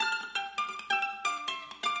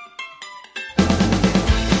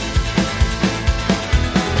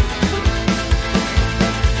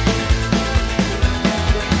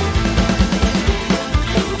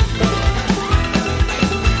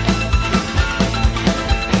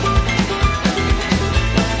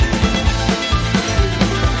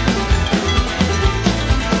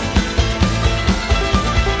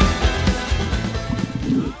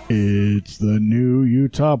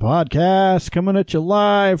Utah podcast, coming at you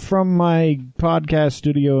live from my podcast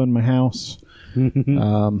studio in my house.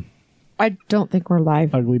 I don't think we're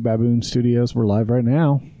live. Ugly Baboon Studios. We're live right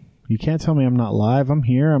now. You can't tell me I'm not live. I'm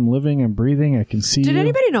here. I'm living. I'm breathing. I can see Did you.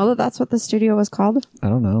 anybody know that that's what the studio was called? I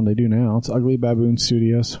don't know. They do now. It's Ugly Baboon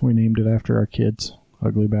Studios. We named it after our kids.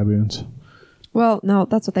 Ugly Baboons. Well, no,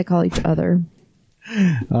 that's what they call each other.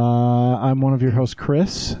 I'm one of your hosts,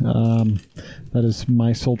 Chris. That is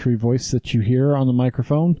my sultry voice that you hear on the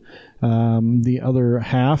microphone. The other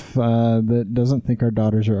half that doesn't think our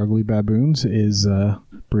daughters are ugly baboons is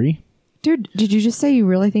Bree. Dude, did you just say you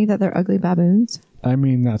really think that they're ugly baboons? I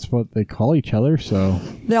mean, that's what they call each other, so...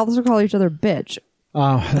 They also call each other bitch.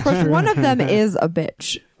 Of course, one of them is a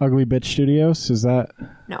bitch. Ugly Bitch Studios, is that...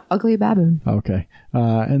 No, ugly baboon. Okay.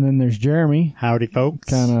 And then there's Jeremy. Howdy, folks.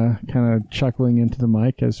 Kind of chuckling into the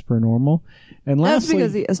mic as per normal. And That's lastly,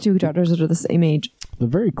 because he has two daughters that are the same age. the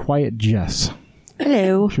very quiet Jess.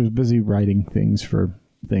 Hello. She was busy writing things from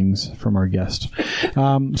our guest.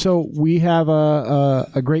 So we have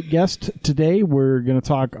a great guest today. We're going to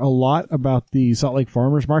talk a lot about the Salt Lake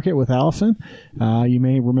Farmers Market with Allison. You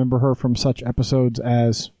may remember her from such episodes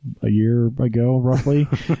as a year ago, roughly.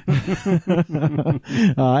 And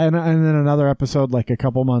then another episode like a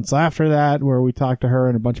couple months after that where we talked to her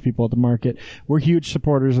and a bunch of people at the market. We're huge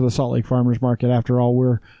supporters of the Salt Lake Farmers Market. After all,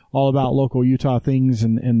 we're all about local Utah things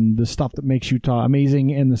and the stuff that makes Utah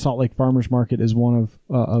amazing, and the Salt Lake Farmers Market is one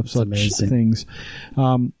of such things.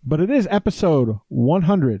 But it is episode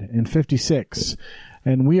 156,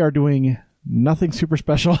 and we are doing nothing super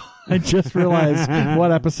special. I just realized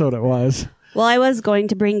what episode it was. Well, I was going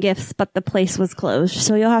to bring gifts, but the place was closed,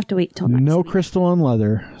 so you'll have to wait till next week. Crystal and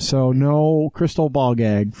leather, so no crystal ball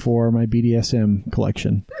gag for my BDSM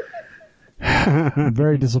collection. I'm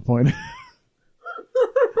very disappointed.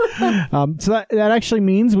 So that actually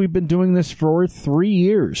means we've been doing this for 3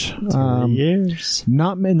 years. 3 years.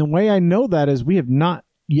 And the way I know that is we have not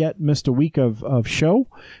yet missed a week of show.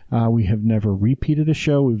 We have never repeated a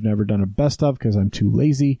show. We've never done a best of because I'm too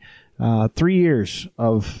lazy. 3 years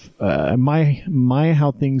of my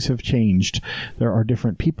how things have changed. There are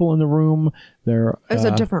different people in the room. There's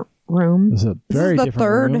a different room. This is a very the different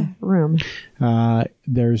third room.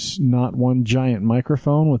 There's not one giant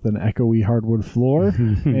microphone with an echoey hardwood floor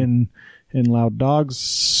and loud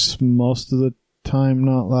dogs. Most of the time,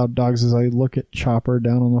 not loud dogs as I look at Chopper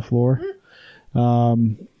down on the floor.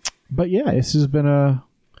 But yeah, it's been a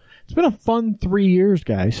fun 3 years,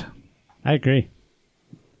 guys. I agree.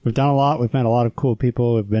 We've done a lot. We've met a lot of cool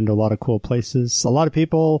people. We've been to a lot of cool places. A lot of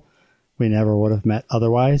people we never would have met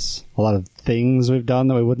otherwise. A lot of things we've done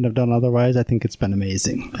that we wouldn't have done otherwise. I think it's been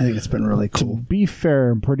amazing. I think it's been really cool. To be fair,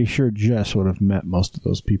 I'm pretty sure Jess would have met most of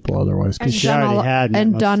those people otherwise. And she already had met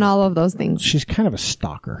most done of all of those things. She's kind of a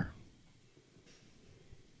stalker.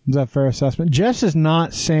 Is that a fair assessment? Jess is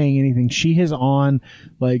not saying anything. She is on,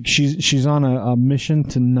 like, she's on a mission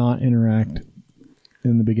to not interact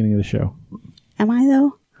in the beginning of the show. Am I,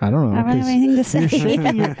 though? I don't know. I don't have anything to say.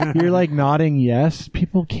 You're like nodding yes.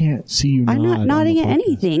 People can't see you nod. I'm not nodding at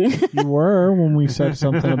anything. You were when we said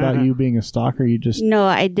something about you being a stalker. You just... No,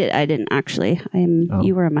 I didn't actually.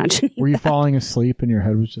 You were imagining. Were you falling asleep and your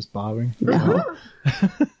head was just bobbing? No.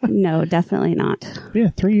 No, definitely not. Yeah,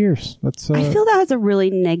 3 years. That's. I feel that has a really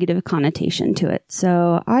negative connotation to it.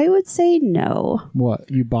 So I would say no. What?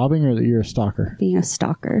 You bobbing or that you're a stalker? Being a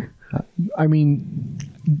stalker. I mean...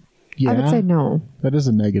 Yeah, I would say no. That is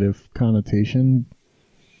a negative connotation.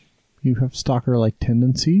 You have stalker-like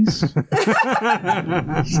tendencies.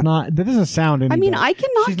 It's not. That doesn't sound any. I mean, I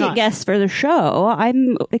cannot get guests for the show.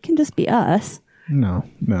 It can just be us. No,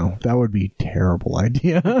 that would be a terrible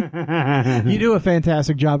idea. You do a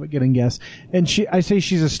fantastic job at getting guests, and I say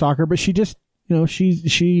she's a stalker, but she just,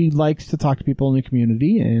 she likes to talk to people in the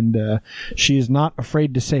community, and she is not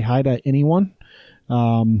afraid to say hi to anyone.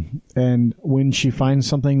 And when she finds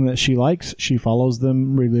something that she likes, she follows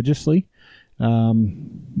them religiously. But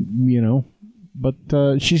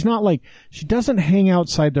she's not like, she doesn't hang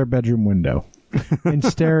outside their bedroom window and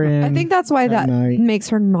stare in. I think that's why that makes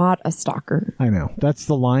her not a stalker. I know. That's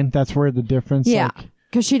the line. That's where the difference. Yeah.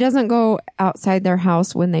 Because she doesn't go outside their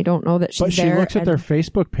house when they don't know that she's there. But she looks at their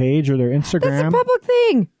Facebook page or their Instagram. That's a public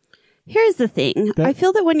thing. Here's the thing. I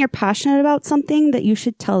feel that when you're passionate about something, that you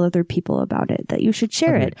should tell other people about it, that you should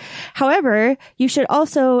share it. However, you should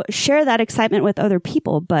also share that excitement with other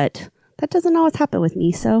people, but that doesn't always happen with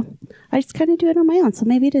me, so I just kind of do it on my own, so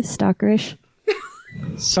maybe it is stalkerish.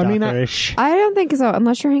 Stalkerish. I don't think so,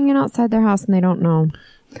 unless you're hanging outside their house and they don't know.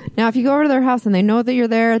 Now, if you go over to their house and they know that you're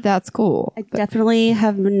there, that's cool. I definitely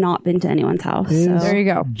have not been to anyone's house. So. There you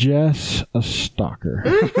go. Jess a stalker.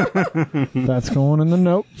 That's going in the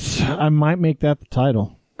notes. I might make that the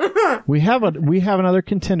title. We have another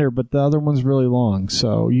contender, but the other one's really long,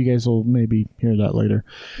 so you guys will maybe hear that later.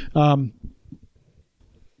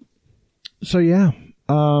 So yeah,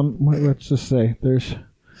 let's just say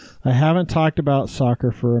I haven't talked about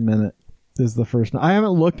soccer for a minute. Is the first. I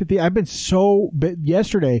haven't looked at I've been so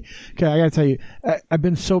yesterday. Okay, I gotta tell you, I've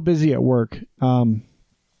been so busy at work.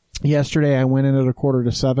 Yesterday I went in at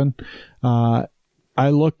 6:45. I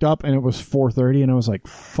looked up and it was 4:30, and I was like,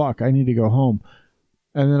 "Fuck, I need to go home."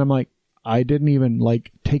 And then I'm like, I didn't even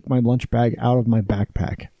take my lunch bag out of my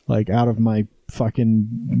backpack, out of my fucking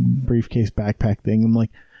briefcase backpack thing. I'm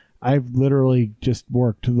like, I've literally just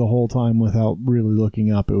worked the whole time without really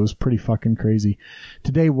looking up. It was pretty fucking crazy.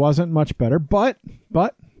 Today wasn't much better, but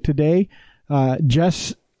today,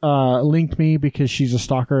 Jess linked me because she's a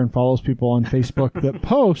stalker and follows people on Facebook that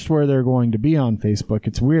post where they're going to be on Facebook.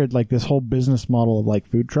 It's weird, this whole business model of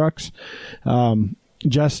food trucks.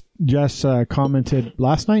 Jess commented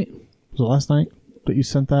last night. Was it last night that you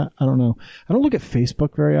sent that? I don't know. I don't look at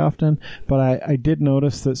Facebook very often, but I did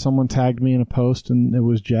notice that someone tagged me in a post, and it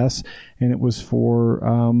was Jess, and it was for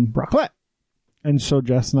raclette. And so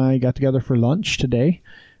Jess and I got together for lunch today.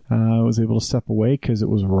 I was able to step away because it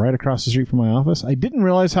was right across the street from my office. I didn't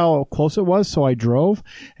realize how close it was, so I drove.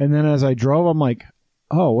 And then as I drove, I'm like,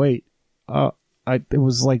 oh, wait. It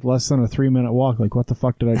was less than a 3-minute walk. What the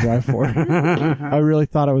fuck did I drive for? I really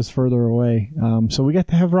thought I was further away. So we got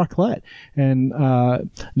to have raclette. And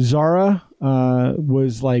Zara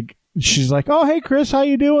was she's like, oh, hey, Chris, how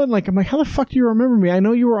you doing? I'm like, how the fuck do you remember me? I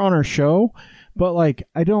know you were on our show, but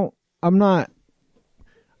I'm not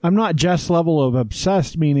Jess level of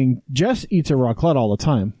obsessed, meaning Jess eats a raclette all the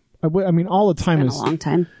time. I mean, all the time is a long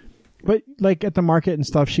time. But at the market and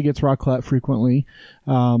stuff, she gets raclette frequently,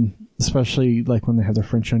 especially when they have their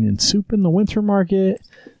French onion soup in the winter market.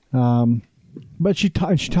 But she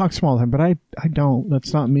talks to them all the time. But I don't.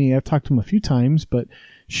 That's not me. I've talked to him a few times, but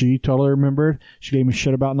she totally remembered. She gave me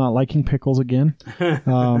shit about not liking pickles again.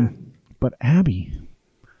 But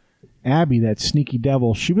Abby, that sneaky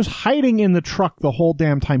devil, she was hiding in the truck the whole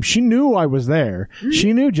damn time. She knew I was there. Mm-hmm.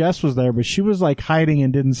 She knew Jess was there, but she was hiding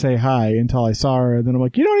and didn't say hi until I saw her. And then I'm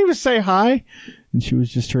like, you don't even say hi? And she was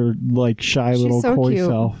just her shy little so coy cute.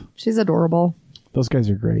 self. She's adorable. Those guys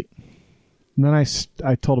are great. And then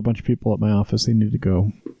I told a bunch of people at my office they need to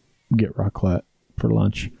go get raclette for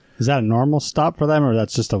lunch. Is that a normal stop for them, or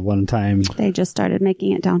that's just a one-time? They just started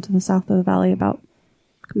making it down to the south of the valley about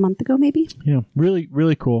a month ago, maybe. Yeah, really,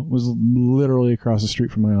 really cool. It was literally across the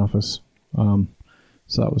street from my office. So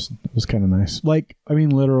that was kind of nice.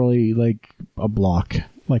 Literally a block.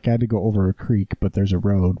 I had to go over a creek, but there's a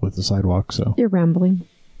road with a sidewalk, so. You're rambling.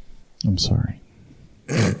 I'm sorry.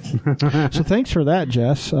 So thanks for that,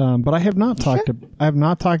 Jess. But I have not talked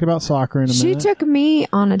about soccer in a minute. She took me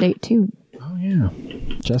on a date too. Oh yeah.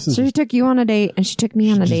 Jess is. So she took you on a date and she took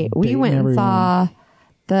me on a date. We went and saw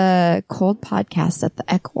the Cold podcast at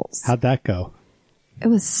the Eccles. How'd that go? It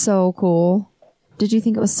was so cool. Did you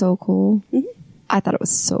think it was so cool? Mm-hmm. I thought it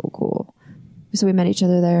was so cool. So we met each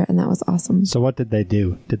other there, and that was awesome. So what did they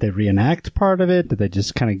do? Did they reenact part of it? Did they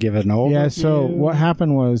just kind of give it an overview? Yeah, so what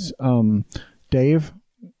happened was Dave,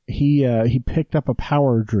 he picked up a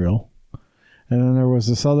power drill, and then there was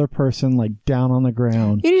this other person down on the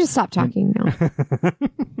ground. You need to stop talking now.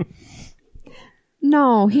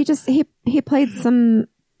 No, he played some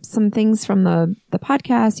things from the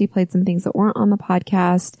podcast. He played some things that weren't on the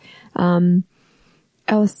podcast.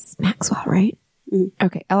 Ellis Maxwell, right? Mm-hmm.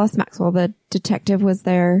 Okay, Ellis Maxwell, the detective, was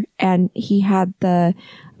there, and he had the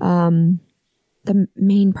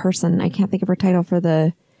main person. I can't think of her title for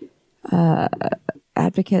the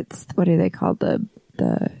advocates. What are they called? The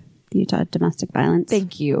Utah Domestic Violence.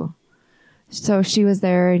 Thank you. So she was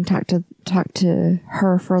there and talked to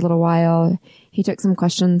her for a little while. He took some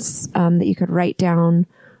questions that you could write down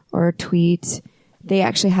or tweet. They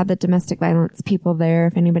actually had the domestic violence people there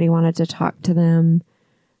if anybody wanted to talk to them.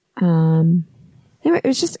 Anyway, it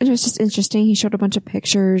was just interesting. He showed a bunch of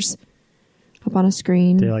pictures up on a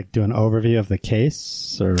screen. Did they do an overview of the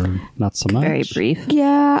case, or not so much? Very brief.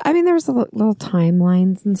 Yeah, I mean there was little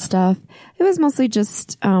timelines and stuff. It was mostly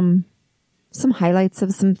just some highlights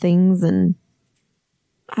of some things, and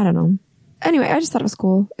I don't know. Anyway, I just thought it was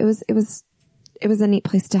cool. It was a neat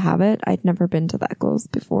place to have it. I'd never been to the Eccles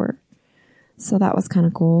before, so that was kind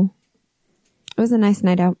of cool. It was a nice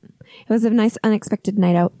night out. It was a nice unexpected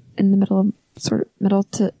night out in the middle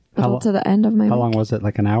to the end of my week. How long was it?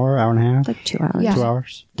 An hour and a half? 2 hours. Yeah. 2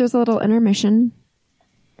 hours? There's a little intermission.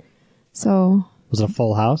 So Was it a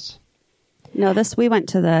full house? No, we went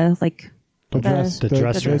to the dress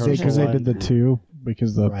rehearsal because they did the one. two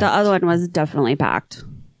because Right. the other one was definitely packed.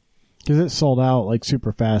 because it sold out like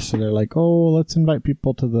super fast. So they're like, oh, let's invite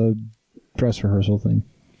people to the dress rehearsal thing.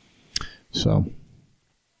 So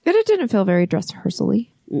but it didn't feel very dress rehearsal-y.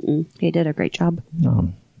 He did a great job.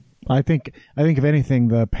 I think if anything,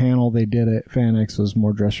 the panel they did at FanX was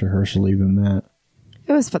more dress rehearsal-y than that.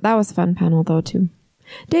 That was a fun panel though too.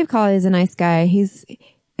 Dave Cawley is a nice guy.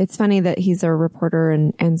 It's funny that he's a reporter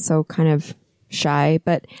and so kind of shy,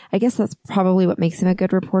 but I guess that's probably what makes him a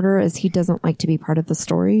good reporter is he doesn't like to be part of the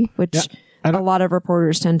story, which a lot of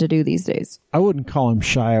reporters tend to do these days. I wouldn't call him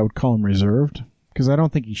shy. I would call him reserved because I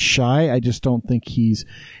don't think he's shy. I just don't think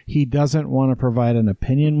he doesn't want to provide an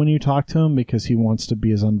opinion when you talk to him because he wants to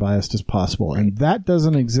be as unbiased as possible. And that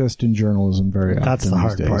doesn't exist in journalism very often. That's the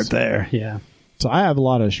hard these days. part there. Yeah. So I have a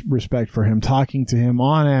lot of respect for him. Talking to him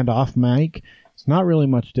on and off mic, it's not really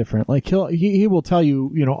much different. Like he will tell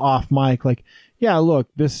you, off mic, like, yeah, look,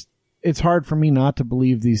 it's hard for me not to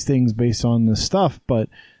believe these things based on this stuff, but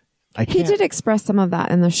I can't. He did express some of that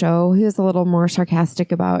in the show. He was a little more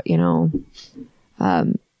sarcastic about,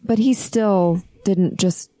 but he still didn't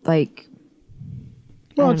just like.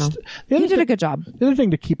 Well, I don't know. He did a good job. The other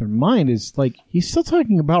thing to keep in mind is like he's still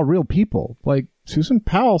talking about real people. Like Susan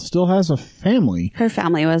Powell still has a family. Her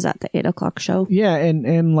family was at the 8:00 show. Yeah,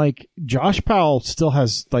 and like Josh Powell still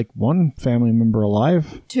has like one family member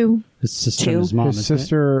alive. 2. His sister Two. and his mom. His isn't it?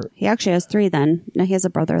 sister. He actually has 3 then. No, he has a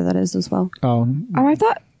brother that is as well. Oh, I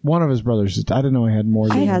thought. one of his brothers. I didn't know he had more.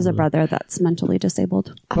 He than has a one. brother that's mentally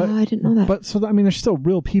disabled. But- I didn't know that. But so I mean, there's still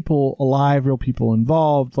real people alive, real people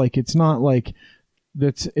involved. Like it's not like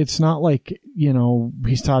it's not like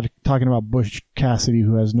he's talking about Butch Cassidy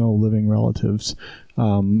who has no living relatives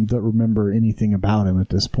that remember anything about him at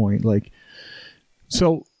this point. Like,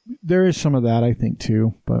 so there is some of that I think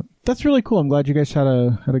too. But that's really cool. I'm glad you guys had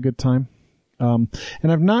a good time. And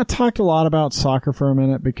I've not talked a lot about soccer for a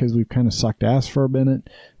minute because we've kind of sucked ass for a minute.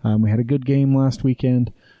 We had a good game last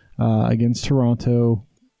weekend against Toronto,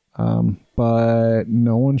 but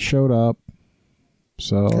no one showed up.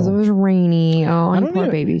 So Because it was rainy. Oh, I and don't poor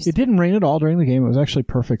know. babies. It didn't rain at all during the game. It was actually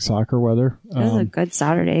perfect soccer weather. It was a good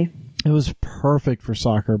Saturday. It was perfect for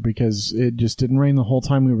soccer because it just didn't rain the whole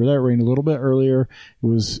time we were there. It rained a little bit earlier. It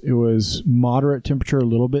was moderate temperature, a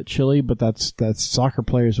little bit chilly, but that's soccer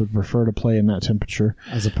players would prefer to play in that temperature.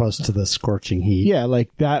 As opposed to the scorching heat. Yeah, like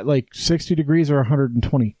that, like 60 degrees or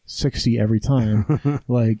 120, 60 every time.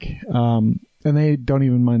 And they don't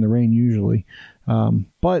even mind the rain usually.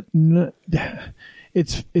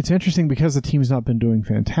 It's interesting because the team's not been doing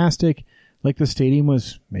fantastic. Like the stadium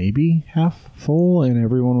was maybe half full and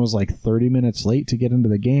everyone was like 30 minutes late to get into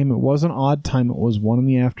the game. It was an odd time. It was 1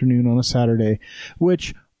 PM on a Saturday,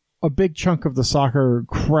 which a big chunk of the soccer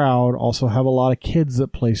crowd also have a lot of kids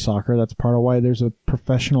that play soccer. That's part of why there's a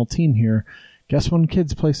professional team here. Guess when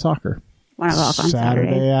kids play soccer? 1 o'clock on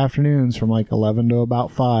Saturday. Afternoons from like 11 to about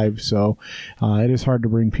 5. So it is hard to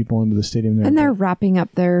bring people into the stadium there. And they're wrapping up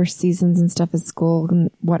their seasons and stuff as school and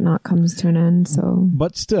whatnot comes to an end. So,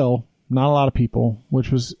 But still, not a lot of people,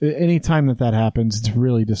 which was any time that happens, it's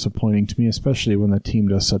really disappointing to me, especially when the team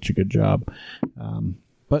does such a good job.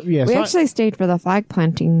 But yeah, we actually stayed for the flag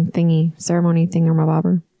planting ceremony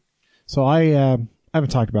thingamabobber. So I haven't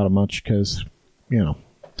talked about it much because,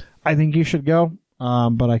 I think you should go.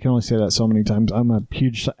 But I can only say that so many times. I'm a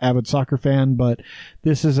huge avid soccer fan, but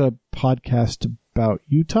this is a podcast about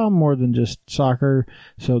Utah more than just soccer.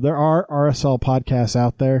 So there are RSL podcasts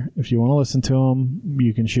out there. If you want to listen to them,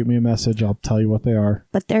 you can shoot me a message. I'll tell you what they are.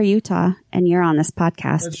 But they're Utah, and you're on this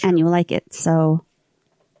podcast, and you like it, so...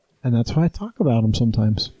 And that's why I talk about them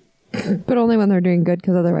sometimes. But only when they're doing good,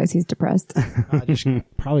 because otherwise he's depressed. I just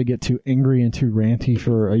probably get too angry and too ranty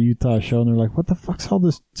for a Utah show, and they're like, what the fuck's all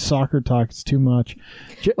this soccer talk? It's too much.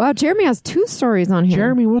 Wow, Jeremy has 2 stories on here.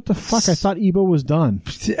 Jeremy, what the fuck? I thought Ebo was done.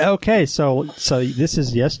 Okay, so this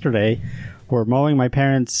is yesterday. We're mowing my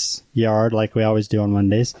parents' yard like we always do on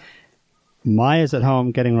Mondays. Maya's at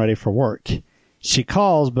home getting ready for work. She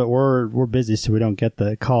calls, but we're busy, so we don't get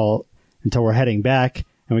the call until we're heading back.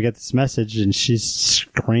 And we get this message, and she's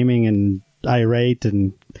screaming and irate,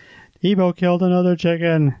 and Ebo killed another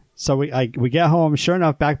chicken. So we get home. Sure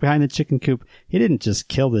enough, back behind the chicken coop, he didn't just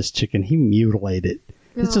kill this chicken; he mutilated it.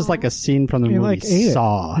 It's just like a scene from the movie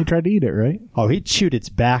Saw. He tried to eat it, right? Oh, he chewed its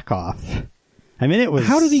back off. I mean, it was.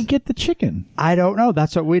 How did he get the chicken? I don't know.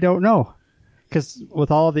 That's what we don't know. because with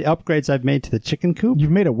all of the upgrades I've made to the chicken coop, You've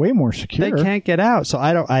made it way more secure. they can't get out. So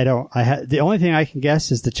the only thing I can guess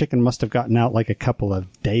is the chicken must have gotten out like a couple of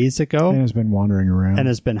days ago And has been wandering around. and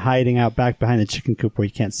has been hiding out back behind the chicken coop where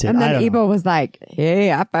you can't see it. And I then don't know. Ebo was like,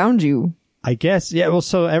 "Hey, I found you." I guess, yeah. Well,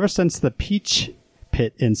 so ever since the peach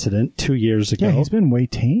pit incident 2 years ago, yeah, he's been way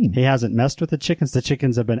tame. he hasn't messed with the chickens. The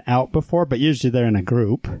chickens have been out before, but usually they're in a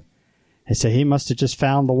group. And so he must have just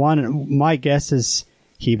found the one. And my guess is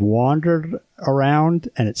he wandered around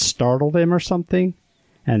and it startled him or something,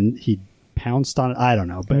 and he pounced on it. I don't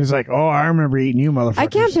know, And but he's like, "Oh, I remember eating you, motherfuckers." I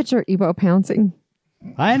can't picture Ebo pouncing.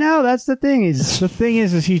 I know that's the thing. He's The thing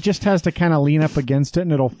is he just has to kind of lean up against it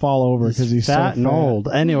and it'll fall over because he's fat so and old.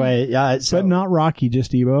 Anyway, yeah. So, But not Rocky,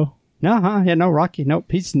 just Ebo. no, yeah, no Rocky. Nope,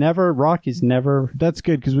 Rocky's never. That's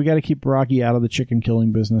good because we got to keep Rocky out of the chicken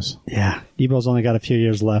killing business. Yeah, Ebo's only got a few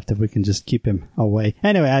years left if we can just keep him away.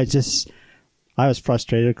 Anyway, I was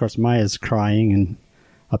frustrated. Of course, Maya's crying and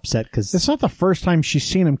upset because It's not the first time she's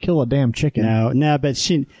seen him kill a damn chicken. no, but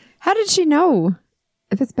How did she know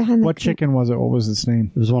if it's behind the What chicken was it? What was its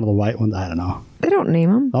name? it was one of the white ones. I don't know. They don't name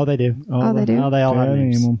them. Oh, they do. Oh, they do? Oh, they all have Yeah,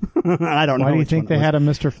 names. name 'em. I don't know. Why do you which think one they it was. had a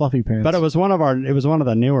Mr. Fluffy Pants? But it was one of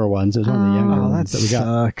the newer ones. It was one of the younger Oh, ones that that we got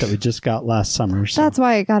sucks. that we just got last summer. So. That's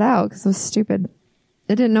why it got out, because it was stupid.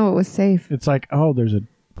 It didn't know it was safe. It's like, oh,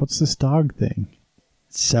 what's this dog thing?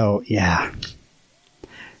 So, yeah.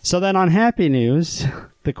 So then on happy news,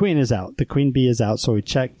 the queen is out. The queen bee is out. So we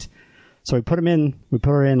checked. So we put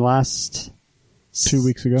her in last 2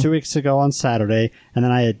 weeks ago. 2 weeks ago on Saturday. And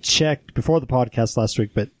then I had checked before the podcast last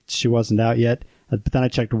week, but she wasn't out yet. But then I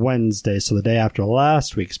checked Wednesday, so the day after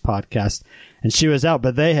last week's podcast, and she was out,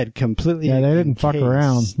 but they had completely Yeah, they didn't fuck encased.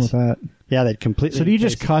 around with that. Yeah, they'd completely So do you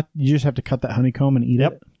just encased. you just have to cut that honeycomb and eat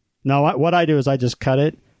Yep. it? No, what I do is I just cut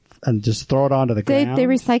it and just throw it onto the They ground.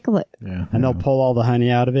 recycle it. Yeah. and they'll pull all the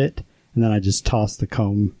honey out of it, and then I just toss the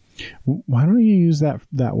comb. Why don't you use that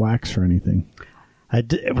wax for anything?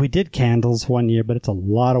 We did candles one year, but it's a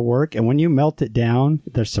lot of work, and when you melt it down,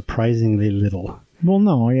 they're surprisingly little. Well,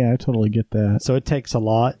 no, yeah, I totally get that. So it takes a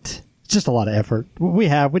lot. It's just a lot of effort. We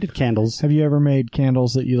did candles. Have you ever made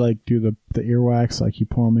candles that you like do the earwax, like you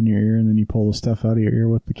pour them in your ear and then you pull the stuff out of your ear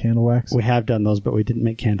with the candle wax? We have done those, but we didn't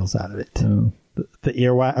make candles out of it. Oh, The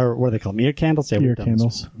ear wax, or what do they call them? Ear candles? Yeah, ear we've done those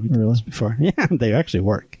candles. We've done Really? those before. Yeah, they actually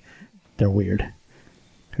work. They're weird.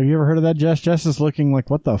 Have you ever heard of that, Jess? Jess is looking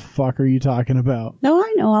like, what the fuck are you talking about? No,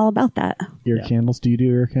 I know all about that. Ear Yeah. candles? Do you do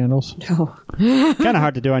ear candles? Oh, Kind of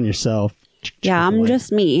hard to do on yourself. yeah, I'm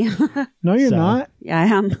just me. No, you're So- not. Yeah, I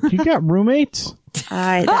am. You got roommates?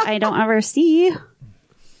 I don't ever see.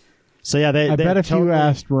 So yeah, I bet if you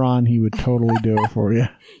asked Ron, he would totally do it for you.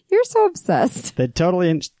 You're so obsessed. They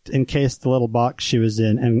totally encased the little box she was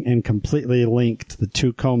in and completely linked the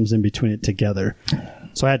two combs in between it together.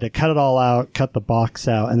 So I had to cut it all out, cut the box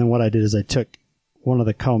out, and then what I did is I took one of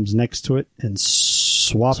the combs next to it and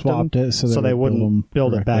swapped them it so they would build them wouldn't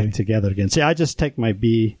build it back correctly. together again. See, I just take my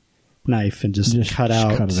bee knife and just cut it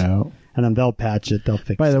out. and then they'll patch it. They'll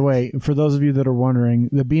fix By it. the way, for those of you that are wondering,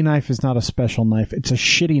 the bee knife is not a special knife. It's a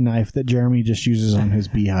shitty knife that Jeremy just uses on his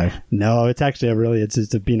beehive. No, it's actually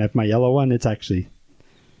it's a bee knife. My yellow one, it's actually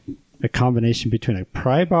a combination between a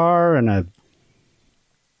pry bar and a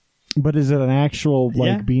But is it an actual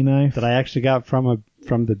Yeah. bee knife? that I actually got from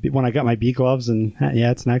when I got my bee gloves, and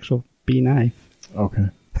yeah, it's an actual bee knife. Okay.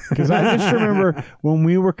 Because I just remember when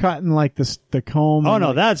we were cutting the comb. Oh and,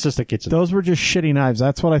 no, that's just a kitchen. those were just shitty knives.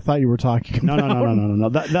 That's what I thought you were talking No, about. no.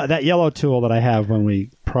 That yellow tool that I have when we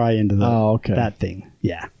pry into that thing.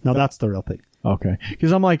 Yeah, no, that's the real thing. Okay,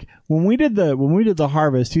 because I'm like when we did the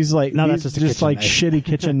harvest, he's like, No, these that's just a kitchen like knife. shitty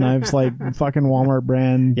kitchen knives, like fucking Walmart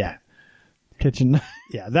brand Yeah, kitchen.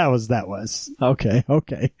 yeah, that was. Okay.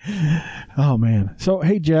 Oh man. So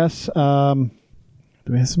hey Jess,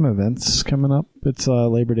 do we have some events coming up? It's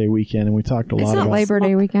Labor Day weekend, and we talked a It's lot not about Labor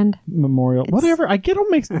Day weekend. Memorial. Whatever. I get them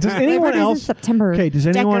mixed. Does anyone Labor Day's in else? September. Okay. Does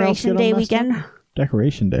anyone else Decoration get 'em Day messed up? weekend.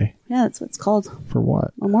 Decoration Day Yeah, that's what it's called. for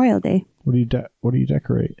what? Memorial Day. What do you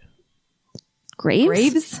decorate?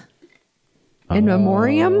 Graves? In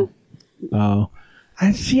memoriam? Oh,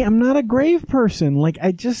 I see. I'm not a grave person. Like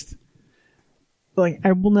I just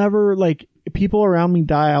I will never people around me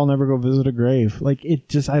die. I'll never go visit a grave. Like it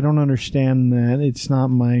just I don't understand that. It's not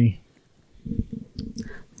my.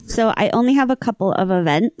 So I only have a couple of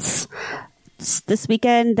events. This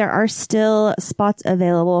weekend, there are still spots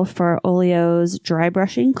available for Oleo's dry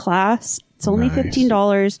brushing class. It's only Nice.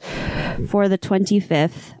 $15 for the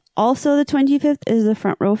 25th. Also, the 25th is the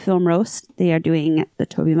Front Row Film Roast. They are doing the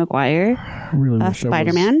Tobey Maguire I really wish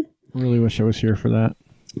Spider-Man. Really wish I was here for that.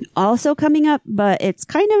 Also coming up, but it's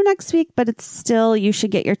kind of next week, but it's still, you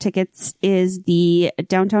should get your tickets, is the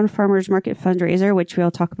Downtown Farmers Market fundraiser, which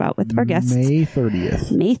we'll talk about with our guests. May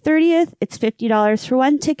 30th. May 30th. It's $50 for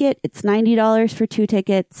one ticket. It's $90 for two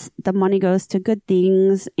tickets. The money goes to good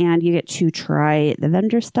things, and you get to try the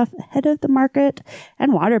vendor stuff ahead of the market.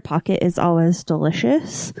 And Water Pocket is always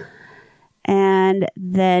delicious. And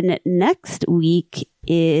then next week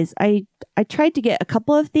is, I tried to get a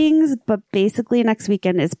couple of things, but basically next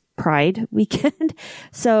weekend is Pride weekend.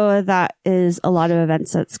 So that is a lot of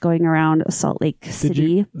events that's going around Salt Lake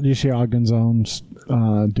City. Did you see Ogden's Own's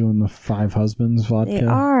doing the Five Husbands vodka? They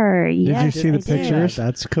are. Yes, did you see the pictures?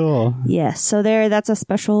 That's cool. Yes. So that's a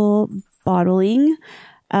special bottling.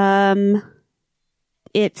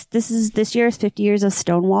 This year is 50 years of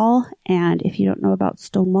Stonewall, and if you don't know about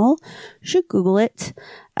Stonewall, you should Google it.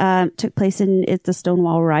 The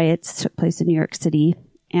Stonewall riots took place in New York City,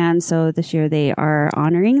 and so this year they are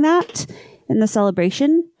honoring that in the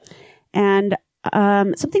celebration. And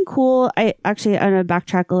something cool, I'm gonna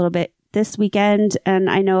backtrack a little bit. This weekend, and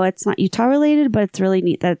I know it's not Utah related, but it's really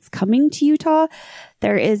neat that it's coming to Utah.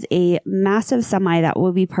 There is a massive semi that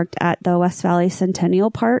will be parked at the West Valley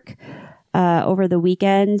Centennial Park over the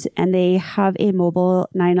weekend, and they have a mobile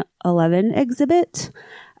 9/11 exhibit.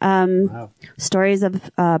 Wow. Stories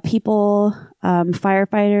of people,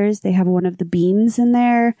 firefighters. They have one of the beams in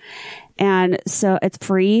there, and so it's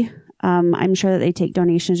free. I'm sure that they take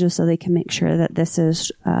donations just so they can make sure that this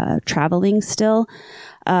is traveling still.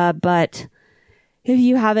 But if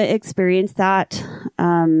you haven't experienced that,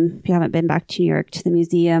 if you haven't been back to New York to the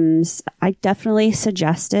museums, I definitely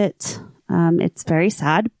suggest it. It's very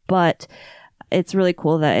sad, but it's really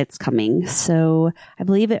cool that it's coming. So I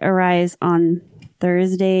believe it arrives on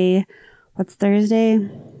Thursday. What's Thursday?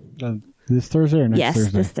 This Thursday or next Thursday?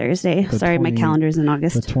 Yes, this Thursday. Sorry, my calendar's in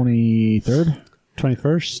August. The 23rd?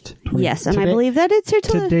 21st? Yes, and I believe that it's here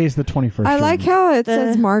till... Today's the 21st. I like how it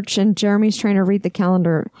says March and Jeremy's trying to read the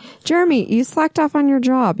calendar. Jeremy, you slacked off on your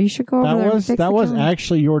job. You should go over there and fix That the was calendar.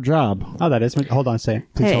 actually your job. Oh, that is. Hold on a second.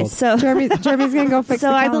 Please Okay, hold. so Jeremy's going to go fix the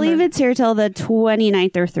so I calendar. believe it's here till the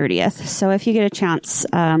 29th or 30th. So if you get a chance,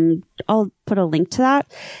 I'll put a link to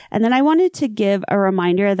that. And then I wanted to give a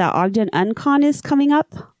reminder that Ogden UnCon is coming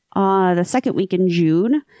up the second week in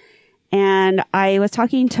June. And I was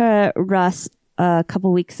talking to Russ a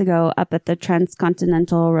couple weeks ago up at the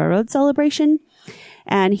Transcontinental Railroad celebration.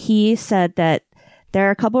 And he said that there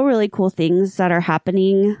are a couple really cool things that are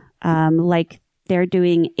happening. Like they're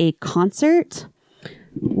doing a concert,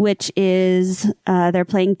 which is, they're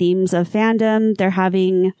playing themes of fandom. They're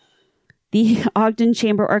having the Ogden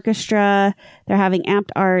Chamber Orchestra. They're having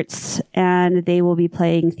Amped Arts, and they will be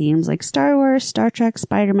playing themes like Star Wars, Star Trek,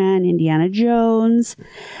 Spider-Man, Indiana Jones.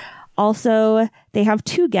 Also, they have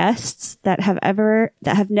two guests that have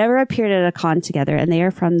never appeared at a con together, and they are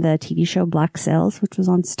from the TV show Black Sails, which was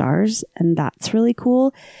on Starz, and that's really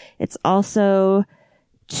cool. It's also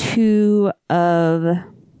two of,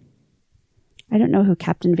 I don't know who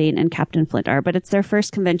Captain Vane and Captain Flint are, but it's their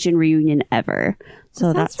first convention reunion ever.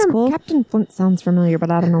 So that's cool. Captain Flint sounds familiar, but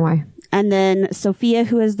I don't know why. And then Sophia,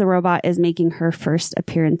 who is the robot, is making her first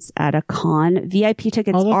appearance at a con. VIP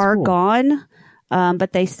tickets are cool. gone.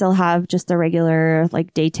 But they still have just the regular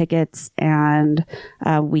like day tickets and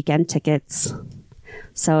weekend tickets.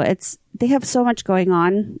 So they have so much going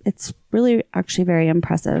on. It's really actually very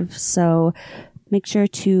impressive. So make sure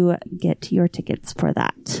to get your tickets for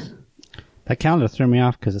that. That calendar threw me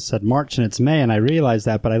off because it said March and it's May, and I realized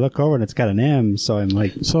that, but I look over and it's got an M, so I'm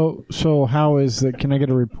like... So how is that? Can I get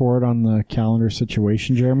a report on the calendar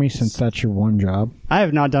situation, Jeremy, since that's your one job? I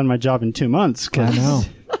have not done my job in 2 months. I know.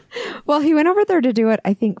 Well, he went over there to do it,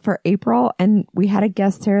 I think, for April, and we had a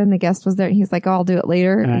guest here, and the guest was there, and he's like, oh, I'll do it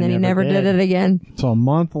later, and then he never did it again. So a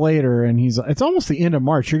month later, and it's almost the end of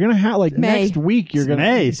March. You're going to have, like, May. next week, you're going to...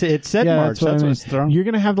 May. It said March. That's what's thrown. You're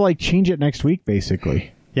going to have to, like, change it next week,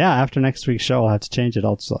 basically. Yeah, after next week's show, I'll have to change it.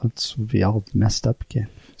 I'll be all messed up again.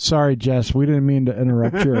 Sorry, Jess. We didn't mean to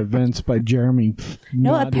interrupt your events by Jeremy.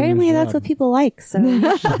 No, apparently that's what people like. So maybe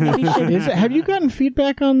should. Have you gotten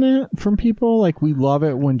feedback on that from people? Like, we love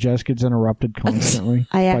it when Jess gets interrupted constantly.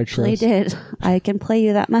 I actually did. I can play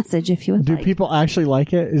you that message if you would Do like. people actually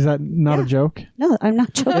like it? Is that not a joke? No, I'm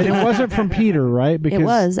not joking. And it wasn't from Peter, right? It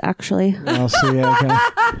was, actually. I'll see. Okay.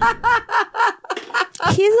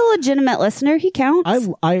 He's a legitimate listener. He counts.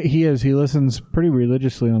 He is. He listens pretty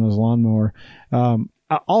religiously on his lawnmower.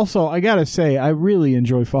 Also, I gotta say, I really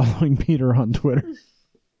enjoy following Peter on Twitter.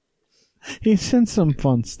 He sends some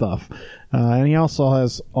fun stuff. And he also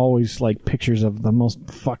has always like pictures of the most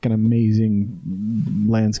fucking amazing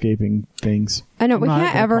landscaping things. I know we Not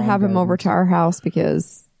can't like ever lawn have him over gardens. to our house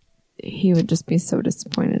because he would just be so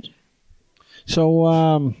disappointed.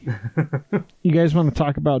 So, you guys want to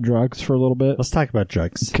talk about drugs for a little bit? Let's talk about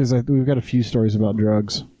drugs. Because we've got a few stories about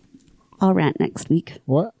drugs. I'll rant next week.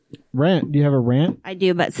 What? Rant? Do you have a rant? I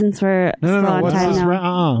do, but since we're No. still on What's time this now.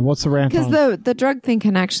 rant? What's the rant Because on? the drug thing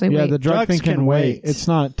can actually Yeah, wait. the drug Drugs thing can can wait. wait. It's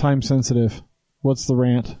not time sensitive. What's the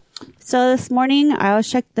rant? So this morning, I always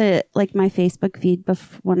check my Facebook feed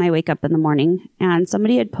when I wake up in the morning, and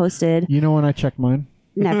somebody had posted. You know when I check mine?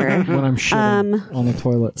 Never. When I'm shitting on the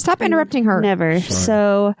toilet. Stop interrupting her. Never.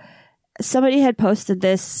 So somebody had posted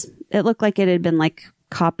this. It looked like it had been like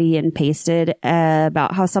copy and pasted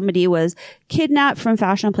about how somebody was kidnapped from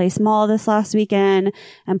Fashion Place Mall this last weekend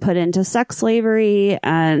and put into sex slavery,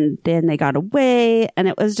 and then they got away. And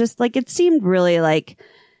it was just like, it seemed really like,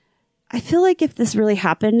 I feel like if this really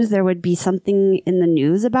happened, there would be something in the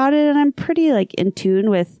news about it. And I'm pretty like in tune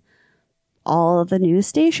with all of the news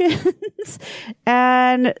stations.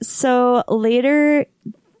 And so later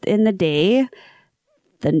in the day,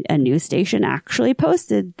 a news station actually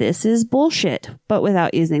posted, "This is bullshit," but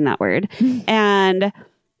without using that word. And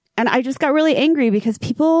I just got really angry because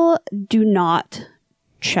people do not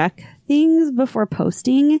check things before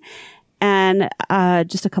posting. And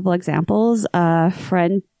just a couple examples, a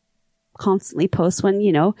friend constantly posts when,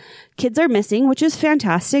 kids are missing, which is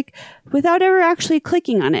fantastic, without ever actually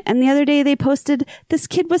clicking on it. And the other day they posted, "This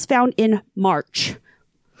kid was found in March."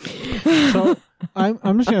 So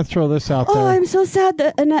I'm just going to throw this out Oh, there. I'm so sad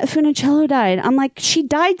that Annette Funicello died. I'm like, she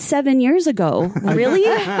died 7 years ago. Really?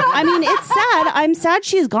 I mean, it's sad. I'm sad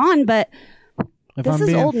she's gone, but If this I'm is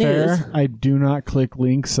being old fair, news. I do not click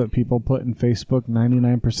links that people put in Facebook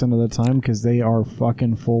 99% of the time because they are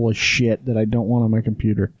fucking full of shit that I don't want on my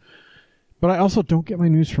computer. But I also don't get my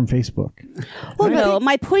news from Facebook. Well, no,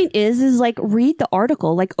 my point is like, read the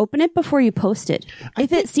article, like open it before you post it.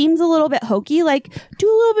 If it seems a little bit hokey, like do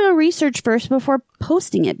a little bit of research first before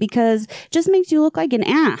posting it, because it just makes you look like an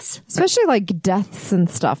ass. Especially like deaths and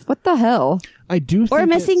stuff. What the hell? I do think Or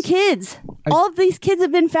missing it's- kids. All of these kids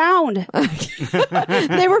have been found.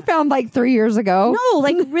 They were found like 3 years ago. No,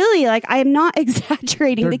 like really, like I'm not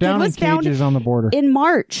exaggerating. They're The kid down in was found cages on the border. in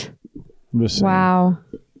March. I'm just saying. Wow.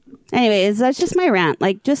 Anyways, that's just my rant.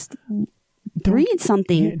 Like, just read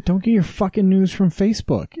something. Yeah, don't get your fucking news from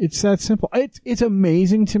Facebook. It's that simple. It's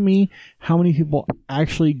amazing to me how many people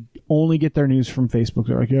actually only get their news from Facebook.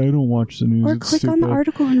 They're like, yeah, I don't watch the news. Or It's click on the stupid."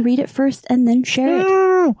 article and read it first and then share it.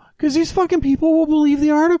 No. Because these fucking people will believe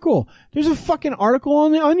the article. There's a fucking article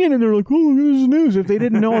on the Onion, and they're like, "Oh, this is news." If they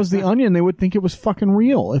didn't know it was the Onion, they would think it was fucking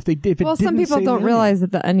real. If it Well, some didn't people say don't The realize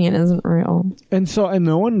that the Onion isn't real. Onion. And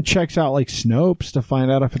no one checks out like Snopes to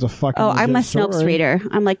find out if it's a fucking. Oh, I'm a legit Snopes story. reader.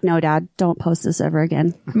 I'm like, no, Dad, don't post this ever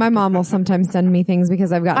again. My mom will sometimes send me things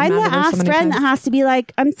because I've gotten I'm the mad at her ass so many friend that times. has to be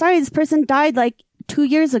like, I'm sorry, this person died like 2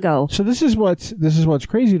 years ago. So this is what's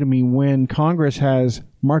crazy to me when Congress has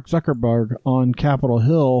Mark Zuckerberg on Capitol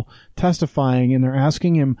Hill testifying, and they're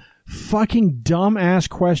asking him fucking dumb ass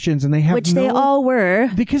questions, and they have Which they all were.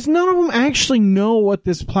 because none of them actually know what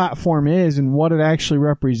this platform is and what it actually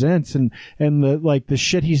represents, and the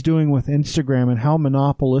shit he's doing with Instagram and how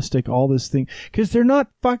monopolistic all this thing, because they're not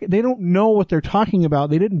they don't know what they're talking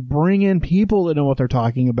about. They didn't bring in people that know what they're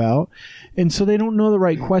talking about, and so they don't know the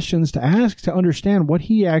right questions to ask to understand what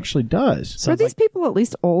he actually does. Were these people at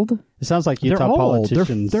least old? It sounds like They're Utah old.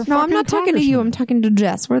 politicians. They're No, I'm fucking not talking to you. I'm congressmen. talking to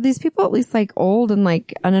Jess. Were these people at least like old and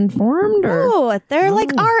like uninformed, or? Oh, they're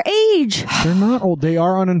like our age. They're not old. They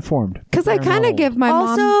are uninformed. Because I They're kind not of old. give my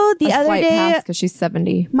Also, mom the a other slight day- pass because she's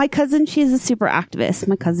 70. My cousin, she's a super activist.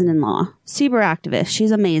 My cousin-in-law, super activist. She's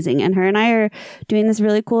amazing. And her and I are doing this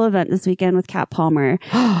really cool event this weekend with Kat Palmer.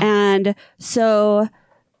 And so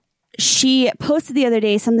she posted the other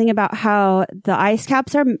day something about how the ice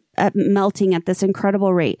caps are melting at this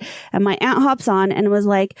incredible rate. And my aunt hops on and was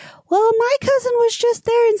like, well, my cousin was just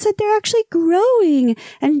there and said they're actually growing.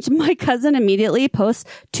 And my cousin immediately posts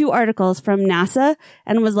 2 articles from NASA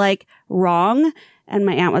and was like, wrong. And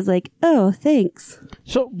my aunt was like, oh, thanks.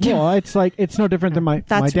 So, well, it's like, it's no different than my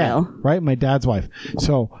That's dad, real. right? My dad's wife.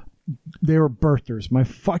 So they were birthers. My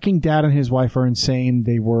fucking dad and his wife are insane.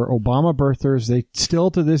 They were Obama birthers. They still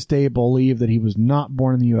to this day believe that he was not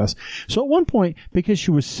born in the U.S. So at one point, because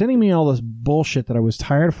she was sending me all this bullshit that I was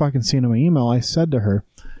tired of fucking seeing in my email, I said to her,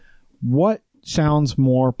 what sounds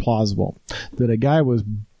more plausible? That a guy was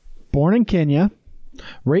born in Kenya,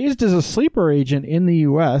 raised as a sleeper agent in the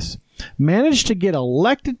U.S., managed to get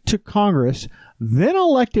elected to Congress, then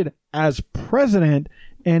elected as president,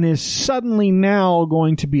 and is suddenly now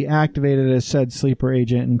going to be activated as said sleeper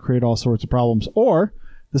agent and create all sorts of problems. Or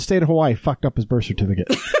the state of Hawaii fucked up his birth certificate.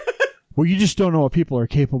 Well, you just don't know what people are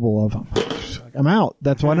capable of. I'm out.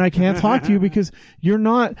 That's why I can't talk to you, because you're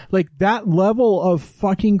not, like, that level of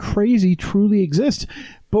fucking crazy truly exists.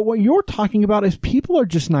 But what you're talking about is people are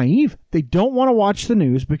just naive. They don't want to watch the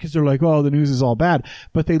news because they're like, oh, the news is all bad.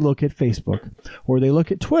 But they look at Facebook or they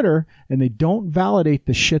look at Twitter and they don't validate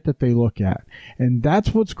the shit that they look at. And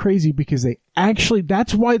that's what's crazy, because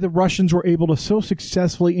that's why the Russians were able to so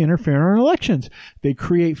successfully interfere in our elections. They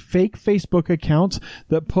create fake Facebook accounts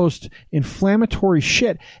that post inflammatory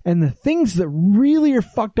shit. And the things that really are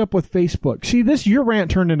fucked up with Facebook. See, your rant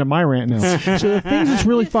turned into my rant now. So the things that's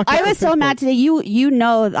really fucked up. I was so mad today. You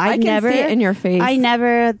know, I can never see it in your face.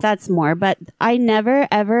 That's more, but I never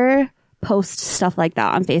ever post stuff like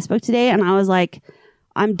that on Facebook today. And I was like,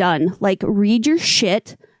 I'm done. Like, read your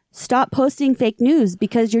shit. Stop posting fake news,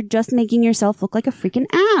 because you're just making yourself look like a freaking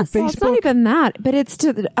ass. Well, it's not even that, but it's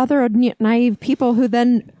to the other naive people who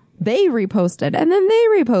then they repost it and then they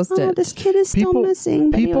repost it. This kid is still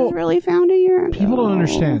missing, but he was really found a year ago. People don't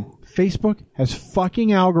understand. Facebook has fucking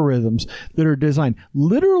algorithms that are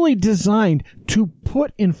literally designed to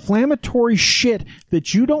put inflammatory shit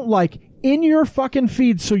that you don't like in your fucking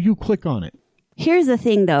feed so you click on it. Here's the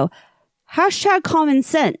thing, though. Hashtag common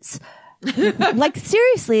sense. Like,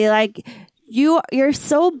 seriously, like, you're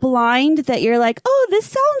so blind that you're like, oh, this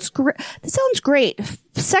sounds great.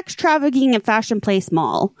 Sex trafficking at Fashion Place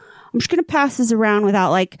Mall. I'm just going to pass this around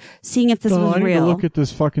without, like, seeing if this was I need real. to look at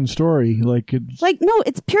this fucking story. No,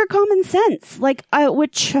 it's pure common sense.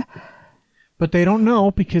 But they don't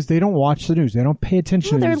know, because they don't watch the news. They don't pay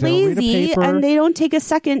attention to the news. They're lazy, and they don't take a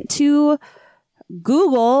second to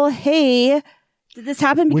Google, hey, did this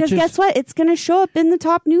happen? Because guess what? It's going to show up in the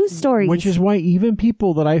top news stories. Which is why even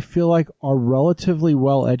people that I feel like are relatively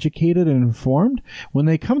well educated and informed, when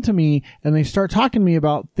they come to me and they start talking to me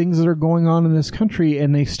about things that are going on in this country,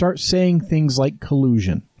 and they start saying things like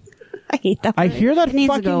collusion. I hate that word. I hear that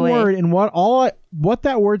fucking word, and what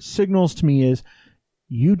that word signals to me is,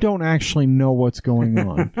 you don't actually know what's going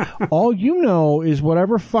on. All you know is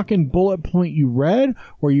whatever fucking bullet point you read,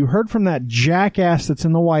 or you heard from that jackass that's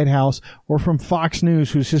in the White House, or from Fox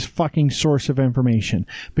News, who's his fucking source of information.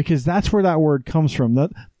 Because that's where that word comes from.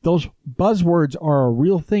 Those buzzwords are a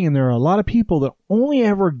real thing, and there are a lot of people that only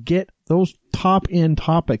ever get those top-end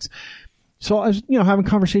topics. So I was, having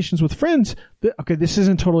conversations with friends. This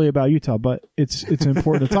isn't totally about Utah, but it's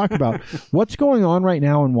important to talk about what's going on right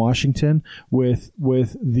now in Washington with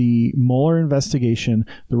the Mueller investigation,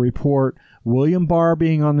 the report, William Barr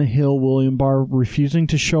being on the Hill, William Barr refusing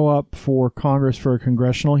to show up for Congress for a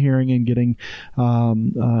congressional hearing and getting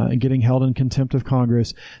held in contempt of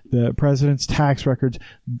Congress, the president's tax records.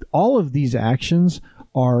 All of these actions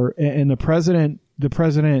are, and the president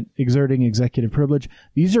exerting executive privilege.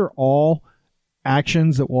 These are all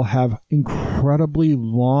actions that will have incredibly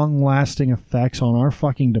long-lasting effects on our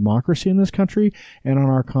fucking democracy in this country, and on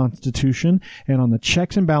our Constitution, and on the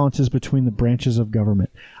checks and balances between the branches of government.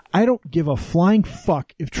 I don't give a flying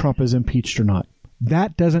fuck if Trump is impeached or not.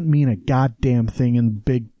 That doesn't mean a goddamn thing in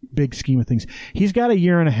the big scheme of things. He's got a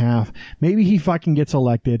year and a half. Maybe he fucking gets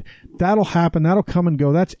elected. That'll happen. That'll come and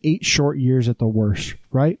go. That's 8 short years at the worst,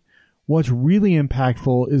 right? What's really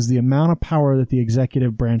impactful is the amount of power that the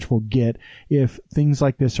executive branch will get if things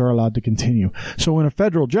like this are allowed to continue. So when a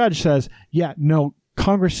federal judge says, yeah, no,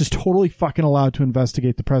 Congress is totally fucking allowed to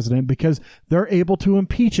investigate the president because they're able to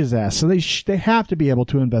impeach his ass. So they have to be able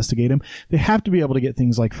to investigate him. They have to be able to get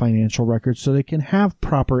things like financial records so they can have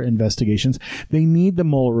proper investigations. They need the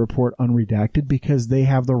Mueller report unredacted because they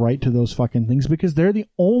have the right to those fucking things, because they're the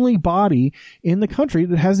only body in the country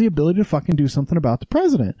that has the ability to fucking do something about the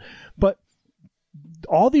president. But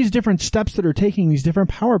all these different steps that are taking, these different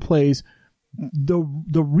power plays, the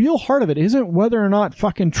real heart of it isn't whether or not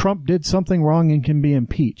fucking Trump did something wrong and can be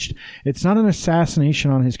impeached. It's not an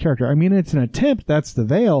assassination on his character. I mean, it's an attempt. That's the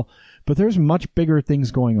veil. But there's much bigger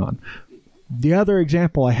things going on. The other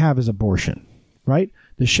example I have is abortion, right?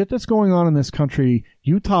 The shit that's going on in this country,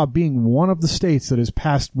 Utah being one of the states that has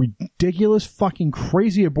passed ridiculous fucking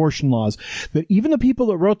crazy abortion laws that even the people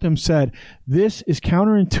that wrote them said this is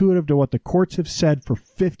counterintuitive to what the courts have said for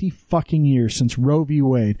 50 fucking years since Roe v.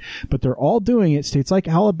 Wade. But they're all doing it. States like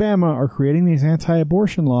Alabama are creating these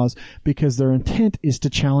anti-abortion laws because their intent is to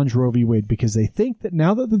challenge Roe v. Wade, because they think that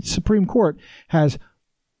now that the Supreme Court has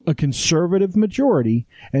a conservative majority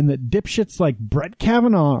and that dipshits like Brett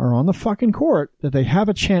Kavanaugh are on the fucking court, that they have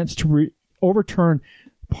a chance to overturn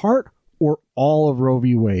part or all of Roe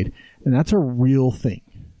v. Wade. And that's a real thing.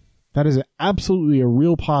 That is absolutely a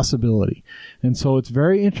real possibility. And so it's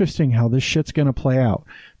very interesting how this shit's going to play out,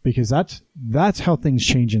 because that's how things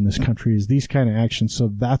change in this country, is these kind of actions. So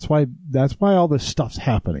that's why all this stuff's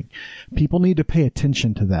happening. People need to pay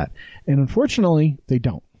attention to that. And unfortunately, they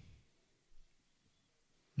don't.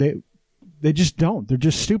 They just don't. They're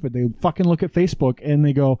just stupid. They fucking look at Facebook and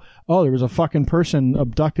they go, oh, there was a fucking person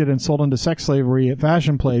abducted and sold into sex slavery at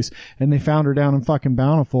Fashion Place, and they found her down in fucking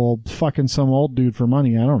Bountiful, fucking some old dude for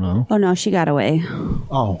money. I don't know. Oh, no, she got away.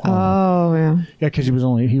 Oh, yeah. Yeah, because he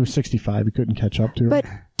was 65. He couldn't catch up to her. But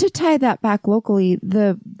to tie that back locally,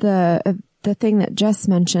 the thing that Jess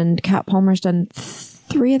mentioned, Kat Palmer's done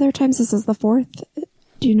 3 other times. This is the 4th.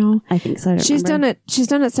 Do you know? I think so. She's done it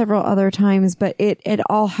several other times, but it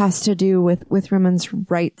all has to do with women's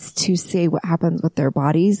rights to say what happens with their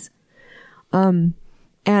bodies. And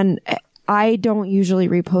I don't usually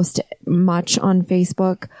repost much on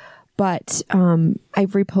Facebook, but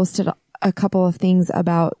I've reposted a couple of things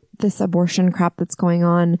about this abortion crap that's going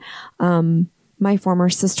on. My former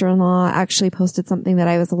sister-in-law actually posted something that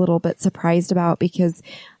I was a little bit surprised about, because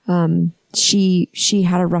she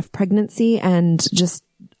had a rough pregnancy, and just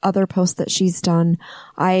other posts that she's done,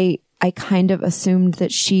 I kind of assumed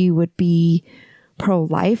that she would be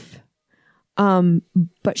pro-life,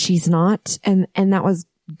 but she's not, and that was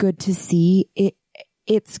good to see.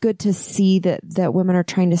 It's good to see that women are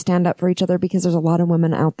trying to stand up for each other, because there's a lot of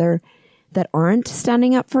women out there that aren't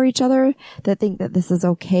standing up for each other, that think that this is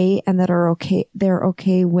okay, and that they're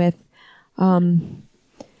okay with, and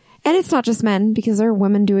it's not just men, because there are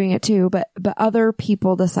women doing it too, but other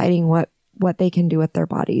people deciding what they can do with their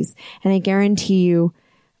bodies. And I guarantee you,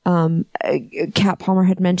 Kat Palmer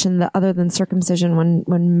had mentioned that other than circumcision,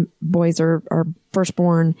 when boys are first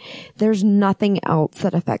born, there's nothing else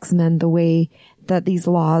that affects men the way that these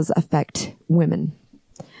laws affect women.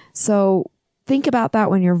 So think about that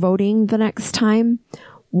when you're voting the next time.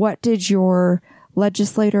 What did your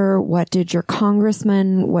legislator, what did your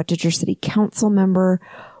congressman, what did your city council member,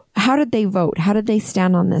 how did they vote? How did they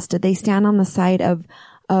stand on this? Did they stand on the side of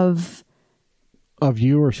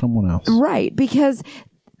you or someone else? Right. Because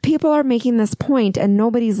people are making this point and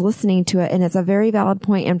nobody's listening to it. And it's a very valid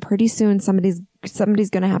point. And pretty soon somebody's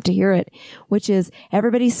going to have to hear it, which is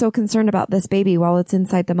everybody's so concerned about this baby while it's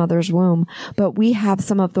inside the mother's womb. But we have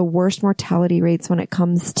some of the worst mortality rates when it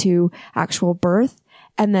comes to actual birth.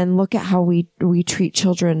 And then look at how we treat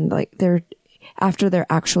children like after they're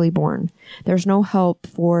actually born. There's no help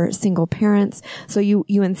for single parents. So you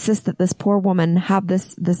insist that this poor woman have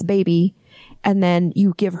this baby, and then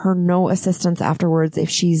you give her no assistance afterwards if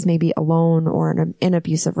she's maybe alone or in an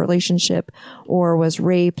abusive relationship or was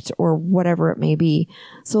raped or whatever it may be.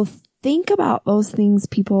 So think about those things,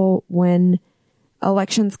 people, when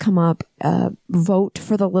elections come up. Vote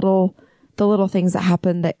for the little things that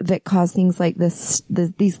happen that cause things like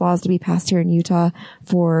these laws to be passed here in Utah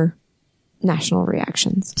for national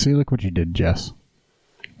reactions. See, look what you did, Jess.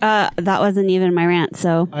 That wasn't even my rant,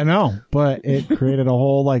 so. I know, but it created a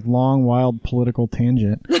whole long, wild political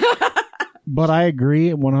tangent. But I agree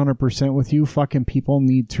 100% with you. Fucking people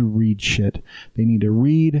need to read shit. They need to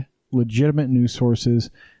read legitimate news sources.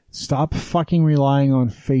 Stop fucking relying on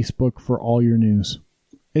Facebook for all your news.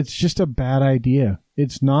 It's just a bad idea.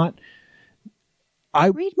 It's not.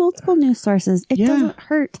 Read multiple news sources. It doesn't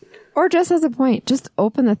hurt. Or just as a point, just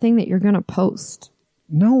open the thing that you're going to post.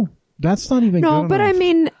 No, that's not even good enough. No, but I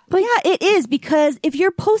mean, yeah, it is, because if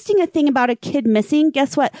you're posting a thing about a kid missing,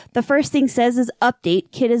 guess what? The first thing says is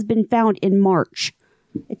update. Kid has been found in March.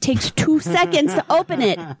 It takes 2 seconds to open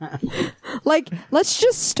it. Let's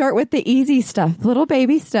just start with the easy stuff. Little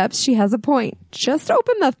baby steps. She has a point. Just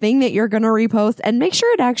open the thing that you're going to repost and make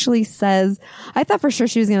sure it actually says. I thought for sure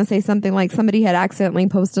she was going to say something like somebody had accidentally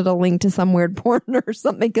posted a link to some weird porn or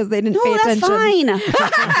something because they didn't pay attention. No, that's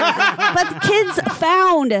fine. But the kids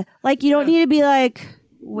found. You don't need to be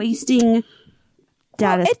wasting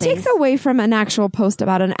data space. It takes away from an actual post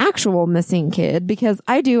about an actual missing kid, because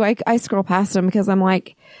I scroll past them because I'm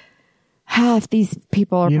like, half these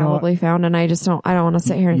people are probably found, and I don't want to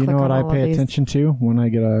sit here and click on all of these. You know what I pay attention to when I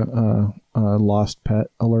get a lost pet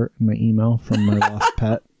alert in my email from my lost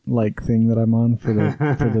pet thing that I'm on for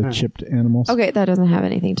the chipped animals? Okay, that doesn't have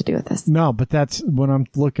anything to do with this. No, but that's when I'm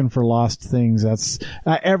looking for lost things. That's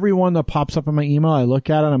everyone that pops up in my email. I look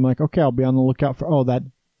at it and I'm like, okay, I'll be on the lookout for.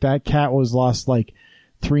 That cat was lost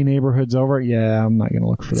 3 neighborhoods over. Yeah, I'm not going to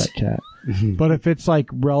look for that cat. But if it's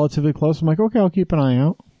relatively close, I'm like, okay, I'll keep an eye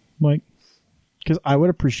out. Because I would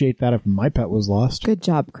appreciate that if my pet was lost. Good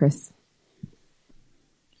job, Chris.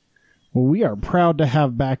 Well, we are proud to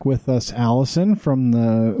have back with us Allison from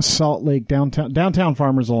the Salt Lake Downtown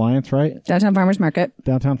Farmers Alliance, right? Downtown Farmers Market.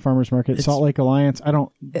 Downtown Farmers Market, Salt Lake Alliance.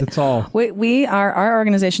 That's all. Our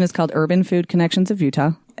organization is called Urban Food Connections of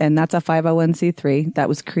Utah, and that's a 501c3 that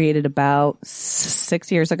was created about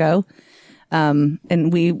 6 years ago.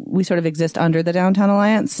 And we sort of exist under the Downtown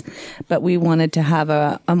Alliance, but we wanted to have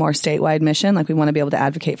a more statewide mission. Like we want to be able to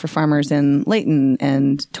advocate for farmers in Layton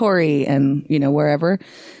and Torrey and, wherever.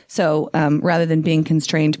 So, rather than being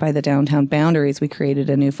constrained by the downtown boundaries, we created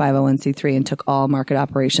a new 501c3 and took all market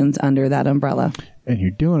operations under that umbrella. And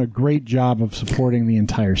you're doing a great job of supporting the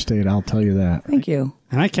entire state. I'll tell you that. Thank you.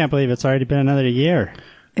 And I can't believe it's already been another year.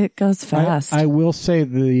 It goes fast. I will say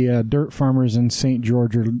the dirt farmers in St.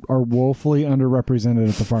 George are woefully underrepresented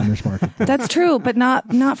at the farmers market. That's true, but not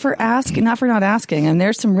for not asking. And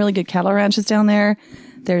there's some really good cattle ranches down there.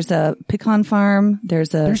 There's a pecan farm.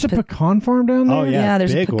 There's a pecan farm down there? Oh, yeah,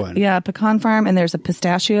 there's big one. Yeah, pecan farm, and there's a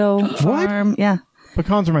pistachio farm. Yeah.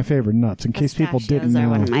 Pecans are my favorite nuts, in case people didn't know. Are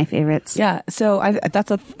one of my favorites. Yeah, so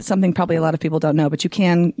that's something probably a lot of people don't know, but you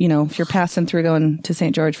can, if you're passing through going to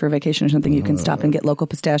St. George for a vacation or something, you can stop and get local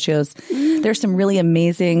pistachios. There's some really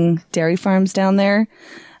amazing dairy farms down there.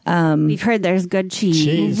 We've heard there's good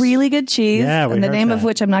cheese. Really good cheese. Yeah, we and the heard name that. of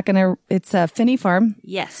which I'm not going to, it's Finney Farm.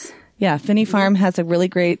 Yes. Yeah, Finney Farm has a really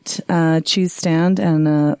great cheese stand and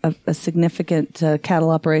a significant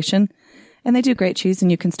cattle operation. And they do great cheese, and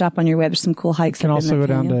you can stop on your way. There's some cool hikes. You can also go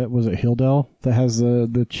down to, was it Hilldale that has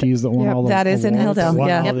the cheese that won all the that is in awards? Hilldale.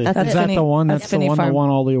 Yeah, Is that the one? That's the one that won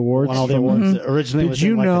all the awards? Won all the awards. Originally, Did was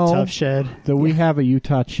you in, know a Tough Shed. that we have a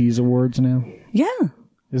Utah Cheese Awards now? Yeah.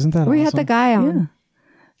 Isn't that We awesome? had the guy on.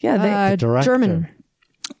 Yeah. The director. German.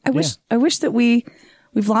 I wish that we've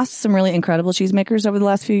lost some really incredible cheesemakers over the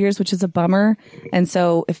last few years, which is a bummer. And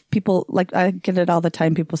so if people, I get it all the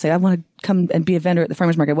time, people say, I want to come and be a vendor at the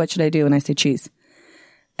farmer's market. What should I do? And I say cheese.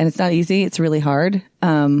 And it's not easy. It's really hard.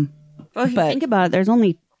 Well, if you think about it, there's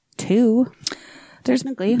only two. There's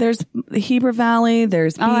the Heber Valley.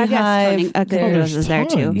 There's Beehive. There's is there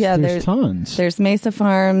too. Yeah, there's tons. There's Mesa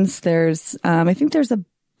Farms. There's, I think there's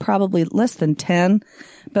probably less than 10,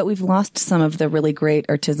 but we've lost some of the really great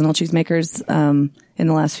artisanal cheesemakers in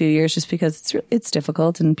the last few years just because it's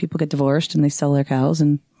difficult and people get divorced and they sell their cows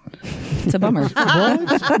and it's a bummer.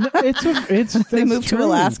 They move to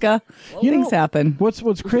Alaska. Things happen.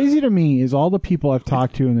 What's crazy to me is all the people I've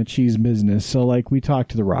talked to in the cheese business. So we talked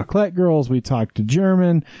to the Raclette girls, we talked to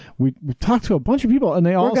German, we talked to a bunch of people, and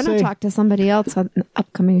they all We're going to talk to somebody else on an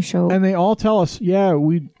upcoming show. and they all tell us, yeah,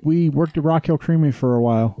 we worked at Rock Hill Creamery for a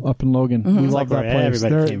while up in Logan. We love that where place.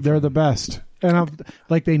 everybody came They're from. the best. And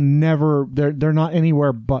they're not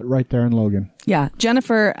anywhere but right there in Logan. Yeah,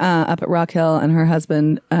 Jennifer up at Rock Hill and her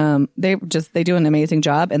husband, they do an amazing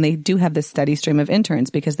job, and they do have this steady stream of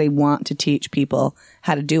interns because they want to teach people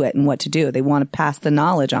how to do it and what to do. They want to pass the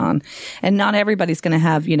knowledge on, and not everybody's going to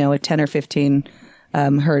have a 10 or 15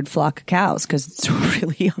 herd flock of cows because it's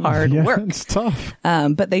really hard Yeah, work. it's tough.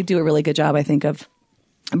 But they do a really good job, I think, of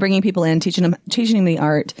bringing people in, teaching them the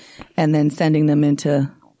art, and then sending them into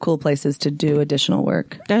cool places to do additional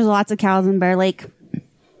work. There's lots of cows in Bear Lake.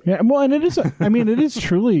 Yeah, well, and it is. It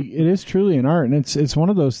is truly an art, and it's one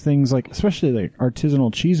of those things. Especially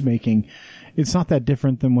artisanal cheese making, it's not that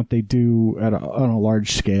different than what they do on a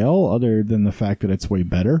large scale, other than the fact that it's way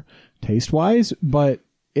better taste wise. But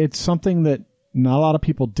it's something that not a lot of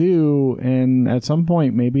people do, and at some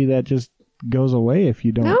point, maybe that just goes away if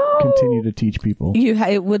you don't continue to teach people.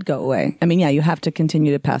 It would go away. You have to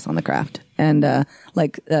continue to pass on the craft. And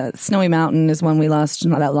Snowy Mountain is one we lost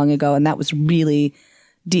not that long ago, and that was really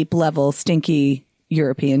deep level, stinky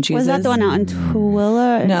European cheeses. Was that the one out in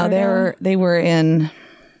Tooele? No, they were in.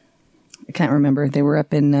 I can't remember. They were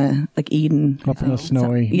up in Eden, Up in the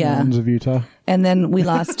snowy mountains of Utah. And then we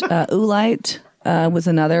lost Oolite. Was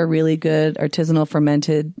another really good artisanal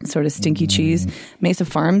fermented sort of stinky cheese. Mesa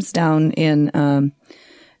Farms down in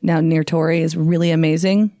now near Torrey is really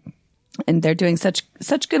amazing, and they're doing such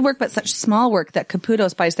good work, but such small work that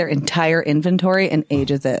Caputo's buys their entire inventory and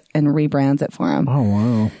ages it and rebrands it for them. Oh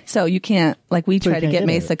wow! So you can't we try to get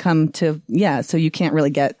Mesa come to so you can't really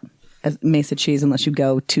get a Mesa cheese unless you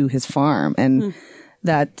go to his farm and.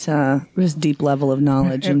 That was deep level of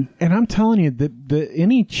knowledge, and I'm telling you that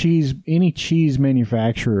any cheese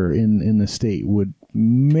manufacturer in the state would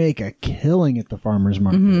make a killing at the farmers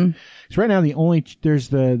market. Because right now there's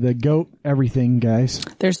the goat everything guys.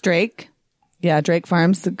 There's Drake. Yeah, Drake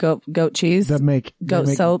Farms, the goat cheese, that make goat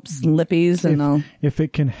soaps, lippies, and all. If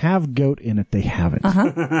it can have goat in it, they have it.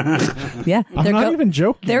 Yeah, I'm not even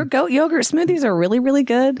joking. Their goat yogurt smoothies are really, really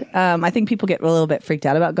good. I think people get a little bit freaked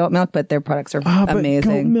out about goat milk, but their products are amazing.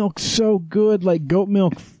 But goat milk's so good. Like goat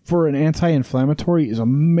milk for an anti-inflammatory is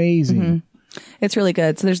amazing. It's really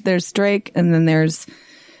good. So there's Drake, and then there's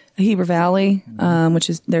Heber Valley, which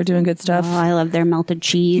is they're doing good stuff. Oh, I love their melted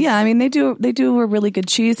cheese. Yeah, I mean they do a really good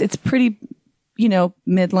cheese. It's pretty,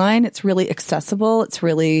 midline. It's really accessible.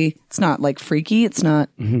 It's not like freaky. It's not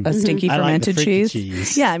a stinky fermented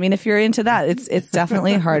cheese. Yeah, I mean if you're into that, it's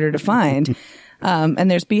definitely harder to find. And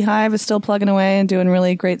there's Beehive is still plugging away and doing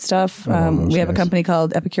really great stuff. We have a company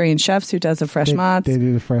called Epicurean Chefs who does the fresh mozz. They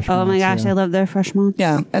do the fresh mozz. Oh my gosh, I love their fresh mozz.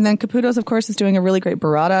 Yeah. And then Caputo's, of course, is doing a really great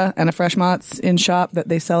burrata and a fresh mozz in shop that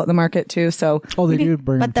they sell at the market too. So they do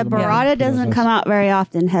bring But the them to burrata doesn't come out very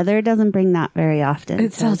often. Heather doesn't bring that very often.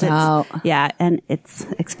 It sells out. Yeah, and it's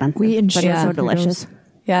expensive. We but enjoy it's so Caputo's. delicious.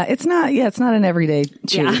 yeah, it's not an everyday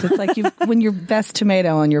cheese. Yeah. It's like when your best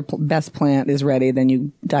tomato on your best plant is ready, then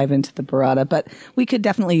you dive into the burrata. But we could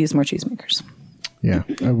definitely use more cheesemakers. Yeah.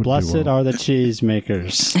 I would Blessed do well. are the cheese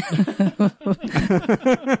makers.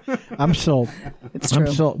 I'm sold. It's true.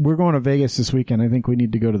 I'm sold. We're going to Vegas this weekend. I think we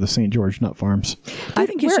need to go to the St. George Nut Farms. I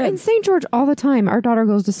think you We're should. in St. George all the time. Our daughter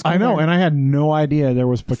goes to school. I know, there. and I had no idea there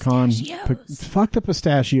was fuck the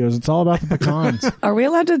pistachios. It's all about the pecans. Are we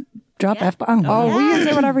allowed to drop F-bomb? Oh, we can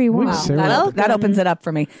say whatever you want. say whatever. Well, that opens it up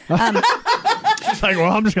for me. It's like,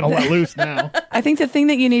 well, I'm just going to let loose now. I think the thing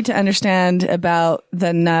that you need to understand about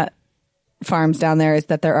the nut farms down there is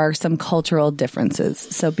that there are some cultural differences.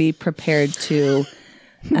 So be prepared to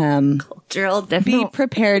be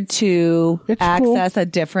prepared to It's access a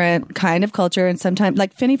different kind of culture. And sometimes,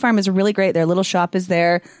 like Finney Farm is really great. Their little shop is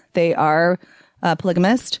there. They are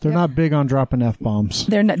polygamist. They're not big on dropping F-bombs.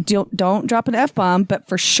 They're not, don't drop an F-bomb, but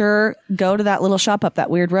for sure go to that little shop up that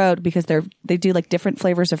weird road because they do like different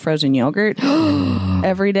flavors of frozen yogurt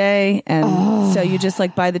every day. And so you just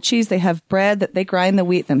like buy the cheese. They have bread that they grind the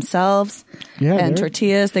wheat themselves. Yeah, and they're-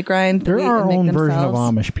 tortillas they grind the They're wheat our and make own themselves. version of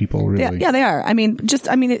Amish people, really. Yeah, they are.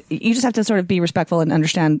 You just have to sort of be respectful and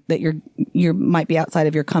understand that you might be outside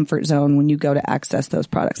of your comfort zone when you go to access those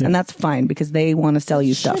products. And that's fine because they want to sell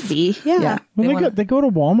you stuff. Should be, yeah. Well, they go to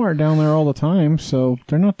Walmart down there all the time, so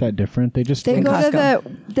they're not that different. They just They go to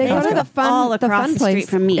the all fun across the place street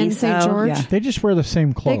from me, in St. so- George. Yeah. they just wear the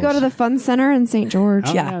same clothes. They go to the fun center in St. George.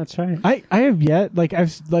 Oh, Yeah. that's right. I have yet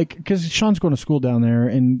because Sean's going to school down there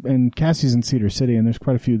and Cassie's in Cedar City and there's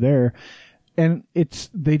quite a few there, and it's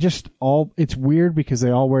weird because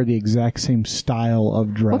they all wear the exact same style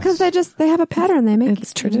of dress. Well, because they have a pattern they make.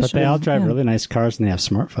 It's tradition. But they all drive Yeah. really nice cars and they have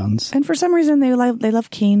smartphones. And for some reason, they love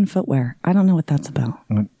Keen footwear. I don't know what that's about.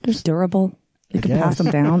 They're durable. You can pass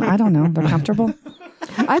them down. I don't know. They're comfortable.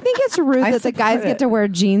 I think it's rude I that the guys support get it. to wear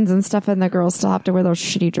jeans and stuff, and the girls still have to wear those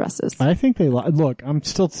shitty dresses. I think they look. I'm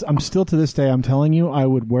still to this day. I'm telling you, I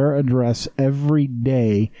would wear a dress every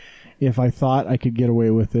day if I thought I could get away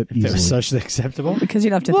with it If it easily. was socially acceptable. Because you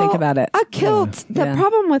don't have to think about it. A kilt. The Yeah.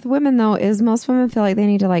 problem with women though is most women feel like they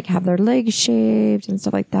need to like have their legs shaved and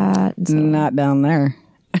stuff like that. And so, Not down there.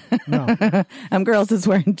 No. Girls is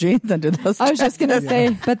wearing jeans under those. I was just gonna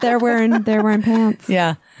say, but they're wearing pants.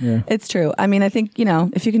 Yeah. Yeah. It's true. I mean, I think,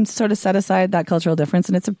 if you can sort of set aside that cultural difference,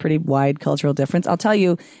 and it's a pretty wide cultural difference. I'll tell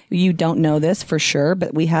you, you don't know this for sure,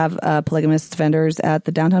 but we have polygamist vendors at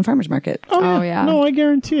the downtown farmers market. Oh, yeah. No, I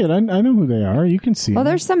guarantee it. I know who they are. You can see. Well,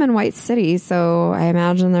 them. there's some in White City, so I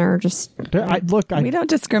imagine they're just We don't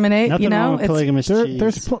discriminate, Nothing wrong with It's, polygamous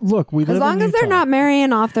cheese. Look. We as live long in as they're Utah. not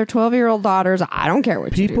marrying off their 12-year-old daughters. I don't care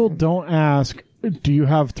what People you do. don't ask, do you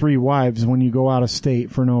have 3 wives when you go out of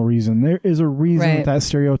state for no reason? There is a reason Right. that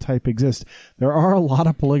stereotype exists. There are a lot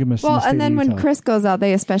of polygamists in the Well, state and then of when Utah. Chris goes out,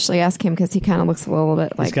 they especially ask him because he kind of looks a little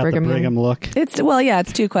bit He's like got Brigham the Young. Brigham look.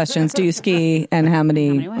 it's 2 questions. Do you ski and how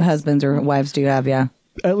many husbands or wives do you have? Yeah.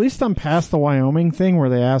 At least I'm past the Wyoming thing where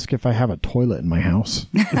they ask if I have a toilet in my house.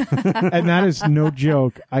 And that is no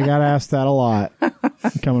joke. I got asked that a lot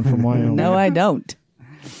coming from Wyoming. No, I don't.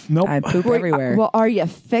 Nope. I poop everywhere. Well, are you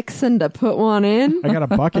fixing to put one in? I got a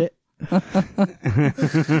bucket.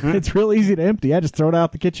 It's real easy to empty. I just throw it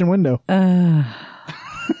out the kitchen window.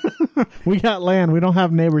 We got land. We don't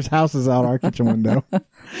have neighbors' houses out our kitchen window.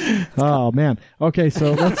 Oh, man. Okay,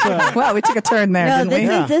 so let's... Wow, we took a turn there, No,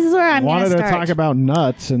 didn't we? this is where I'm going wanted to to start. talk about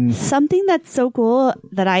nuts and... Something that's so cool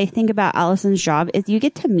that I think about Allison's job is you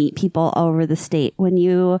get to meet people all over the state when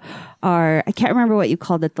you are, I can't remember what you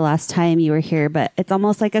called it the last time you were here, but it's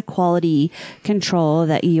almost like a quality control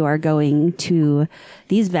that you are going to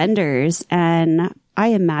these vendors. And I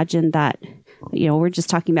imagine that we're just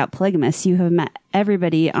talking about polygamists. You have met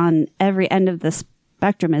everybody on every end of the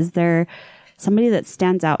spectrum. Is there somebody that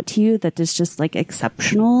stands out to you that is just like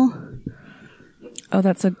exceptional? Oh,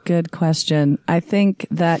 that's a good question. I think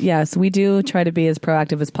that, yes, we do try to be as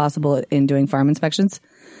proactive as possible in doing farm inspections,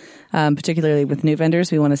 particularly with new vendors.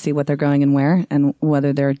 We want to see what they're growing and where and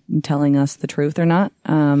whether they're telling us the truth or not.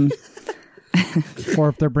 Or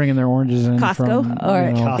if they're bringing their oranges in Costco. from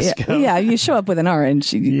Costco. Yeah, you show up with an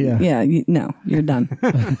orange. No, you're done.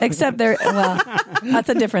 Except that's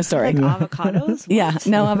a different story. Avocados? Yeah,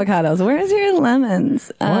 no avocados. Where's your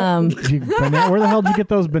lemons? where the hell did you get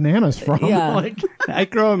those bananas from? Yeah. I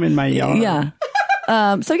grow them in my yard. Yeah.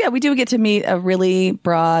 So we do get to meet a really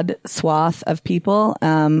broad swath of people.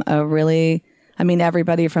 Everybody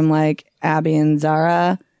from like Abby and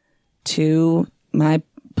Zara to my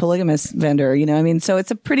polygamous vendor, so it's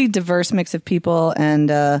a pretty diverse mix of people, and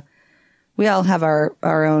we all have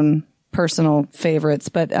our own personal favorites,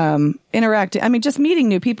 but interacting, just meeting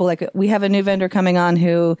new people. Like we have a new vendor coming on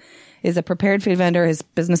who is a prepared food vendor. His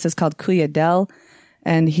business is called Kuya Del,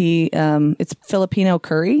 and it's Filipino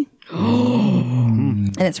curry.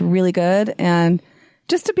 And it's really good. And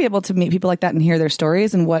just to be able to meet people like that and hear their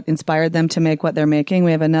stories and what inspired them to make what they're making.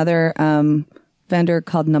 We have another vendor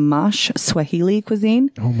called Namash Swahili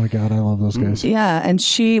Cuisine. Oh my God, I love those guys. Yeah, and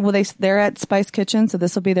they're at Spice Kitchen, so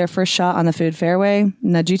this will be their first shot on the Food Fairway.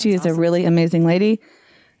 Najiti is a really amazing lady.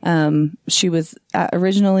 She was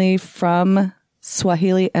originally from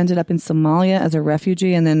Swahili, ended up in Somalia as a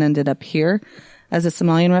refugee, and then ended up here as a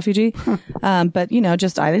Somalian refugee. But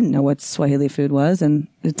I didn't know what Swahili food was, and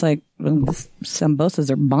it's like the sambosas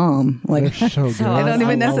are bomb. Like They're so good. I don't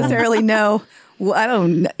even necessarily know. Well, I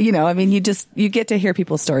don't, you get to hear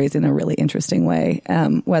people's stories in a really interesting way.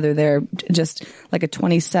 Whether they're just like a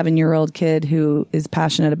 27-year-old kid who is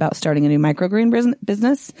passionate about starting a new microgreen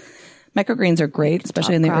business. Microgreens are great,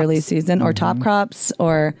 especially in the early season, or top crops,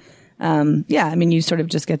 or, you sort of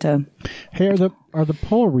just get to. Hey, are the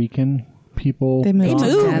Puerto Rican people? They moved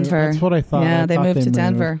to Denver. That's what I thought. Yeah, they moved to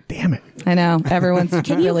Denver. Damn it. I know. Everyone's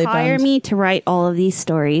Can you really hire bummed. me to write all of these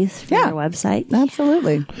stories for Yeah. your website?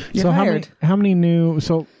 Absolutely. You're So hired. how many new?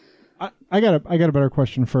 So I got a better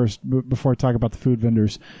question first before I talk about the food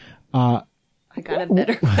vendors. I got a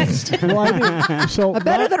better question. Well, I do. So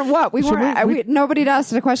Better than what? Nobody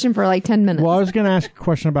asked a question for like 10 minutes. Well, I was going to ask a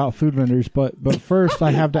question about food vendors, but first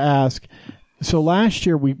I have to ask. So last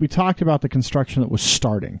year we talked about the construction that was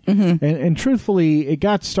starting, and truthfully, it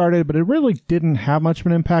got started, but it really didn't have much of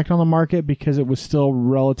an impact on the market because it was still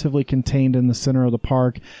relatively contained in the center of the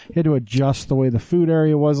park. You had to adjust the way the food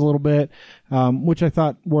area was a little bit, which I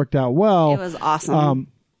thought worked out well. It was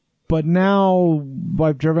awesome. But now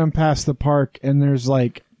I've driven past the park, and there's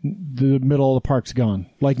like the middle of the park's gone.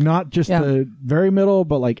 Like not just the very middle,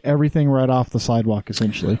 but like everything right off the sidewalk,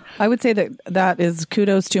 essentially. I would say that is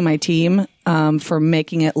kudos to my team for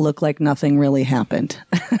making it look like nothing really happened.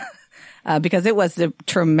 Because it was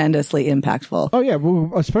tremendously impactful. Oh yeah,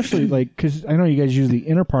 well, especially like because I know you guys use the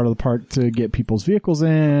inner part of the park to get people's vehicles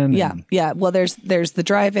in. Yeah. Well, there's the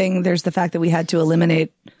driving. There's the fact that we had to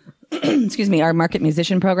eliminate, our market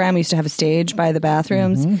musician program. We used to have a stage by the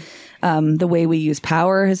bathrooms. The way we use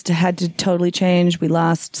power had to totally change. We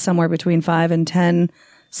lost somewhere between 5 and 10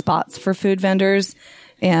 spots for food vendors.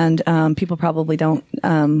 And people probably don't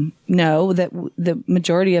know that the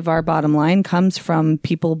majority of our bottom line comes from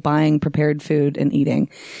people buying prepared food and eating.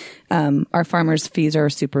 Our farmers' fees are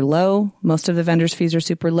super low. Most of the vendors' fees are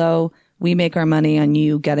super low. We make our money on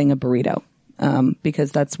you getting a burrito.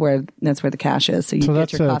 Because that's where the cash is. So you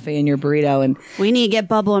get your coffee and your burrito, and we need to get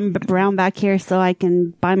Bubble and Brown back here so I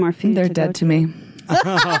can buy more food. They're dead to me.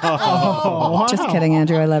 Just kidding,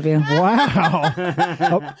 Andrew. I love you.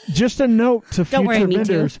 Wow. Just a note to Don't future worry, me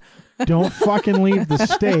vendors. Don't fucking leave the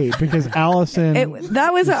state because Allison.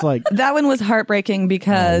 That one was heartbreaking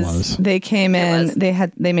because they came in.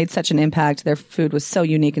 They made such an impact. Their food was so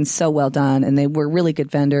unique and so well done, and they were really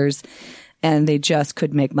good vendors. And they just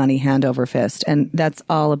could make money hand over fist. And that's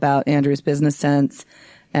all about Andrew's business sense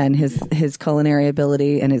and his culinary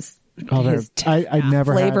ability and his I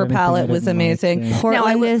never flavor had palette was amazing.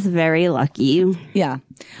 Portland is very lucky. Yeah.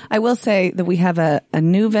 I will say that we have a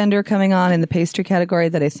new vendor coming on in the pastry category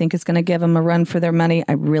that I think is going to give them a run for their money.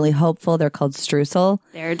 I'm really hopeful. They're called Streusel.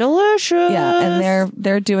 They're delicious. Yeah, and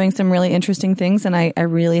they're doing some really interesting things, and I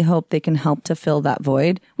really hope they can help to fill that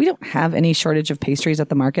void. We don't have any shortage of pastries at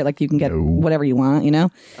the market. Like you can get whatever you want,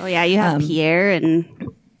 Oh yeah, you have Pierre and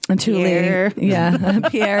Thule, Pierre.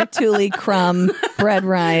 Pierre, Thule, Crumb, Bread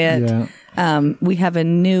Riot. Yeah. We have a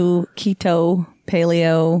new keto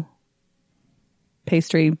paleo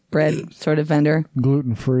pastry bread sort of vendor.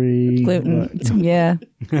 Gluten-free. Yeah.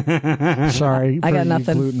 Sorry. I got for you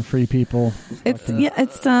nothing. Gluten-free people. It's there's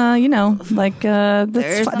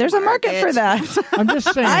a market for that. I'm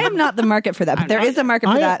just saying. I am not the market for that, but there is a market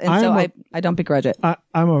for that, and so I don't begrudge it.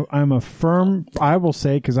 I'm a firm, I will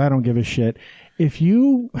say, because I don't give a shit. If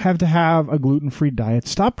you have to have a gluten-free diet,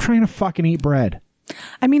 stop trying to fucking eat bread.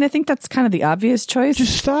 I mean, I think that's kind of the obvious choice.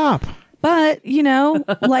 Just stop. But,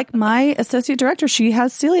 like my associate director, she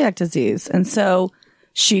has celiac disease. And so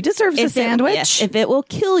she deserves a sandwich. If it will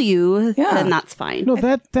kill you, then that's fine. No,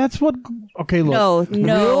 that's what. Okay, look.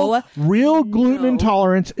 No. Real gluten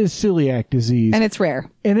intolerance is celiac disease, and it's rare.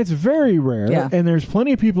 And it's very rare. Yeah. And there's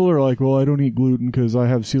plenty of people who are like, "Well, I don't eat gluten because I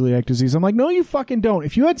have celiac disease." I'm like, "No, you fucking don't.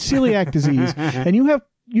 If you had celiac disease and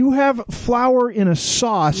you have flour in a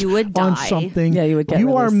sauce you would on die. something, Yeah, you would get you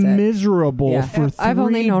really are sick. miserable for 3 I've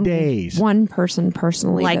only known days. one person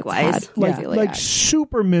personally. Likewise. That's had like celiac.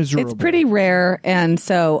 super miserable. It's pretty rare, and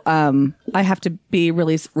so I have to be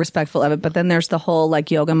really respectful of it. But then there's the whole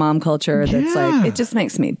like yoga mom culture that's like, it just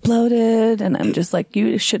makes me bloated, and I'm just like,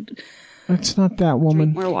 you should. It's not that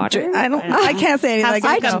woman. More water. I can't say anything. Have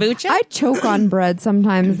Like some kombucha? I choke on bread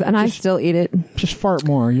sometimes, and I still eat it. Just fart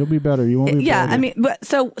more. You'll be better. You won't be Yeah, bloated. I mean, but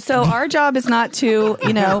so our job is not to,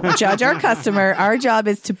 judge our customer. Our job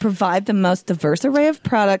is to provide the most diverse array of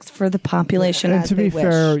products for the population. And as to be they wish.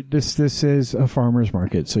 fair, this is a farmer's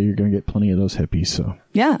market, so you're going to get plenty of those hippies. So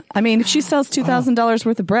Yeah, I mean, if she sells $2,000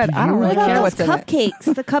 worth of bread, I don't really What care about what's those in it.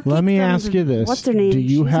 cupcakes? The cupcakes. let me from ask you this: What's their name? Do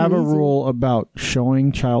you She's have a amazing. rule about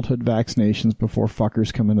showing childhood vaccinations before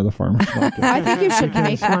fuckers come into the farmer's market? I think you should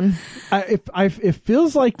make one. It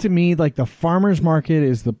feels like to me like the farmer's market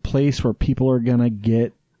is the place where people are going to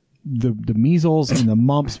get the measles and the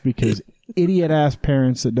mumps because idiot ass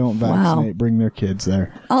parents that don't vaccinate bring their kids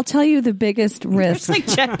there. I'll tell you the biggest risk. Like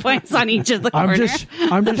checkpoints on each of the corners.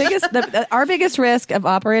 I'm just Our biggest risk of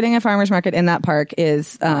operating a farmer's market in that park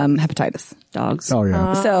is hepatitis. Dogs. oh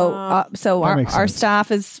yeah. So our makes sense.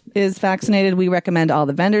 staff is vaccinated. We recommend all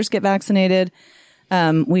the vendors get vaccinated.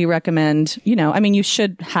 We recommend, you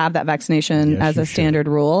should have that vaccination Yes, as you a standard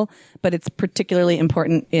rule, but it's particularly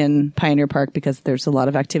important in Pioneer Park because there's a lot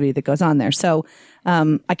of activity that goes on there. So,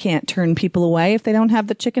 I can't turn people away if they don't have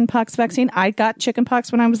the chickenpox vaccine. I got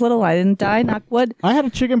chickenpox when I was little. I didn't die, knock wood. I had a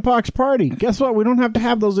chickenpox party. Guess what? We don't have to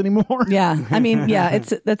have those anymore. Yeah. I mean, yeah,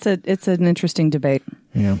 it's an interesting debate,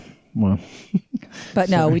 Yeah. Well, but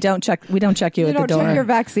no, we don't check you You at the don't door. check your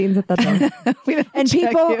vaccines at the door. We don't And check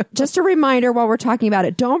people, you. just a reminder while we're talking about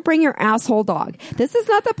it, don't bring your asshole dog. This is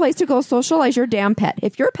not the place to go socialize your damn pet.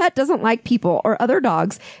 If your pet doesn't like people or other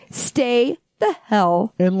dogs, stay the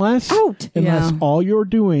hell unless out. Yeah. all you're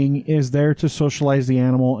doing is there to socialize the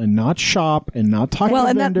animal and not shop and not talk Well,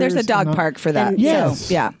 to and vendors. there's a dog and not- park for that. Yes.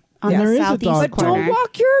 So, yeah. On There the is a southeast dog But park. corner. don't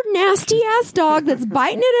walk your nasty ass dog that's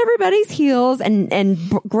biting at everybody's heels and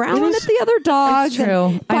growling at the other dogs. It's true.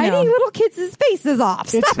 And I know. biting little kids' faces off.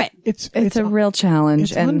 Stop it. It's a real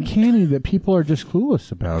challenge, It's and uncanny that people are just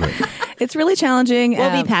clueless about it. it's really challenging.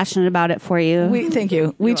 We'll be passionate about it for you. Thank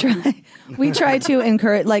you. We try to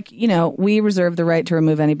encourage, we reserve the right to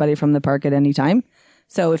remove anybody from the park at any time.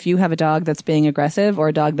 So if you have a dog that's being aggressive or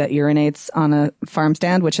a dog that urinates on a farm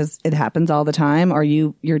stand, it happens all the time, or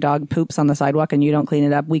your dog poops on the sidewalk and you don't clean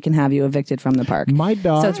it up, we can have you evicted from the park. My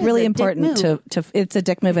dog. So it's really It's a dick important to it's a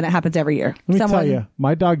dick move, and it happens every year. Let me tell you,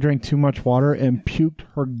 my dog drank too much water and puked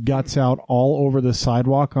her guts out all over the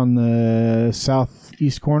sidewalk on the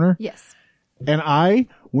southeast corner. Yes. And I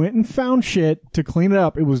went and found shit to clean it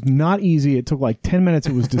up. It was not easy. It took like 10 minutes.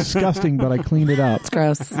 It was disgusting, but I cleaned it up. It's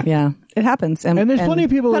gross. Yeah, it happens. And there's plenty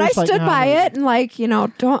of people that But are I just like, stood "Nah, by it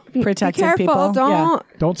and don't be Protecting careful. people. Don't.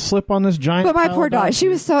 Don't slip on this giant. But my pile poor of dog, dog she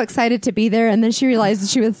was so excited to be there, and then she realized that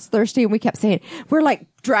she was thirsty, and we kept saying, we're like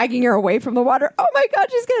dragging her away from the water. Oh my God,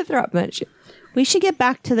 she's going to throw up. And then We should get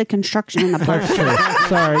back to the construction in the park.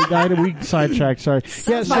 Sorry, we sidetracked. Sorry.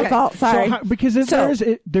 That's my fault. Sorry. Because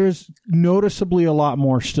there's noticeably a lot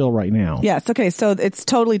more still right now. Yes. Okay. So it's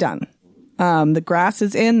totally done. The grass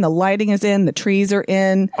is in, the lighting is in, the trees are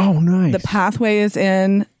in. Oh, nice. The pathway is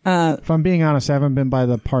in. If I'm being honest, I haven't been by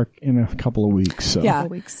the park in a couple of weeks. So. Yeah.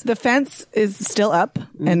 The fence is still up,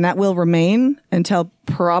 and that will remain until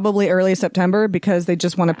probably early September because they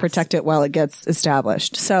just want to protect it while it gets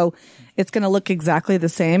established. So it's going to look exactly the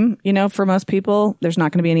same, for most people. There's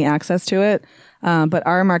not going to be any access to it. But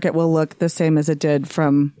our market will look the same as it did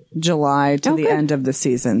from July to the good. end of the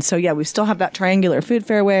season. So yeah, we still have that triangular food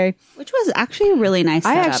fairway. Which was actually a really nice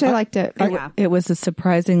I setup. actually liked it. It was a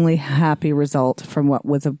surprisingly happy result from what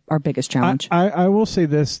was our biggest challenge. I will say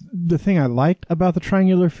this. The thing I liked about the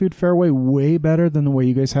triangular food fairway way better than the way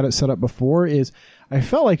you guys had it set up before is I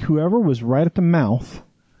felt like whoever was right at the mouth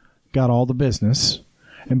got all the business.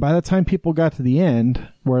 And by the time people got to the end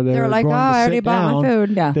where they They're were like, going "Oh, to I sit already bought my down,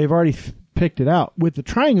 food." Yeah. they've already picked it out. With the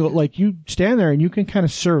triangle, like you stand there and you can kind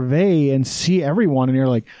of survey and see everyone and you're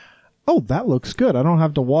like, oh, that looks good. I don't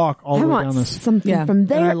have to walk all I the way want down this. something Yeah. from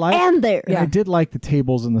there I like- and there. And I did like the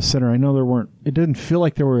tables in the center. I know it didn't feel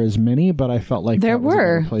like there were as many, but I felt like there that was a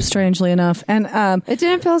better were, place. strangely enough. And It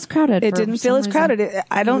didn't feel as crowded. it for didn't some feel as reason. crowded.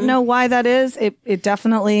 I don't know why that is. It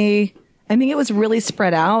definitely, I think it was really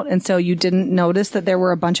spread out. And so you didn't notice that there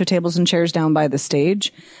were a bunch of tables and chairs down by the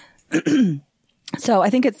stage. So I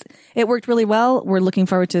think it worked really well. We're looking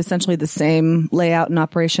forward to essentially the same layout and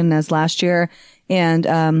operation as last year. And,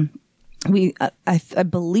 I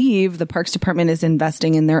believe the Parks Department is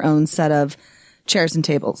investing in their own set of chairs and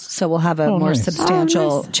tables. So we'll have a more nice.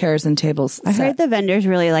 substantial chairs and tables. I set. heard the vendors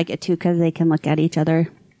really like it too because they can look at each other.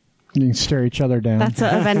 You can stare each other down. That's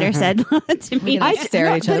what a vendor said to me. I stare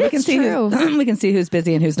at each but other. We can it's see true. we can see who's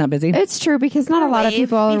busy and who's not busy. It's true because not a lot of Wave,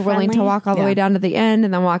 people are be willing to friendly. walk all the Yeah. way down to the end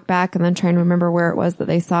and then walk back and then try and remember where it was that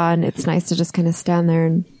they saw. And it's nice to just kind of stand there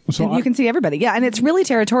and So And you can see everybody. Yeah. And it's really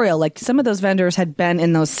territorial. Like some of those vendors had been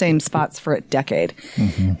in those same spots for a decade.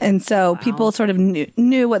 And so people sort of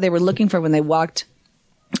knew what they were looking for when they walked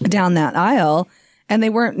down that aisle. And they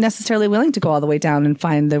weren't necessarily willing to go all the way down and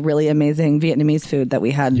find the really amazing Vietnamese food that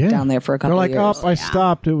we had down there for a couple They're of like, years. oh, I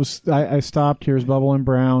stopped. It was I stopped. Here's Bubble and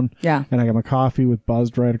Brown. Yeah. And I got my coffee with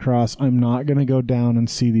Buzzed right across. I'm not going to go down and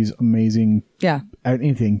see these amazing Yeah.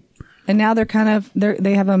 anything. And now they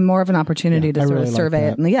have a more of an opportunity to I sort really of like survey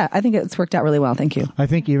that. it. And yeah, I think it's worked out really well. Thank you. I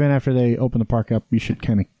think even after they open the park up, you should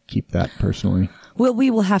kind of keep that personally. Well,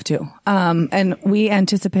 we will have to. And we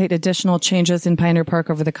anticipate additional changes in Pioneer Park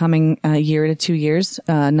over the coming year to 2 years,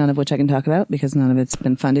 none of which I can talk about because none of it's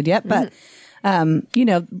been funded yet. But,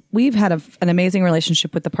 we've had an amazing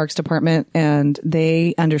relationship with the Parks Department and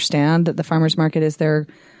they understand that the farmers market is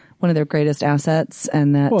one of their greatest assets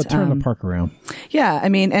and that, Well, it turned the park around. yeah, I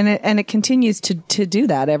mean, and it continues to do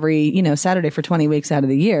that every, Saturday for 20 weeks out of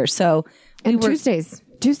the year. So, and Tuesdays.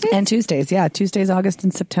 and Tuesdays, yeah. Tuesdays, August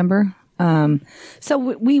and September. So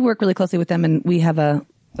we work really closely with them and we have a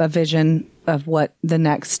vision of what the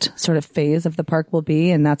next sort of phase of the park will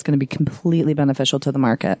be. And that's going to be completely beneficial to the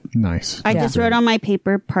market. Nice. I just wrote on my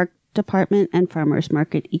paper, Park Department and Farmers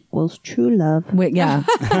Market equals true love. Yeah.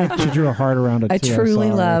 She drew a heart around it. I too. truly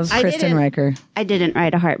saw love I Kristen didn't- Riker. I didn't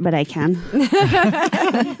write a heart, but I can.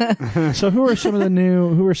 it. So who are some of the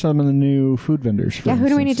new food vendors? Yeah, who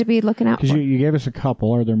do we need to be looking out for? Because you gave us a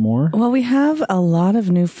couple. Are there more? Well, we have a lot of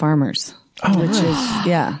new farmers, which is,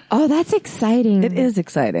 yeah, Oh, that's exciting. it is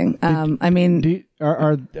exciting. I mean,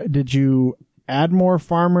 Did you add more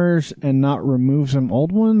farmers and not remove some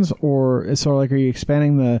old ones, or are you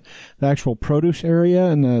expanding the actual produce area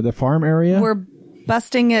and the farm area? we're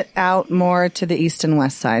busting it out more to the east and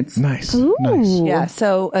west sides. Nice. Nice. Yeah,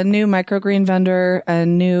 so a new microgreen vendor, a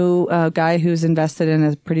new guy who's invested in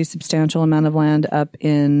a pretty substantial amount of land up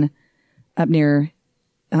near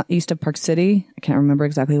east of Park City. I can't remember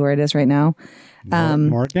exactly where it is right now.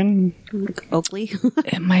 Morgan? Oakley.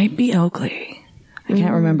 It might be Oakley. I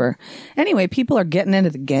can't remember. Anyway, people are getting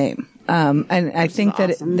into the game. And I think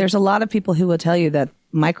that there's a lot of people who will tell you that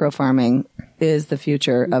micro farming is the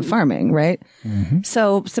future of farming, right?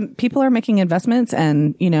 So some people are making investments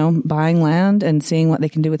and, buying land and seeing what they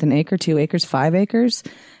can do with an acre, 2 acres, 5 acres.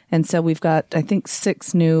 And so we've got, I think,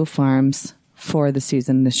 6 new farms for the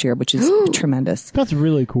season this year, which is tremendous. That's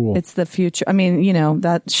really cool. It's the future. I mean,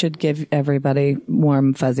 that should give everybody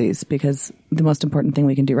warm fuzzies because the most important thing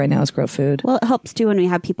we can do right now is grow food. Well, it helps too when we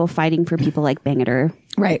have people fighting for people like Bangerter.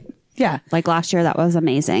 Right. Yeah. Like last year, that was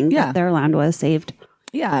amazing. Yeah. That their land was saved.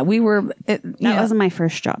 Yeah. We were, That wasn't my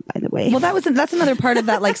first job, by the way. well, that's another part of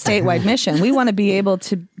that like statewide mission. We want to be able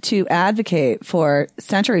to advocate for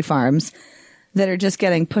century farms that are just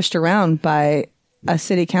getting pushed around by a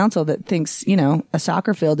city council that thinks, a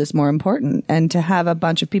soccer field is more important, and to have a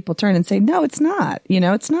bunch of people turn and say, no, it's not,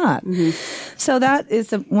 it's not. So that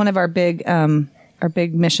is one of our big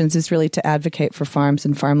missions is really to advocate for farms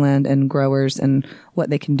and farmland and growers and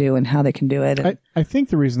what they can do and how they can do it. I think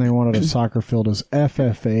the reason they wanted a soccer field is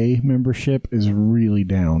FFA membership is really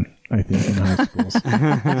down, I think, in high schools.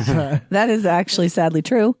 That is actually sadly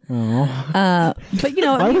true. But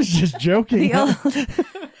I was just joking.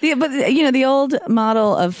 The old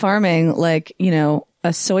model of farming, like, a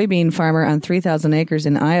soybean farmer on 3,000 acres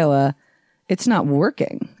in Iowa, it's not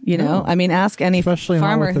working, No. I mean, ask any Especially now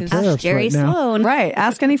farmer with the who's tariffs Jerry right now. Sloan. right.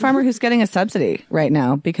 Ask any farmer who's getting a subsidy right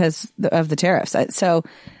now because of the tariffs. So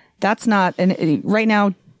that's not, and right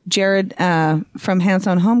now, Jared from Hands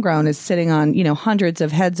On Homegrown is sitting on, hundreds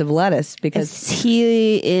of heads of lettuce because Is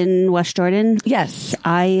he in West Jordan? yes,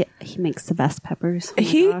 He makes the best peppers. Oh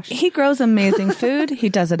my gosh. he grows amazing food. He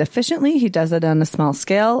does it efficiently. He does it on a small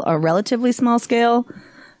scale, a relatively small scale.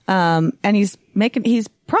 And he's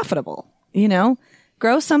profitable,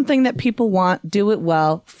 grow something that people want, do it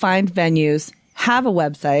well, find venues, have a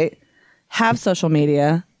website, have social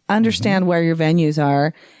media, understand where your venues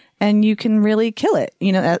are. And you can really kill it.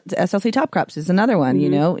 SLC Top Crops is another one.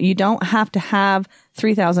 You don't have to have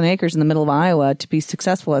 3,000 acres in the middle of Iowa to be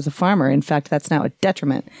successful as a farmer. In fact, that's now a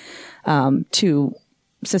detriment to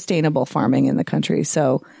sustainable farming in the country.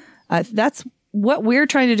 So that's what we're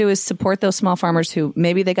trying to do, is support those small farmers who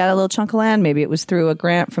maybe they got a little chunk of land. Maybe it was through a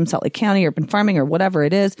grant from Salt Lake County, Urban Farming, or whatever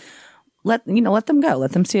it is. Let them go.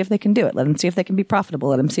 Let them see if they can do it. Let them see if they can be profitable.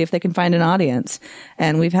 Let them see if they can find an audience.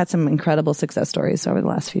 And we've had some incredible success stories over the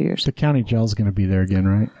last few years. The county gel's going to be there again,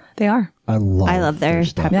 right? They are. I love their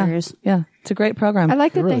stuff. peppers. Yeah. It's a great program. I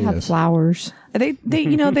like that really they have is. flowers. They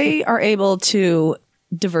they are able to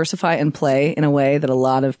diversify and play in a way that a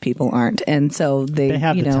lot of people aren't. And so they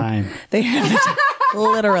have the time. They have the time.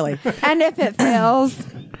 Literally. And if it fails,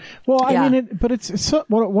 Well, I Yeah. mean, it's so,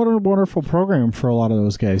 what a wonderful program for a lot of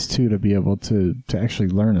those guys too, to be able to actually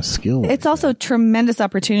learn a skill. It's also a tremendous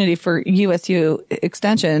opportunity for USU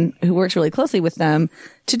Extension, who works really closely with them,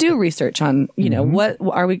 to do research on, what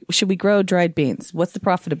should we grow dried beans? What's the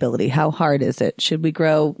profitability? How hard is it? Should we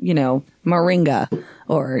grow, moringa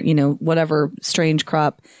or, whatever strange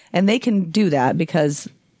crop? And they can do that because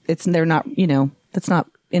they're not, that's not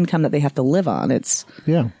income that they have to live on.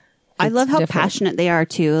 I love how different. passionate they are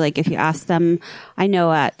too. Like if you ask them, I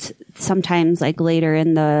know at sometimes like later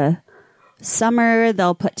in the summer,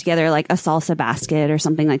 they'll put together like a salsa basket or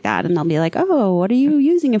something like that. And they'll be like, oh, what are you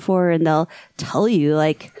using it for? And they'll tell you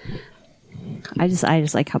like, I just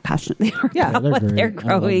like how passionate they are about what great. they're I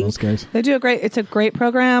love growing. those guys. They do it's a great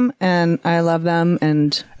program, and I love them.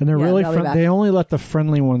 And And they're they'll be back. they only let the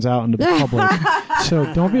friendly ones out into the public.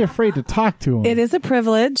 So don't be afraid to talk to them. It is a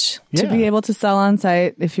privilege to Yeah. be able to sell on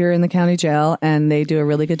site if you're in the county jail, and they do a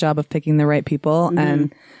really good job of picking the right people.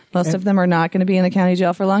 And most of them are not going to be in the county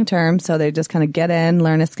jail for long term, so they just kind of get in,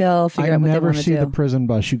 learn a skill, figure I out what they never want to see do. the prison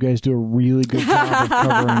bus. You guys do a really good job of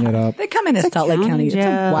covering it up. They come in as Salt Lake County. It's a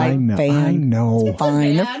jail. white I know. van. I know. It's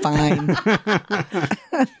fine. They're fine.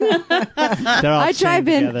 They're all I drive chained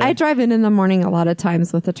in. together. I drive in the morning a lot of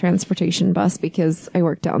times with the transportation bus because I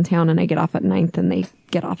work downtown and I get off at 9th and they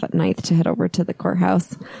get off at 9th to head over to the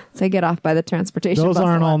courthouse. So I get off by the transportation Those bus.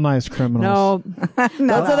 aren't a lot. all nice criminals. No,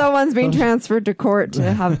 those are the ones being transferred to court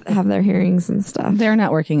to have their hearings and stuff. They're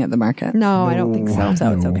not working at the market. No, I don't think so.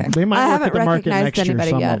 So it's okay. They might I work haven't at the market recognized next year, anybody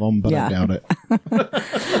some yet. of them, but Yeah. I doubt it.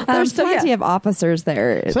 There's so, plenty yeah. of officers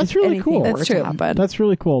there. So that's if really anything cool. were That's to true. happen. That's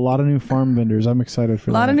really cool. A lot of new farm vendors. I'm excited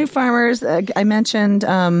for A that. lot of new farmers. I mentioned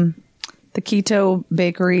the Keto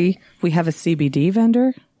Bakery. We have a CBD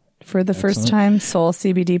vendor for the first time. Soul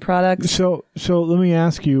CBD products. So let me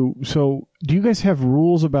ask you. So do you guys have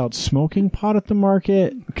rules about smoking pot at the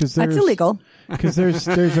market? Because That's illegal. Because there's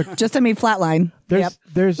a Just flatline. Yep.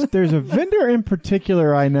 there's a vendor in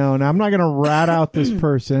particular I know, and I'm not going to rat out this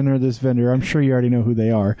person or this vendor. I'm sure you already know who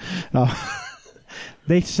they are.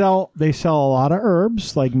 They sell a lot of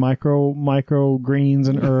herbs, like micro greens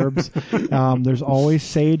and herbs. There's always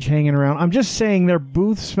sage hanging around. I'm just saying their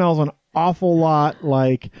booth smells an awful lot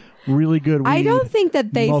like really good weed. I don't think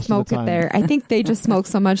that they most of the smoke it time. there. I think they just smoke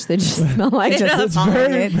so much they just smell like it. It's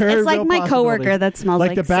very, very It's like real my possibility. coworker that smells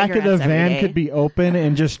like the back of the cigarettes every van day. could be open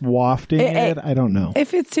and just wafting it. I don't know.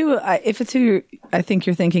 If it's who I think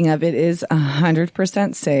you're thinking of, it is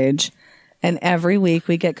 100% sage. And every week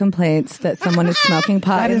we get complaints that someone is smoking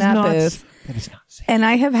pot in that booth. That is not safe. And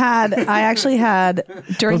I actually had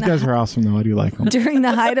during Those guys are awesome, though. I do like them. during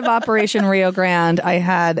the height of Operation Rio Grande, I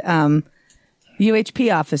had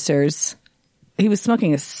UHP officers. He was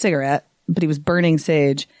smoking a cigarette, but he was burning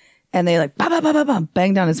sage, and they like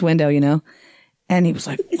banged on his window, and he was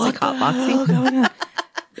like, "What the hell going on?"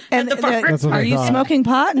 And they're like, That's what are I you thought. smoking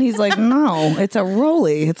pot? And he's like, "No, it's a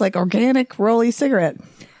Rolly. It's like organic Rolly cigarette."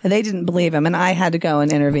 And they didn't believe him, and I had to go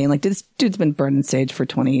and intervene. Like, this dude's been burning sage for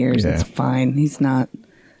 20 years. Yeah. It's fine. He's not.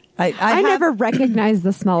 I never recognized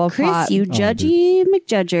the smell of Chris, pot. you judgy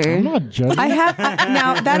McJudger. I'm not judging. I have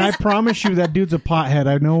now that and I is promise you that dude's a pothead.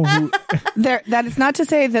 I know who. there. That is not to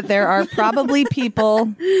say that there are probably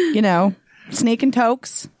people, sneaking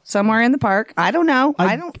tokes somewhere in the park. I don't know.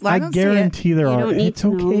 I don't I see it. guarantee there You are. don't need It's to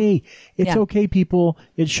know. okay. It's Yeah. okay, people.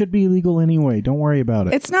 It should be illegal anyway. Don't worry about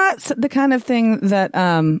it. It's not the kind of thing that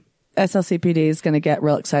SLCPD is going to get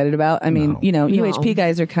real excited about. I mean, UHP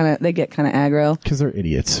guys are they get kind of aggro. Because they're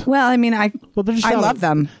idiots. Well, I mean, Well, they're just I out love of-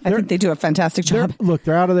 them. I they're- think they do a fantastic job.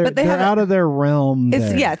 They're out of their. But they They're haven't- out of their realm. It's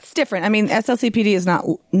there. it's different. I mean, SLCPD is not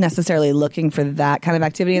necessarily looking for that kind of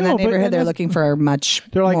activity in No, that but- neighborhood. and They're that's- looking for much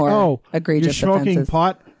They're like, more oh, egregious you're smoking offenses.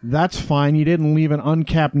 pot. That's fine. You didn't leave an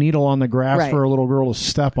uncapped needle on the grass Right. for a little girl to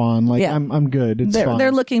step on. Like, Yeah. I'm good. It's fine.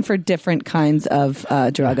 They're looking for different kinds of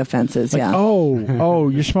drug offenses. Like, yeah. oh,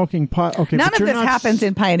 you're smoking pot. Okay, None but of you're this not happens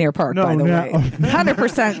in Pioneer Park, No, by the no. way.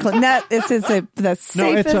 100% clean. This is the No,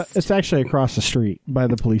 safest. it's actually across the street by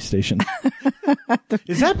the police station.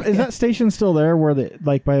 is that station still there where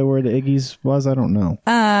by where the Iggy's was? I don't know.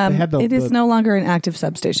 They had it is no longer an active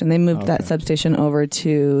substation. They moved that substation over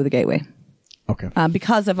to the Gateway Okay.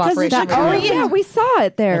 because of Because Operation it's a Oh Korea. yeah, we saw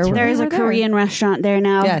it there. That's right. There is We a were there. Korean restaurant there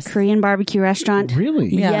now. Yes. Korean barbecue restaurant. Really?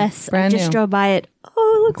 Yeah, Yes. I brand just new. drove by it.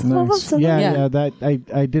 Oh, it looks Nice. awesome. Yeah. That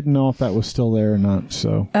I didn't know if that was still there or not.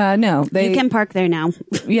 So No, You can park there now.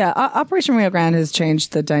 Operation Rio Grande has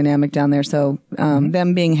changed the dynamic down there. So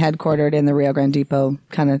them being headquartered in the Rio Grande Depot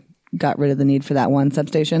kind of got rid of the need for that one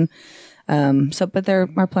substation. But there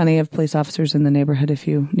are plenty of police officers in the neighborhood if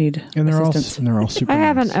you need and assistance. they're all super. I nice.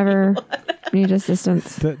 haven't ever needed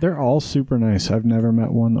assistance. They're all super nice. I've never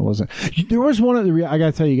met one that wasn't. There was one at the. I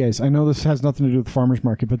gotta tell you guys. I know this has nothing to do with the farmers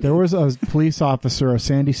market, but there was a police officer, a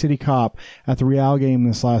Sandy City cop, at the Real game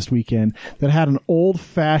this last weekend that had an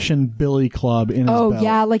old-fashioned billy club in his Oh belt.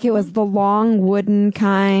 yeah, like it was the long wooden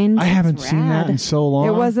kind. I haven't seen that in so long.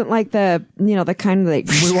 It wasn't like the the kind of like.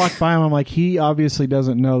 We walked by him. I'm like, he obviously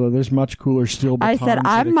doesn't know that there's much cooler steel I batons. said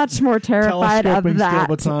I'm much more terrified of telescoping that.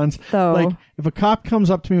 steel batons. though. Like, if a cop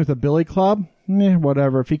comes up to me with a billy club,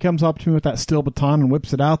 whatever. If he comes up to me with that steel baton and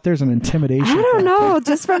whips it out, there's an intimidation. I don't know.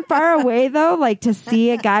 Just from far away though, like to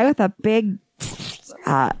see a guy with a big.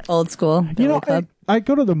 Old school. You know, Billy Club. I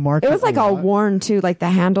go to the market. It was like all worn too. Like the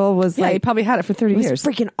handle was Yeah, he like probably had it for 30 it was years.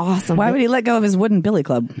 freaking awesome. Why would he let go of his wooden billy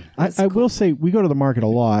club? I will say we go to the market a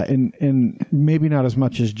lot, and maybe not as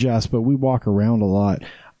much as Jess, but we walk around a lot.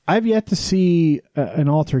 I've yet to see an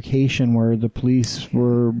altercation where the police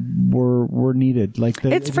were needed. Like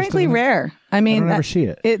It's frankly rare. I mean, don't ever see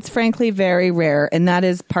it. It's frankly very rare, and that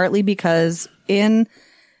is partly because in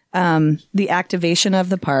the activation of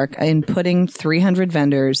the park, in putting 300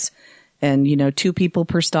 vendors and 2 people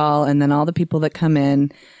per stall, and then all the people that come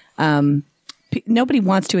in, nobody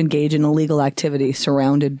wants to engage in illegal activity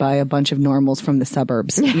surrounded by a bunch of normals from the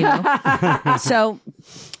suburbs.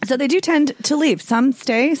 So they do tend to leave. Some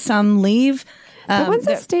stay, some leave. The ones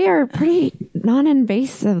that stay are pretty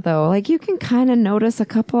non-invasive though. Like you can kind of notice a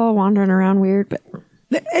couple wandering around weird, but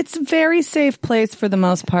It's a very safe place for the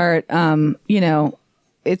most part.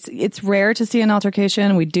 It's rare to see an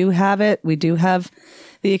altercation. We do have it. We do have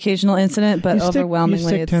the occasional incident, but overwhelmingly you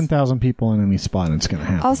stick it's 10,000 people in any spot, and it's going to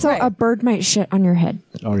happen. also Right. a bird might shit on your head.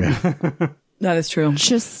 Oh yeah. that is true.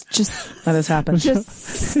 Just That has happened. just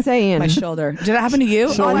saying. My shoulder. Did it happen to you?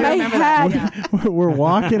 So I on my remember that. head. We're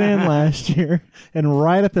walking in last year, and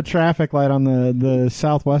right at the traffic light on the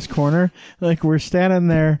southwest corner, like we're standing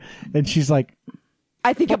there, and she's like,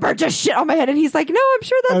 I think a bird just shit on my head, and he's like, "No, I'm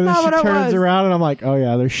sure that's and then not she what it turns was." around, and I'm like, oh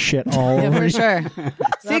yeah, there's shit all Yeah, over. for sure.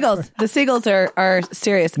 Seagulls. The seagulls are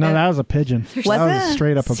serious. No, And that was a pigeon. Was that was it?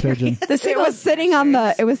 straight up a pigeon. the It seagulls. was sitting on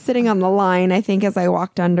the line, I think, as I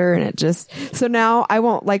walked under, and it just. So now I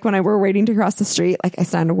won't like when we're waiting to cross the street. Like I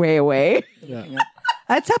stand way away.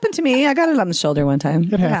 It's happened to me. I got it on the shoulder one time.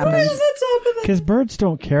 It happens. Because birds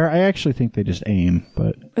don't care. I actually think they just aim.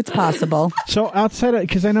 But It's possible. so outside of,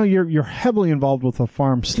 because I know you're heavily involved with the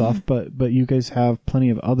farm stuff, but you guys have plenty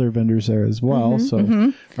of other vendors there as well.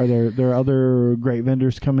 So are there other great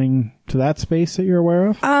vendors coming to that space that you're aware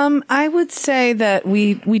of? I would say that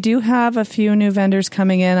we do have a few new vendors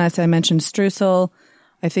coming in. As I mentioned, Streusel.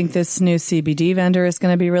 I think this new CBD vendor is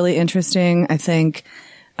going to be really interesting. I think,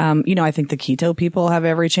 I think the keto people have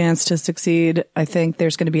every chance to succeed. I think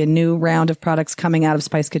there's going to be a new round of products coming out of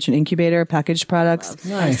Spice Kitchen Incubator, packaged products.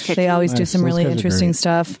 Nice. They always do Nice. some Those really guys are interesting great.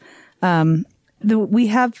 stuff. We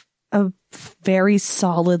have a very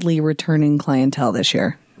solidly returning clientele this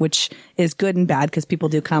year, which is good and bad because people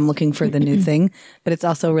do come looking for the new thing, but it's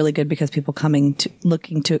also really good because people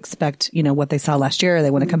looking to expect, what they saw last year.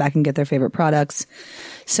 They want to come back and get their favorite products.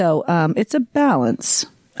 So, it's a balance.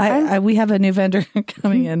 We have a new vendor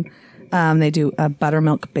coming in. They do a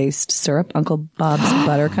buttermilk based syrup, Uncle Bob's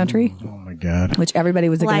Butter Country. Oh my God. Which everybody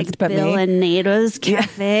was against Like but Bill me. and Nada's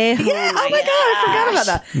Cafe. Yeah. Oh my God. I forgot about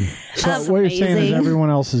that. So what you're saying is amazing. everyone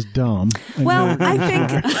else is dumb. Well, I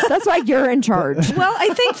think That's why you're in charge. Well,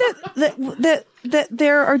 I think that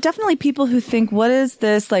there are definitely people who think, what is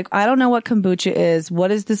this? Like, I don't know what kombucha is. What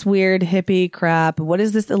is this weird hippie crap? What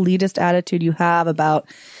is this elitist attitude you have about,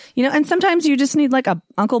 and sometimes you just need like a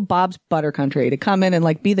Uncle Bob's Butter Country to come in and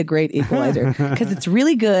like be the great equalizer because it's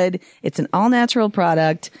really good. It's an all natural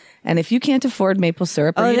product. And if you can't afford maple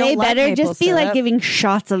syrup, or you they don't like better maple just be syrup, like giving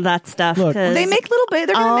shots of that stuff. Look, 'cause they make they're going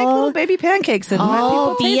to make little baby pancakes and let I'll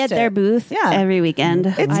people be taste at their it. booth every weekend.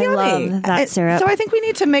 It's I yummy. love that syrup. So I think we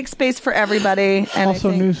need to make space for everybody. And Also,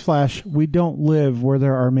 I think, newsflash, we don't live where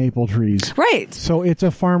there are maple trees. right. So it's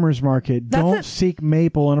a farmer's market. That's Don't it. seek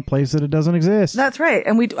maple in a place that it doesn't exist. That's right.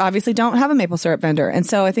 And we obviously don't have a maple syrup vendor. And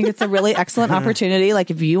so I think it's a really excellent opportunity.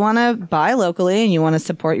 Like if you want to buy locally and you want to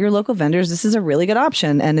support your local vendors, this is a really good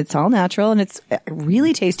option. And it's all natural and it's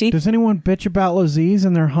really tasty. Does anyone bitch about Laziz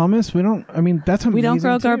and their hummus? That's amazing. We don't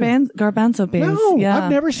grow too. garbanzo beans. No, Yeah.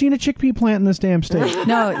 I've never seen a chickpea plant in this damn state.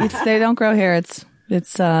 No, they don't grow here. It's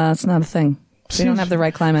not a thing. They don't have the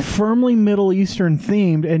right climate. Firmly Middle Eastern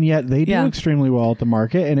themed, and yet they do Yeah. extremely well at the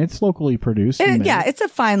market, and it's locally produced. and made. Yeah, it's a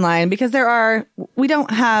fine line because we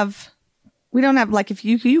don't have like if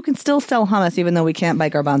you can still sell hummus even though we can't buy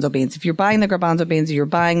garbanzo beans. If you're buying the garbanzo beans, you're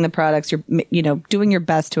buying the products, you're doing your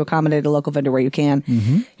best to accommodate a local vendor where you can.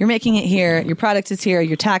 Mm-hmm. You're making it here, your product is here,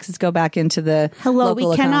 your taxes go back into the Hello, we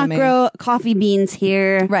local cannot economy. grow coffee beans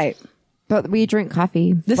here. Right. But we drink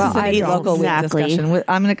coffee. This is an I Eat don't. Local Week Exactly. discussion.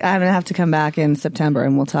 I'm gonna have to come back in September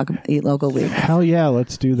and we'll talk Eat Local Week Hell yeah,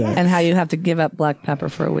 let's do that. and how you have to give up black pepper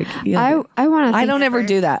for a week. I want to. I don't ever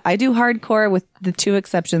do that. I do hardcore with the two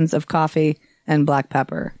exceptions of coffee and black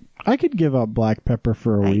pepper. I could give up black pepper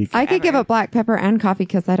for a week. I could give up black pepper and coffee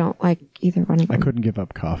because I don't like either one of I them. couldn't give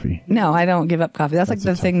up coffee. No, I don't give up coffee. That's like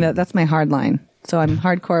the thing that's my hard line. So I'm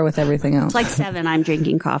hardcore with everything else. It's like 7, I'm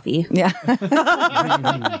drinking coffee. Yeah.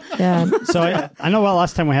 Yeah. So I know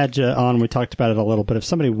last time we had you on, we talked about it a little bit. If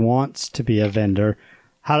somebody wants to be a vendor,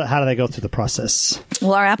 how do they go through the process?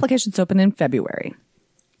 Well, our application's open in February.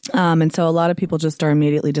 And so a lot of people just are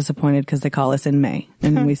immediately disappointed because they call us in May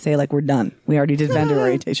and we say like, we're done. We already did vendor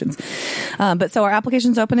orientations. But so our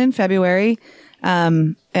application's open in February.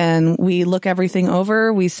 And we look everything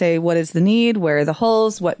over. We say, what is the need? Where are the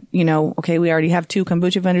holes? Okay, we already have 2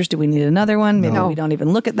 kombucha vendors. Do we need another one? Maybe we don't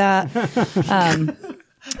even look at that.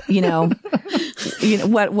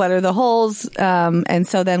 What are the holes? And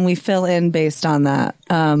so then we fill in based on that.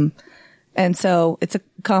 And so it's a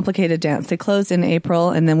complicated dance. They close in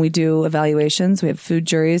April and then we do evaluations. We have food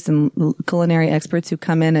juries and culinary experts who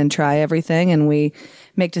come in and try everything and we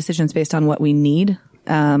make decisions based on what we need,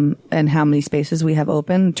 and how many spaces we have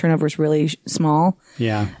open. Turnover is really small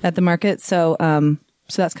at the market. So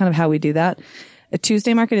that's kind of how we do that. A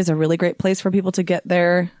Tuesday market is a really great place for people to get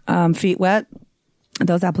their feet wet.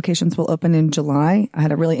 Those applications will open in July. I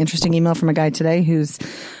had a really interesting email from a guy today who's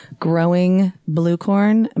growing blue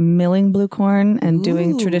corn, milling blue corn, and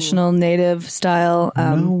doing traditional native style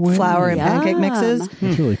flour and pancake mixes.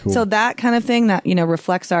 That's really cool. So that kind of thing that,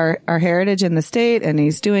 reflects our heritage in the state, and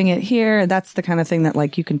he's doing it here. That's the kind of thing that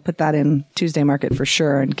like you can put that in Tuesday market for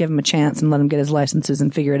sure and give him a chance and let him get his licenses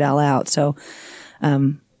and figure it all out.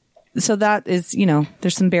 So that is,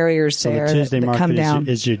 there's some barriers So there the Tuesday that market come down.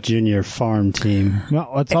 is your junior farm team. No,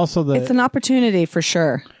 it's also It's an opportunity for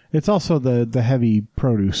sure. It's also the heavy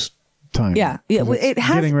produce time. Yeah. Yeah, 'Cause it's it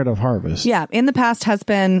has- getting rid of harvest. Yeah. In the past has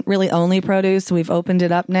been really only produce. We've opened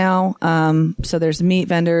it up now. So there's meat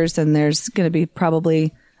vendors and there's going to be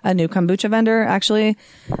probably a new kombucha vendor actually.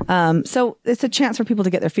 So it's a chance for people to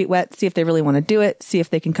get their feet wet, see if they really want to do it, see if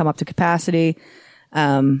they can come up to capacity,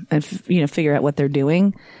 and figure out what they're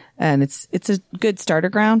doing. And it's a good starter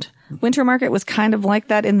ground. Winter Market was kind of like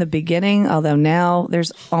that in the beginning, although now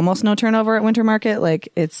there's almost no turnover at Winter Market. Like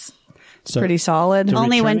it's pretty solid. Do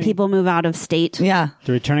Only when returning- people move out of state. Yeah.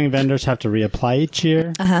 Do returning vendors have to reapply each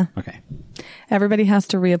year? Okay. Everybody has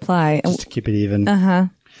to reapply. Just to keep it even.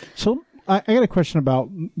 So I got a question about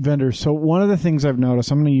vendors. So one of the things I've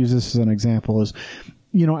noticed, I'm going to use this as an example, is,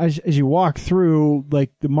 as you walk through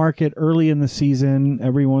like the market early in the season,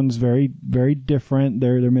 everyone's very, very different.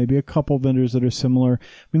 There may be a couple vendors that are similar.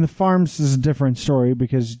 I mean, the farms is a different story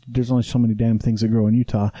because there's only so many damn things that grow in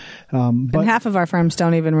Utah. But And half of our farms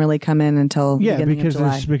don't even really come in until beginning because of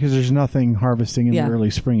July. there's nothing harvesting in Yeah. the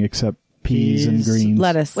early spring except peas and Peas, greens.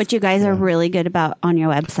 Lettuce. Which you guys are really good about on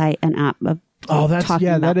your website and app of Oh,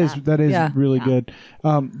 that is Yeah. really good.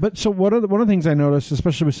 But so one of the things I noticed,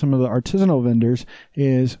 especially with some of the artisanal vendors,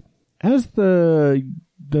 is as the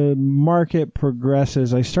market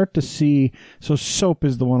progresses, I start to see. So soap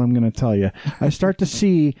is the one I'm going to tell you. I start to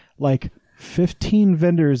see like 15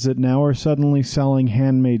 vendors that now are suddenly selling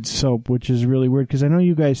handmade soap, which is really weird because I know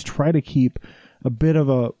you guys try to keep a bit of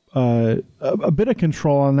a bit of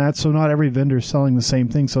control on that, so not every vendor is selling the same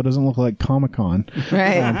thing, so it doesn't look like Comic-Con.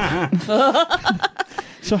 Right.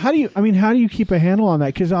 So how do you keep a handle on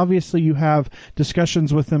that? Because obviously you have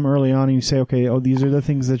discussions with them early on, and you say, okay, these are the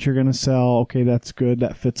things that you're going to sell. Okay, that's good.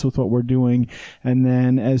 That fits with what we're doing. And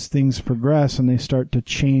then as things progress and they start to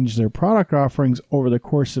change their product offerings over the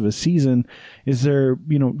course of a season, is there,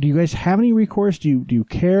 do you guys have any recourse? Do you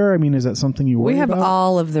care? I mean, is that something you worry We have about?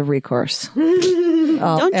 all of the recourse.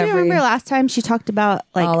 Don't you remember last time she talked about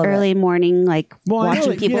like early morning, like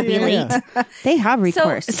watching people be late? They have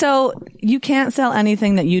recourse. So you can't sell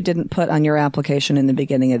anything that you didn't put on your application in the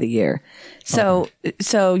beginning of the year. So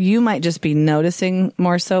you might just be noticing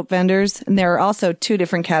more soap vendors. And there are also two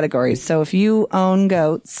different categories. So if you own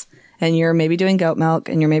goats and you're maybe doing goat milk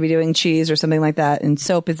and you're maybe doing cheese or something like that, and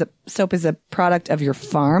soap is a product of your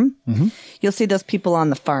farm, you'll see those people on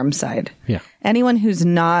the farm side. Yeah. Anyone who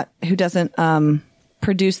doesn't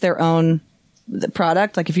produce their own the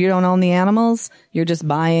product, like if you don't own the animals, you're just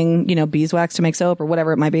buying, beeswax to make soap or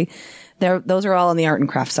whatever it might be. Those are all on the art and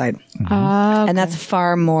craft side. Okay. And that's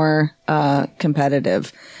far more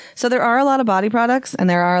competitive. So there are a lot of body products and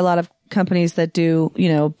there are a lot of companies that do,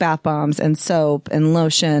 bath bombs and soap and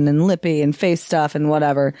lotion and lippy and face stuff and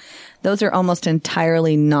whatever. Those are almost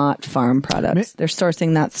entirely not farm products. They're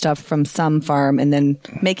sourcing that stuff from some farm and then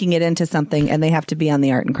making it into something, and they have to be on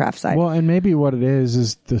the art and craft side. Well, and maybe what it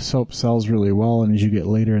is the soap sells really well, and as you get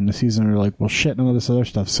later in the season, you're like, well, shit, none of this other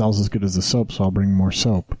stuff sells as good as the soap, so I'll bring more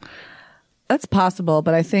soap. That's possible,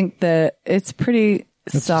 but I think that it's pretty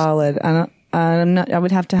solid. I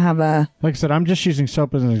would have to have a... Like I said, I'm just using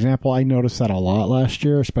soap as an example. I noticed that a lot last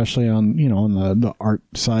year, especially on, on the art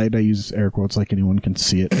side. I use air quotes like anyone can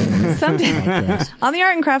see it. On the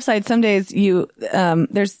art and craft side, some days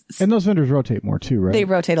there's... And those vendors rotate more too, right? They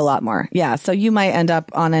rotate a lot more. Yeah. So you might end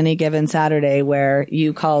up on any given Saturday where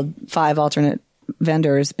you called 5 alternate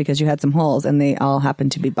vendors because you had some holes and they all happen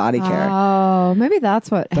to be body care. Oh, maybe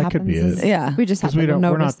that's what happens. That could be it. Yeah. We just have to we're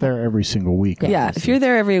notice not there every single week. Yeah. obviously. If you're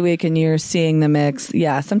there every week and you're seeing the mix,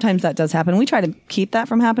 sometimes that does happen. We try to keep that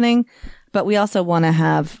from happening, but we also want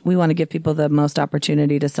to give people the most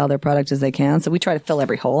opportunity to sell their product as they can. So we try to fill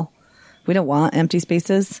every hole. We don't want empty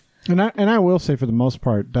spaces. And I will say, for the most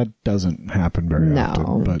part, that doesn't happen very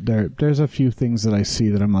often. But there's a few things that I see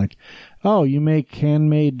that I'm like, oh, you make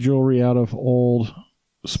handmade jewelry out of old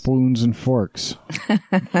spoons and forks.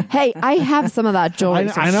 Hey, I have some of that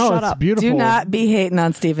jewelry. I know, shut it's up. beautiful. Do not be hating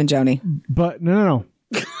on Steve and Joni. But no.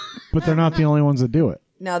 But they're not the only ones that do it.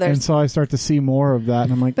 No, there's... And so I start to see more of that,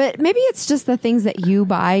 and I'm like, But maybe it's just the things that you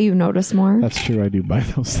buy, you notice more. that's true. I do buy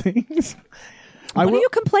those things. What are you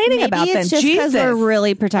complaining Maybe about then? it's just because we're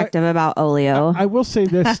really protective about Oleo. I will say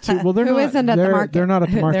this too. Well, they're Who not. isn't at the market? They're not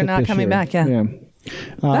at the market. They're not this coming year. back, yeah.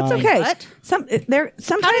 That's okay. What? Sometimes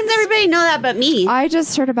How does everybody know that but me? I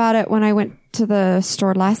just heard about it when I went to the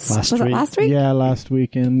store last week? last Yeah, last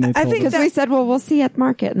weekend. I think Because we said, well, we'll see at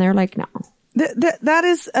market. And they're like, no. that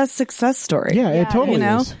is a success story. Yeah, it totally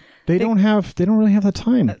is. They don't really have the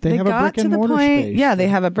time. They have a brick and mortar space. Yeah, they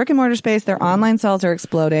have a brick and mortar space. Their online sales are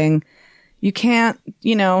exploding. You can't,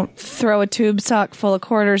 throw a tube sock full of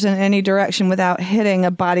quarters in any direction without hitting a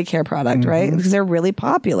body care product, right? Because they're really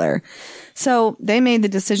popular. So they made the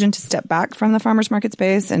decision to step back from the farmers market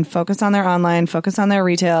space and focus on their online, focus on their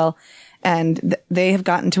retail. And they have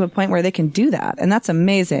gotten to a point where they can do that. And that's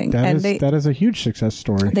amazing. That is a huge success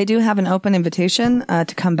story. They do have an open invitation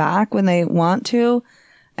to come back when they want to.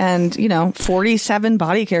 And, 47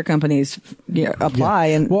 body care companies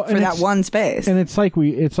apply for that one space. And it's like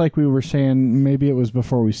we were saying, maybe it was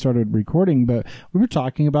before we started recording, but we were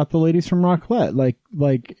talking about the ladies from Raclette.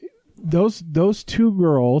 Like those two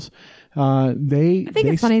girls, I think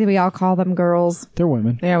it's funny that we all call them girls. They're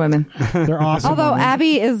women. They are women. They're awesome. Although women.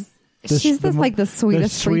 Abby is, she's the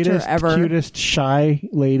sweetest creature ever. Cutest, shy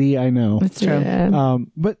lady I know. That's true. Yeah.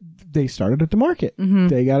 But they started at the market.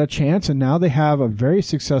 They got a chance, and now they have a very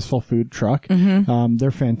successful food truck.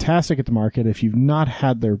 They're fantastic at the market. If you've not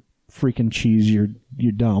had their freaking cheese, you're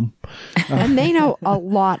dumb. And they know a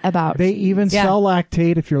lot about They cheese. even sell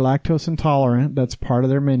Lactate if you're lactose intolerant. That's part of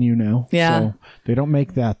their menu now. Yeah. So they don't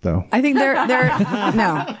make that though. I think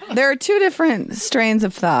there are two different strains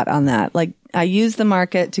of thought on that. Like, I use the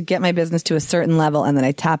market to get my business to a certain level, and then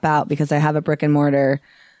I tap out because I have a brick and mortar.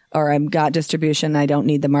 or I've got distribution. I don't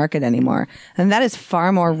need the market anymore. And that is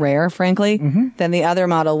far more rare, frankly, than the other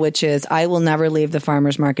model, which is I will never leave the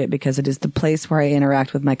farmer's market because it is the place where I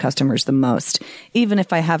interact with my customers the most, even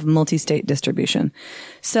if I have multi-state distribution.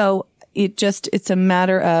 So it's a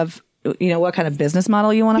matter of, what kind of business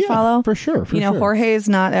model you want to follow. For sure. Jorge is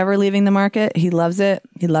not ever leaving the market. He loves it.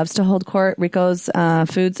 He loves to hold court. Rico's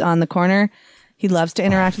Foods on the corner. He loves to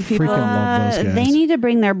interact with people. Freaking love those guys. They need to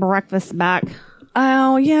bring their breakfast back.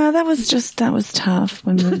 Oh yeah, that was tough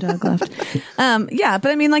when Moondog left.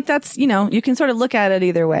 But I mean, like that's, you can sort of look at it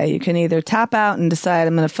either way. You can either tap out and decide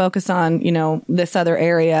I'm going to focus on, this other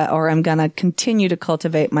area, or I'm going to continue to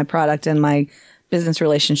cultivate my product and my business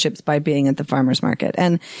relationships by being at the farmer's market.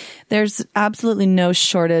 And there's absolutely no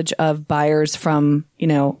shortage of buyers from,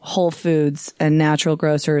 Whole Foods and natural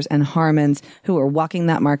grocers and Harmon's who are walking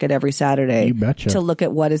that market every Saturday You betcha. to look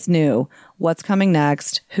at what is new, what's coming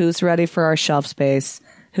next, who's ready for our shelf space,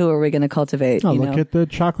 who are we going to cultivate. Look at the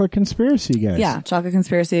Chocolate Conspiracy guys. Yeah, Chocolate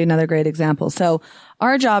Conspiracy, another great example. So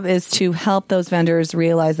our job is to help those vendors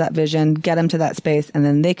realize that vision, get them to that space, and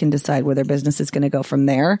then they can decide where their business is going to go from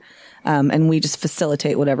there. And we just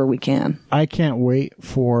facilitate whatever we can. I can't wait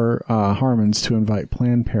for Harmon's to invite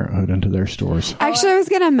Planned Parenthood into their stores. Actually, I was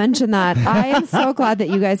going to mention that. I am so glad that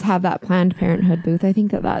you guys have that Planned Parenthood booth. I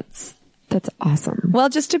think that's awesome. Well,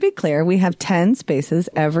 just to be clear, we have 10 spaces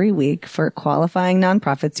every week for qualifying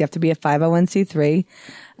nonprofits. You have to be a 501c3.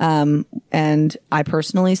 And I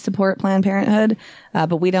personally support Planned Parenthood,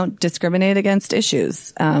 but we don't discriminate against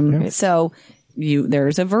issues. So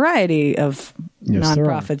there's a variety of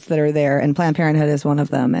nonprofits that are there, and Planned Parenthood is one of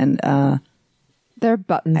them. And their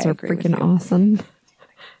buttons are freaking awesome.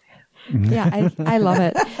 Yeah, I love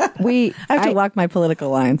it. I have to walk my political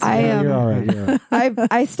lines. You're all right. You're all right.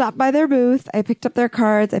 I stopped by their booth. I picked up their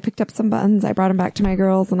cards. I picked up some buttons. I brought them back to my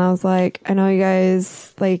girls, and I was like, I know you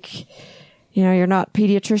guys you're not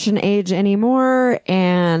pediatrician age anymore,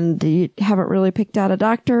 and you haven't really picked out a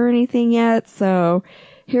doctor or anything yet. So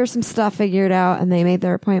here's some stuff figured out, and they made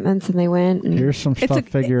their appointments and they went. And here's some stuff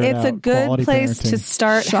figured out. It's a good Quality place parenting. to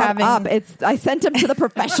start having. Up. I sent them to the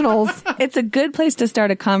professionals. It's a good place to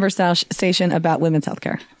start a conversation about women's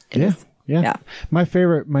healthcare. Yeah. My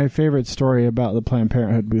favorite story about the Planned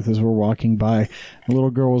Parenthood booth is we're walking by. A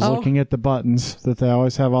little girl was looking at the buttons, that they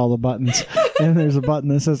always have all the buttons. And there's a button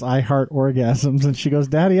that says, I heart orgasms. And she goes,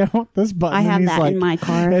 Daddy, I want this button. I have and that in my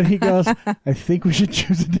car. And he goes, I think we should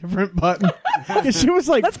choose a different button. And she was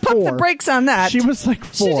like, Let's pump the brakes on that. She was like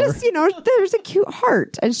 4. She just, there's a cute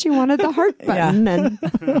heart, and she wanted the heart button.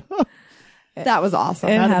 And that was awesome.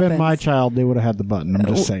 It Had it been happens. my child, they would have had the button. I'm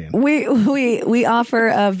just saying. We offer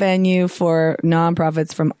a venue for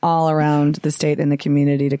nonprofits from all around the state and the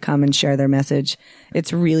community to come and share their message.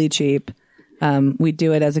 It's really cheap. We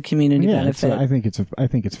do it as a community benefit. I think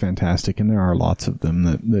it's fantastic, and there are lots of them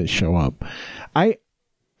that show up. I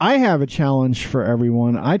have a challenge for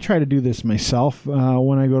everyone. I try to do this myself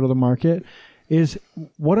when I go to the market. Is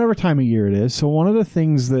whatever time of year it is. So one of the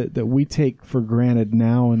things that we take for granted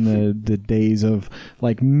now in the days of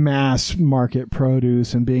like mass market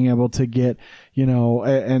produce and being able to get,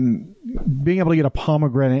 and being able to get a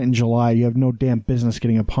pomegranate in July. You have no damn business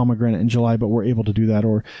getting a pomegranate in July, but we're able to do that.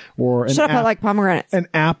 Or Shut up, I like pomegranates. An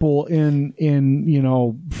apple in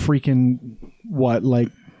freaking what, like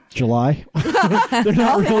July? They're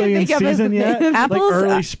not really in season yet. Apples, like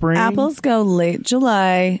early spring. Apples go late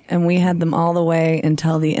July, and we had them all the way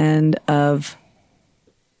until the end of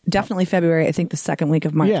definitely February. I think the second week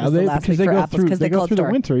of March was the last week for apples because they go through the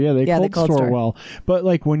winter. Yeah, they cold store well. But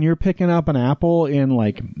like when you're picking up an apple in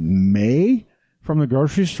like May from the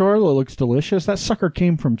grocery store that looks delicious, that sucker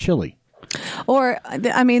came from Chile. Or,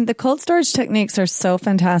 I mean, the cold storage techniques are so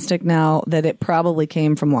fantastic now that it probably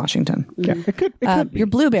came from Washington. Yeah, it could be. Your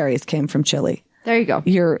blueberries came from Chile. There you go.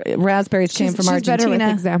 Your raspberries came from Argentina. Better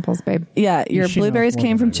with examples, babe. Yeah, your blueberries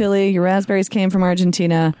came from Chile. Your raspberries came from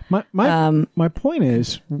Argentina. My point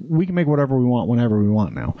is, we can make whatever we want whenever we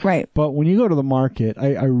want now. Right. But when you go to the market,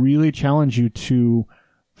 I really challenge you to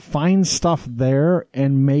find stuff there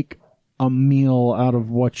and make a meal out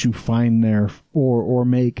of what you find there, or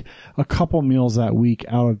make a couple meals that week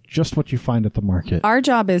out of just what you find at the market. Our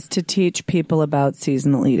job is to teach people about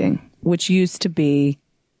seasonal eating, which used to be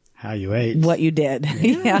how you ate, what you did.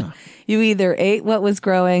 Yeah. You either ate what was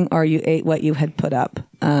growing or you ate what you had put up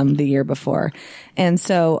the year before. And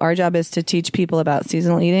so our job is to teach people about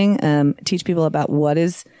seasonal eating, teach people about what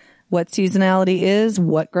seasonality is,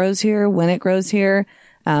 what grows here, when it grows here.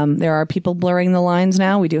 There are people blurring the lines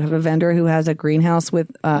now. We do have a vendor who has a greenhouse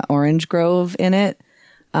with orange grove in it.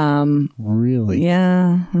 Really?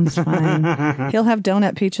 Yeah, that's fine. He'll have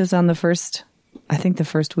donut peaches on the first I think the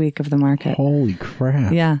first week of the market. Holy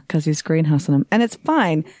crap. Yeah, because he's greenhousing them. And it's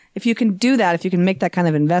fine if you can do that, if you can make that kind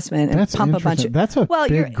of investment and That's pump a bunch interesting. of... That's a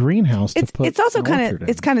big greenhouse to put It's also an kind orchard of in.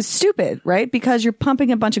 it's kind of stupid, right? Because you're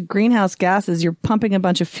pumping a bunch of greenhouse gases, you're pumping a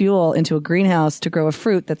bunch of fuel into a greenhouse to grow a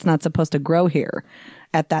fruit that's not supposed to grow here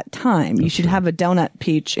at that time. You should have a donut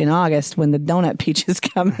peach in August when the donut peaches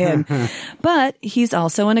come in. But he's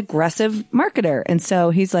also an aggressive marketer. And so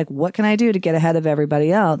he's like, what can I do to get ahead of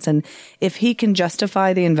everybody else? And if he can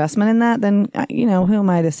justify the investment in that, then, you know, who am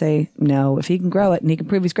I to say no? If he can grow it and he can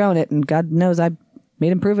prove he's growing it, and God knows I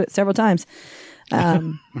made him prove it several times,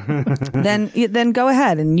 then go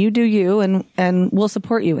ahead and you do you, and we'll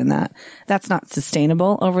support you in that. That's not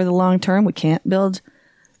sustainable over the long term. We can't build,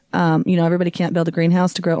 everybody can't build a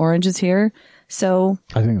greenhouse to grow oranges here. So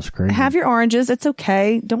I think it's crazy. have your oranges. It's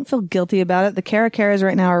okay. Don't feel guilty about it. The caracaras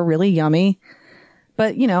right now are really yummy,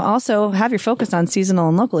 but also have your focus on seasonal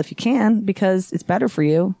and local if you can, because it's better for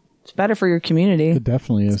you. It's better for your community. It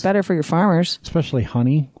definitely is. It's better for your farmers. Especially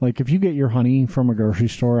honey. Like, if you get your honey from a grocery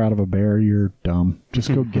store out of a bear, you're dumb.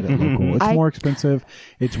 Just go get it local. It's more expensive.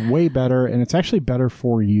 It's way better, and it's actually better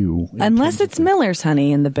for you. Unless it's Miller's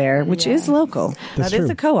honey in the Bear, which is local. That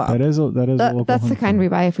is a co-op. That is a local That's the honey kind farm. we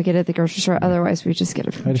buy if we get it at the grocery store. Otherwise, we just get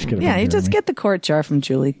it from I just get it Yeah, from you just Jeremy. get the quart jar from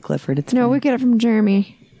Julie Clifford. It's No, fine. we get it from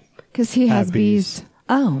Jeremy because he has bees.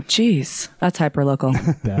 Oh, geez. That's hyper local.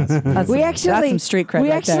 That's We That's actually some street cred we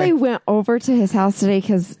right actually there. went over to his house today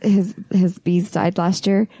because his bees died last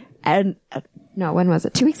year, and no, when was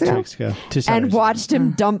it? 2 weeks ago. 2 weeks ago. 2 And Saturdays watched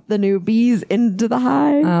him dump the new bees into the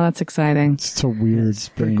hive. Oh, that's exciting. It's a weird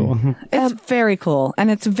Pretty cool. It's very cool.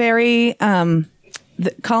 And it's very, the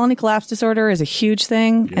colony collapse disorder is a huge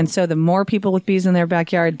thing. And so the more people with bees in their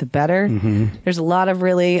backyard, the better. There's a lot of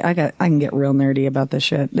really, I can get real nerdy about this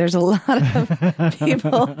shit. There's a lot of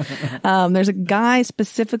people. There's a guy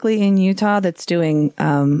specifically in Utah that's doing,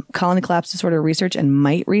 colony collapse disorder research and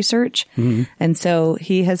mite research. And so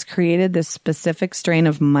he has created this specific strain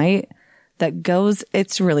of mite that goes,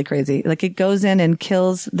 it's really crazy. Like, it goes in and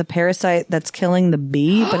kills the parasite that's killing the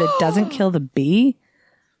bee, but it doesn't kill the bee.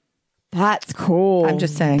 That's cool. I'm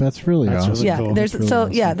just saying. That's really awesome. really yeah, cool. there's That's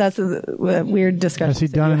really awesome. that's a weird discussion. Has he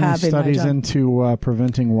done any studies into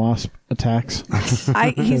preventing wasp attacks?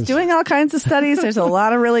 He's doing all kinds of studies. There's a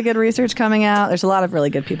lot of really good research coming out. There's a lot of really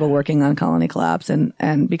good people working on colony collapse, and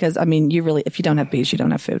because you really, if you don't have bees, you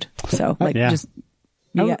don't have food. So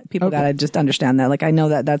Yeah. people gotta just understand that. Like, I know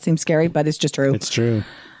that seems scary, but it's just true. It's true.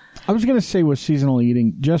 I was going to say with seasonal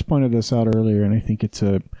eating, Jess pointed this out earlier, and I think it's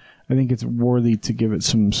worthy to give it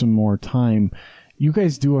some more time. You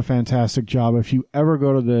guys do a fantastic job. If you ever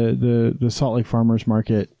go to the Salt Lake Farmers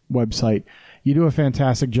Market website, you do a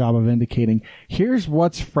fantastic job of indicating, here's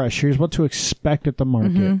what's fresh, here's what to expect at the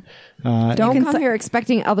market. Don't come here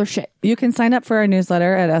expecting other shit. You can sign up for our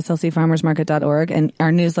newsletter at slcfarmersmarket.org, and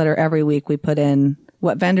our newsletter every week we put in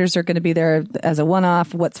what vendors are going to be there as a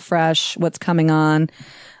one-off, what's fresh, what's coming on.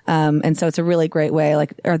 And so it's a really great way.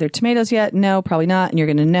 Like, are there tomatoes yet? No, probably not. And you're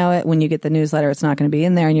going to know it when you get the newsletter. It's not going to be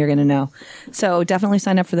in there, and you're going to know. So definitely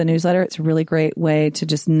sign up for the newsletter. It's a really great way to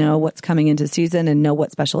just know what's coming into season and know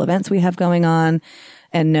what special events we have going on,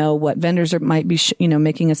 and know what vendors might be,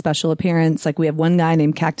 making a special appearance. Like, we have one guy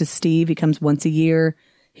named Cactus Steve. He comes once a year.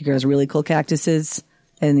 He grows really cool cactuses,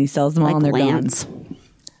 and he sells them all, and they're Lance. gone.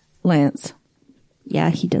 Lance. Yeah,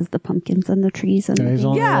 he does the pumpkins and the trees and He's the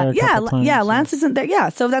only there a couple times. Lance isn't there. Yeah,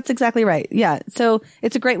 so that's exactly right. Yeah, so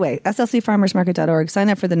it's a great way. slcfarmersmarket.org. Sign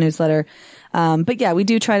up for the newsletter. But yeah, we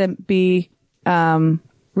do try to be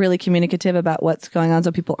really communicative about what's going on,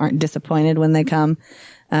 so people aren't disappointed when they come.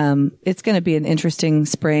 It's going to be an interesting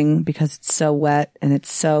spring because it's so wet and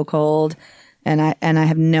it's so cold. And I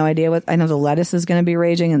have no idea I know the lettuce is going to be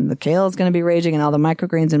raging, and the kale is going to be raging, and all the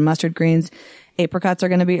microgreens and mustard greens. Apricots are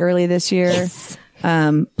going to be early this year. Yes.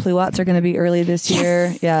 Pluots are going to be early this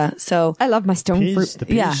year. Yeah. So I love my stone Peas, fruit. the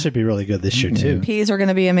peas Yeah. should be really good this year too. peas are going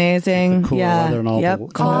to be amazing. The cooler yeah. weather and all Yep. the-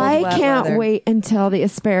 Cold, I wet can't weather. wait until the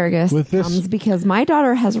asparagus With this- comes, because my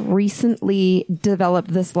daughter has recently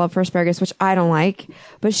developed this love for asparagus, which I don't like,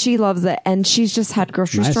 but she loves it, and she's just had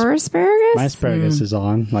grocery My store asparagus. My asparagus is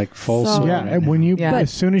on like full So- swing Yeah, right and now. when you Yeah.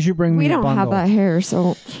 as soon as you bring We me a don't bundle, have that here,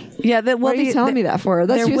 so Yeah. what are you telling me that for?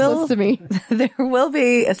 That's there useless will- to me. There will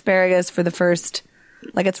be asparagus for the first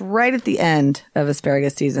Like it's right at the end of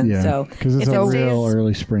asparagus season. Yeah, So because it's if a it stays- real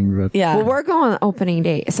early spring. But Yeah. Well, we're going opening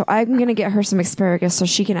day, so I'm gonna get her some asparagus so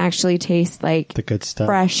she can actually taste like The good stuff.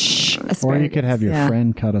 fresh asparagus. or you could have your Yeah.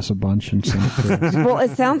 friend cut us a bunch and send it to us. Well,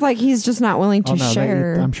 it sounds like he's just not willing to Oh no,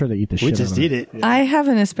 share. I'm sure they eat the shit. We just out of eat it. I have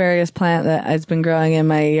an asparagus plant that has been growing in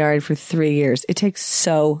my yard for 3 years. It takes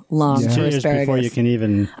so long Yeah. for 2 years asparagus. before you can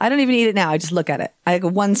even. I don't even eat it now. I just look at it. I have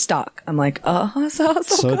one stalk. I'm like, oh, so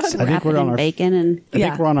So good. it's, I think Wrap we're it on in our. bacon and I Yeah.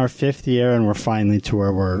 think we're on our 5th year, and we're finally to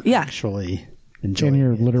where we're Yeah. actually in enjoying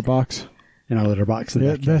your it. litter box. In our litter box.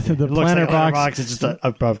 Yeah, the it looks planter like a litter box. It's just an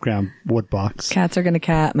above ground wood box. Cats are gonna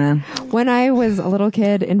cat, man. When I was a little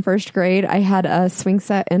kid in first grade, I had a swing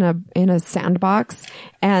set in a sandbox,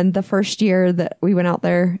 and the first year that we went out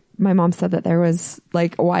there, my mom said that there was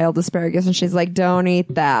like wild asparagus, and she's like, "Don't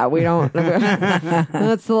eat that. We don't."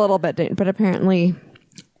 That's a little bit, but apparently,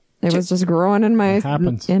 it was just growing in my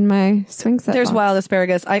happens. swing set. There's box. wild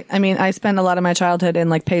asparagus. I mean, I spent a lot of my childhood in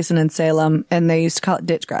like Payson and Salem, and they used to call it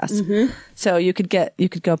ditch grass. So you could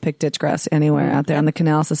go pick ditch grass anywhere out there on the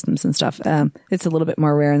canal systems and stuff. It's a little bit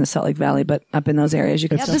more rare in the Salt Lake Valley, but up in those areas you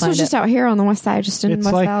can Yeah, still this find was just it. out here on the west side, just in It's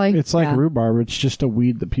West like Valley. it's like Yeah. rhubarb. It's just a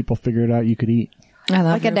weed that people figured out you could eat. I love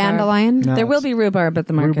like a rhubarb. dandelion. No, There will it's- be rhubarb at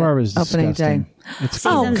the market. Rhubarb is opening disgusting. day. It's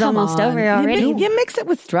Season's come almost on. over already. You mix it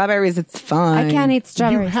with strawberries, it's fine. I can't eat You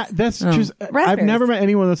strawberries. that's just. I've Raspberries. never met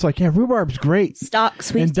anyone that's like, yeah, rhubarb's great,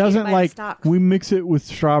 Stalks. We and used to eat it doesn't by the like. stalk. We mix it with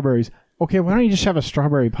strawberries. Okay, why don't you just have a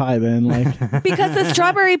strawberry pie then? Like, Because the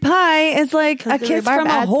strawberry pie is like a the kiss rhubarb from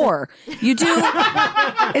a adds the- whore. You do.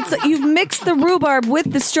 It's like you've mixed the rhubarb with the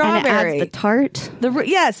And it strawberry. adds the tart.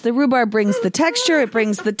 Yes, the rhubarb brings the texture. It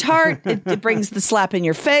brings the tart. It brings the slap in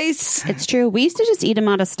your face. It's true. We used to just eat them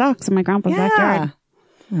out of stalks in my grandpa's Yeah. backyard.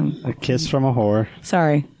 A kiss from a whore.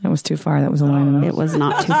 Sorry, that was too far. That was a line. It was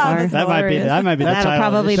not too far. That might be the That'll title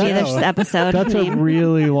probably of the be show. this episode that's a name.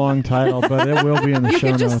 really long title, but it will be in the You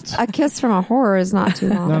show could just notes. a kiss from a horror is not too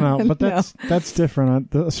long. No, but that's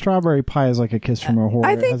different. The strawberry pie is like a kiss from a whore.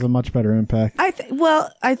 I It think- has a much better impact. I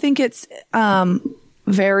think it's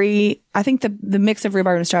very. I think the mix of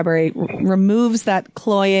rhubarb and strawberry removes that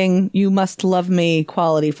cloying "you must love me"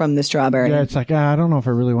 quality from the strawberry. Yeah, it's like I don't know if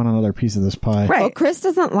I really want another piece of this pie. Right. Well, Chris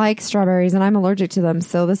doesn't like strawberries, and I'm allergic to them,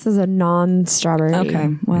 so this is a non-strawberry. Okay.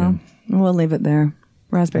 Well, we'll leave it there.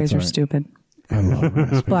 Raspberries That's all are right. stupid. I love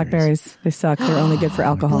raspberries. Blackberries, they suck. They're only good for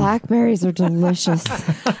alcohol. Blackberries are delicious.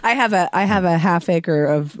 I have a half acre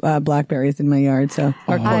of blackberries in my yard, so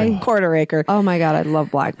or quarter acre. Oh my god, I love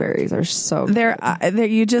blackberries. They're so good. They're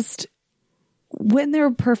you just when they're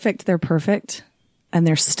perfect, and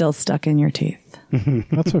they're still stuck in your teeth.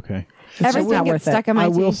 That's okay. Everything not gets worth stuck it. in my I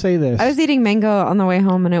teeth. will say this. I was eating mango on the way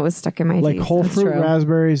home, and it was stuck in my Like teeth. whole That's fruit true.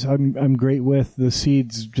 raspberries, I'm great with. The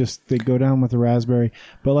seeds just they go down with the raspberry.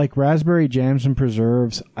 But like raspberry jams and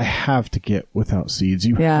preserves, I have to get without seeds.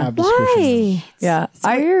 You Yeah. have to squish them. Why? Yeah, It's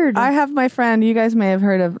weird. I have my friend. You guys may have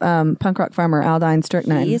heard of punk rock farmer Aldine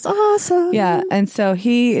Strychnine. He's awesome. Yeah, and so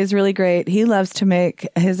he is really great. He loves to make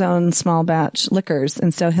his own small batch liquors,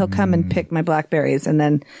 and so he'll come and pick my blackberries and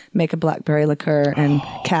then make a blackberry liqueur and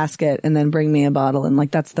cask it, and then bring me a bottle. And like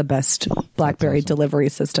that's the best blackberry delivery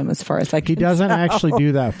system as far as I can. He doesn't tell. actually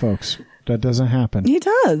do that, folks. That doesn't happen. He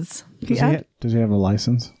does. Does he have a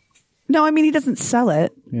license? No, I mean he doesn't sell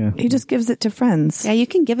it. Yeah. He just gives it to friends. Yeah, you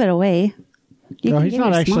can give it away. You No, can he's give not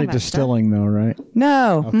your actually small batch distilling though, right?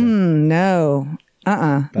 No, no,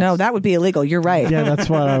 no. That would be illegal. You're right. Yeah, that's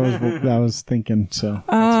what I was thinking. So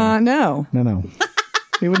No, no.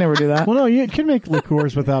 he would never do that. Well, no, you can make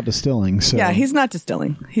liqueurs without distilling. So Yeah, he's not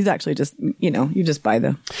distilling. He's actually just you just buy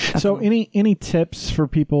the. So any tips for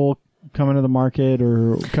people coming to the market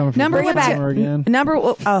or coming from Number one Baltimore tip. again?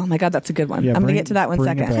 Oh my God, that's a good one. Yeah, I'm going to bring- get to that one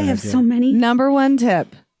bring it second. back. I have Yeah. so many. Number one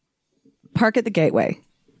tip: park at the gateway.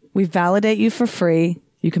 We validate you for free.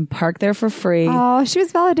 You can park there for free. Oh, she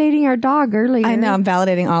was validating our dog earlier. I know. I'm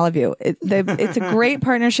validating all of you. It's a great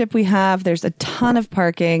partnership we have. There's a ton of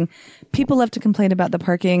parking. People love to complain about the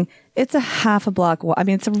parking. It's a half a block walk. I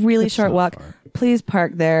mean, it's a really short walk. Please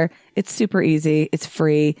park there. It's super easy. It's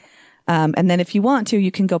free. And then if you want to,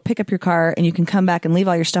 you can go pick up your car and you can come back and leave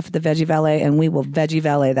all your stuff at the Veggie Valet, and we will Veggie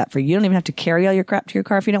Valet that for you. You don't even have to carry all your crap to your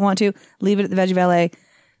car if you don't want to. Leave it at the Veggie Valet.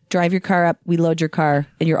 Drive your car up. We load your car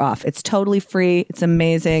and you're off. It's totally free. It's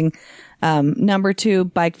amazing. Number 2,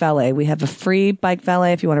 bike valet. We have a free bike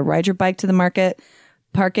valet. If you want to ride your bike to the market,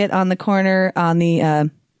 park it on the corner on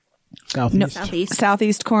the,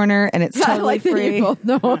 southeast corner, and it's totally free. You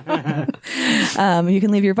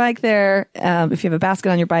can leave your bike there. If you have a basket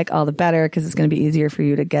on your bike, all the better, because it's going to be easier for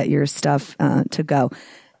you to get your stuff to go.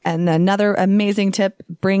 And another amazing tip,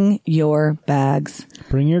 bring your bags.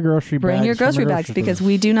 Bring your grocery bags. Bring your from grocery the bags grocery because store.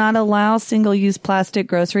 we do not allow single-use plastic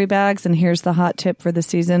grocery bags. And here's the hot tip for the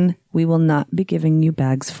season. We will not be giving you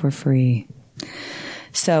bags for free.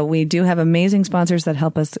 So we do have amazing sponsors that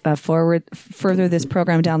help us further this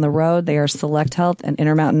program down the road. They are Select Health and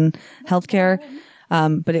Intermountain Healthcare.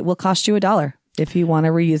 But it will cost you $1 if you want a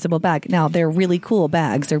reusable bag. Now, they're really cool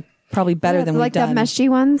bags. They're probably better than we've like done. the meshy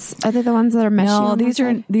ones. Are they the ones that are meshy? No, on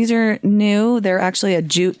these are new. They're actually a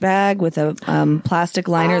jute bag with a plastic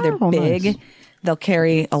liner. They're big. Nice. They'll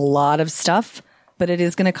carry a lot of stuff, but it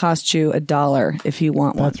is going to cost you $1 if you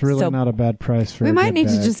want one. That's really not a bad price for We a might good need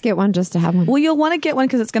bag. to just get one just to have one. Well, you'll want to get one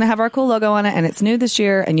because it's going to have our cool logo on it, and it's new this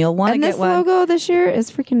year, and you'll want to And get this one. logo this year is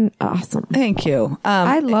freaking awesome. Thank you.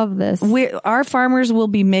 I love this. Our farmers will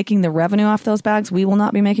be making the revenue off those bags. We will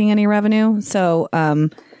not be making any revenue.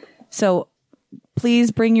 So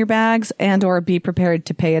please bring your bags and or be prepared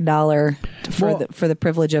to pay $1 for the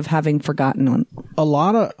privilege of having forgotten one. A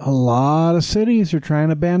lot of cities are trying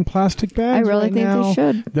to ban plastic bags. I really right think they now.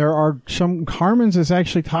 should. There are some. Harmon's is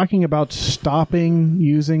actually talking about stopping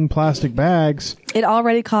using plastic bags. It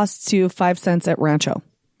already costs you 5 cents at Rancho.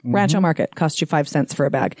 Rancho Market costs you 5 cents for a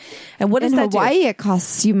bag. And what does in that Hawaii, do? it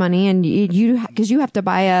costs you money, and you because you have to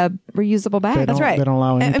buy a reusable bag. That's right. They don't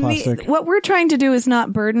allow any And plastic. what we're trying to do is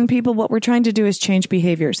not burden people. What we're trying to do is change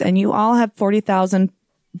behaviors. And you all have 40,000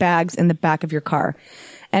 bags in the back of your car.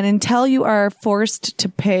 And until you are forced to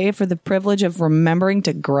pay for the privilege of remembering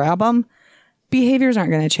to grab them, behaviors aren't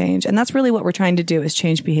going to change. And that's really what we're trying to do is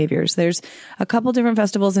change behaviors. There's a couple different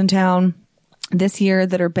festivals in town this year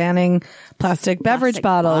that are banning plastic beverage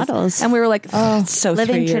bottles. And we were like, so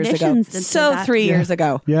Living 3 years ago. Traditions did So that. 3 years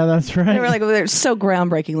ago. Yeah, that's right. They were like, they're so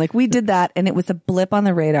groundbreaking. Like we did that and it was a blip on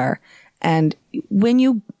the radar. And when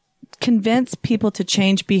you convince people to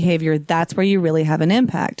change behavior, that's where you really have an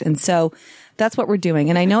impact. And so that's what we're doing.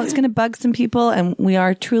 And I know it's going to bug some people and we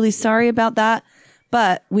are truly sorry about that.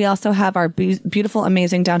 But we also have our beautiful,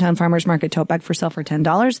 amazing Downtown Farmers Market tote bag for sale for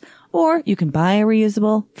 $10, or you can buy a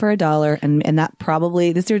reusable for $1. And that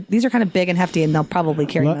probably, these are kind of big and hefty and they'll probably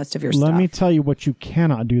carry most of your stuff. Let me tell you what you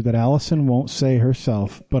cannot do that Allison won't say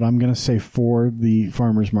herself, but I'm going to say for the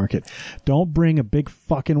farmer's market. Don't bring a big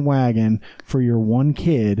fucking wagon for your one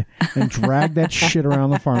kid and drag that shit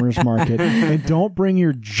around the farmer's market. And don't bring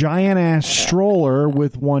your giant ass stroller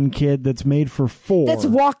with one kid that's made for 4. That's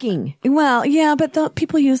walking. Well, yeah, but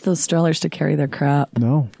people use those strollers to carry their crap.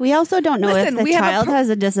 No. We also don't know Listen, if we the have a child has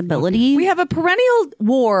a disability. We have a perennial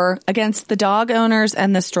war against the dog owners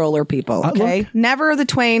and the stroller people. Okay. Look. Never the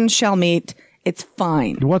twain shall meet. It's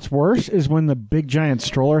fine. What's worse is when the big giant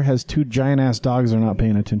stroller has 2 giant ass dogs they're not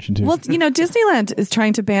paying attention to. Well, Disneyland is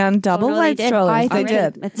trying to ban double-wide strollers. They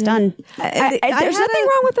did. It's done. There's nothing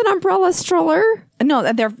wrong with an umbrella stroller.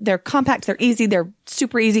 No, they're compact. They're easy. They're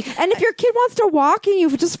super easy. And if your kid wants to walk and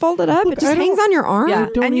you just fold it up, it just hangs on your arm. Yeah,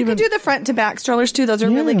 don't and you even- can do the front to back strollers too. Those are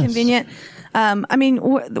really Yes. convenient. I mean,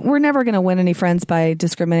 we're never going to win any friends by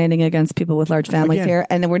discriminating against people with large families Again. here,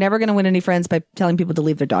 and we're never going to win any friends by telling people to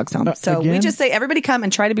leave their dogs home. So we again? just say everybody come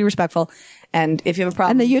and try to be respectful. And if you have a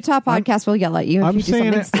problem, And the Utah podcast will yell at you if I'm you do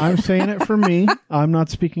saying something. it. I'm saying it for me. I'm not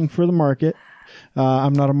speaking for the market.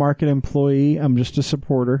 I'm not a market employee. I'm just a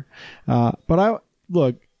supporter. But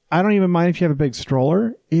I don't even mind if you have a big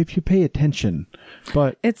stroller if you pay attention.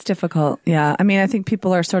 But it's difficult. Yeah, I mean, I think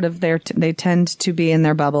people are sort of there. They tend to be in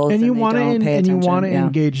their bubbles, and you want to pay and you attention. want to Yeah.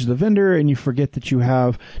 engage the vendor, and you forget that you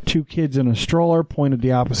have 2 kids in a stroller pointed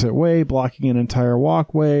the opposite way, blocking an entire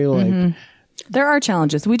walkway. Like There are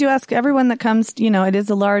challenges. We do ask everyone that comes. It is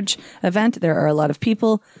a large event. There are a lot of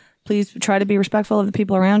people. Please try to be respectful of the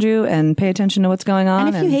people around you and pay attention to what's going on.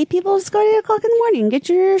 And if you hate people, just go at 8 o'clock in the morning. Get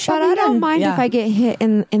your But shopping I don't done. mind Yeah. if I get hit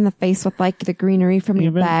in the face with like the greenery from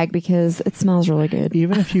your Even- bag because it smells really good.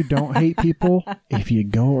 even if you don't hate people, if you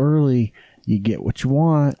go early, you get what you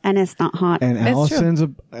want. And it's not hot. And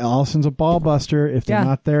Allison's a ball buster. If they're Yeah.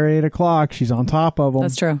 not there at 8 o'clock, she's on top of them.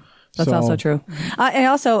 That's true. That's So- also true. I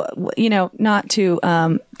also, not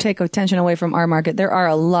to take attention away from our market, there are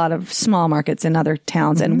a lot of small markets in other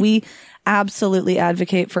towns, and we absolutely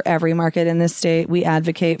advocate for every market in this state. We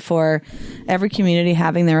advocate for every community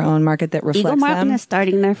having their own market that reflects Eagle Mountain them. is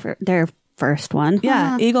starting their first one.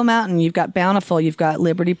 Yeah, Eagle Mountain. You've got Bountiful. You've got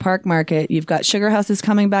Liberty Park Market. You've got Sugar Houses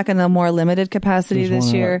coming back in a more limited capacity There's this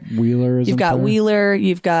one year. at Wheeler, isn't You've got there? Wheeler.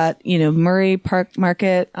 You've got Murray Park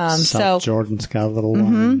Market. South Jordan's got a little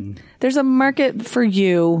one. There's a market for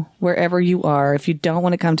you wherever you are if you don't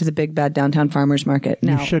want to come to the big bad downtown farmers market.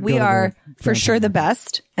 Now, should we go to are the for sure the downtown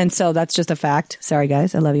best. And so that's just a fact. Sorry,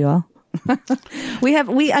 guys. I love you all.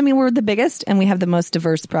 We're the biggest and we have the most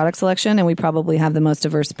diverse product selection and we probably have the most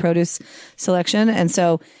diverse produce selection. And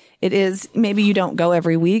so it is, maybe you don't go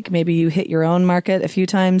every week. Maybe you hit your own market a few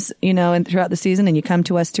times, and throughout the season and you come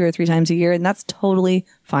to us 2 or 3 times a year, and that's totally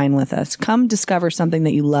fine with us. Come discover something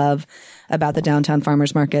that you love about the downtown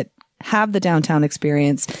farmers market. Have the downtown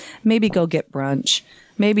experience. Maybe go get brunch.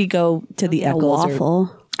 Maybe go to the Eccles.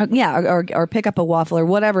 Waffle. Or pick up a waffle or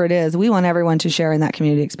whatever it is. We want everyone to share in that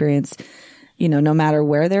community experience, no matter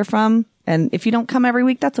where they're from. And if you don't come every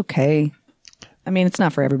week, that's okay. I mean, it's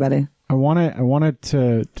not for everybody. I wanted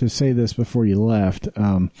to say this before you left.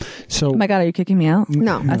 Oh my God, are you kicking me out?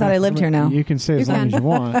 No. I thought I lived here now. You can stay as long as you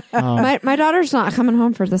want. My daughter's not coming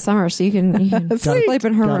home for the summer, so you can sleep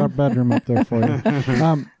in her Got a room. bedroom up there for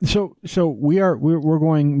you. So we're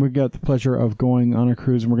going. We got the pleasure of going on a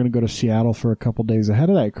cruise, and we're going to go to Seattle for a couple days ahead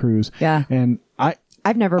of that cruise. Yeah. And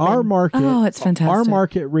I've never our been. market. Oh, it's fantastic. Our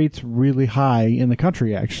market rates really high in the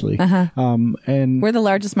country, actually. And We're the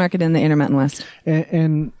largest market in the Intermountain West.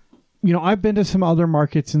 and I've been to some other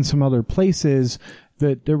markets in some other places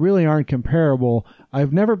that really aren't comparable.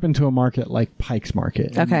 I've never been to a market like Pike's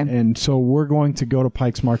Market. Okay. And so we're going to go to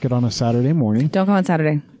Pike's Market on a Saturday morning. Don't go on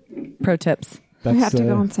Saturday. Pro tips. We have to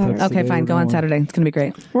go on Saturday. that's the Okay, day fine. we're Go on going. Saturday. It's going to be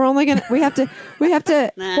great. We're only gonna. We have to. We're no,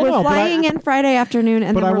 but flying in Friday afternoon,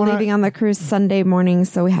 and but then I we're wanna- leaving on the cruise Sunday morning.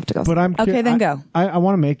 So we have to go. But I'm Okay, then go. I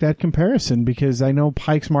want to make that comparison because I know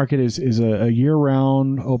Pike's Market is a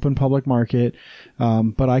year-round open public market,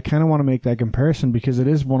 but I kind of want to make that comparison because it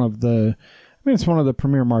is one of the. It's one of the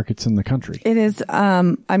premier markets in the country. It is.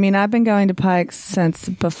 I've been going to Pike's since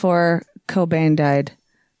before Cobain died.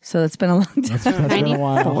 So it's been a long time. That's been a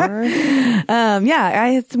while. I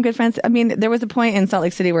had some good friends. I mean, there was a point in Salt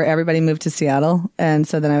Lake City where everybody moved to Seattle. And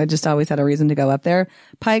so then I would just always had a reason to go up there.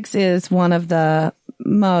 Pike's is one of the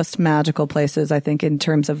most magical places, I think, in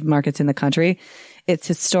terms of markets in the country. It's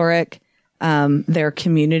historic. Their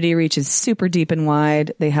community reaches super deep and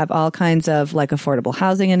wide. They have all kinds of affordable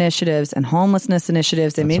housing initiatives and homelessness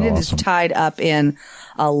initiatives. I mean, it is tied up in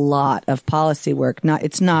a lot of policy work.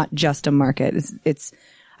 It's not just a market.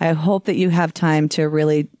 I hope that you have time to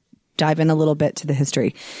really dive in a little bit to the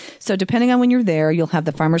history. So depending on when you're there, you'll have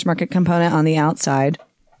the farmers market component on the outside,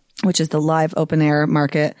 which is the live open air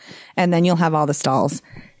market. And then you'll have all the stalls.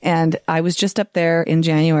 And I was just up there in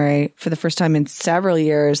January for the first time in several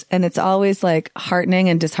years. And it's always heartening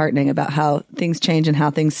and disheartening about how things change and how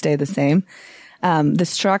things stay the same. The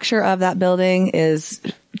structure of that building is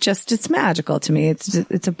it's magical to me.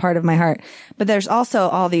 It's a part of my heart. But there's also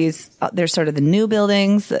all these, there's sort of the new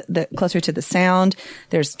buildings that closer to the sound.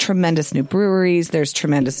 There's tremendous new breweries. There's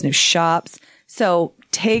tremendous new shops. So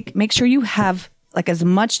make sure you have as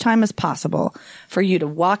much time as possible for you to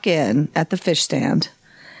walk in at the fish stand.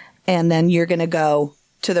 And then you're going to go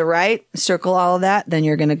to the right, circle all of that. Then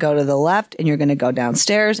you're going to go to the left and you're going to go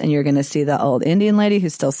downstairs and you're going to see the old Indian lady who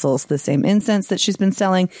still sells the same incense that she's been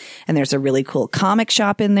selling. And there's a really cool comic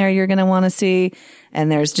shop in there you're going to want to see.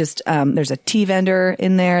 And there's there's a tea vendor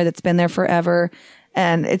in there that's been there forever.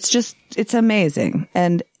 And it's amazing.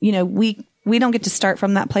 And, we don't get to start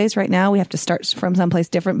from that place right now. We have to start from someplace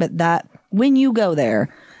different. But when you go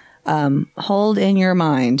there, hold in your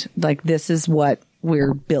mind, this is what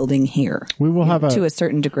we're building here. We will have to a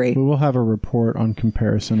certain degree. We will have a report on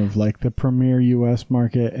comparison of the premier U.S.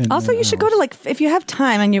 market. And also, you should go to if you have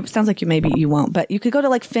time, and it sounds like you won't, but you could go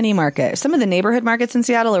to Finney Market. Some of the neighborhood markets in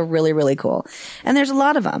Seattle are really, really cool. And there's a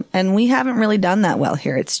lot of them. And we haven't really done that well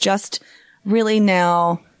here. It's just really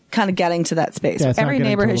now kind of getting to that space. Yeah, every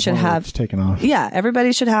neighborhood should have. It's taken off. Yeah,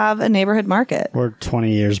 everybody should have a neighborhood market. We're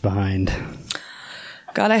 20 years behind.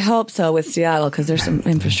 God, I hope so with Seattle because there's some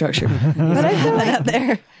infrastructure. But I feel up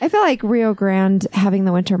there. I feel like Rio Grande having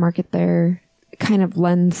the winter market there kind of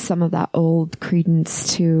lends some of that old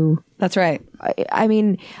credence to. That's right. I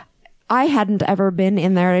mean, I hadn't ever been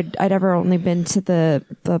in there. I'd ever only been to the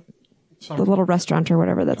little restaurant or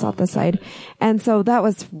whatever that's out the side, and so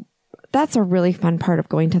that's a really fun part of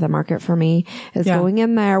going to the market for me is going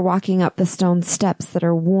in there, walking up the stone steps that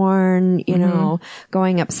are worn,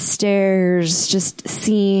 going upstairs, just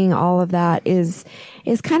seeing all of that is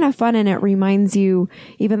kind of fun. And it reminds you,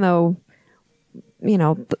 even though,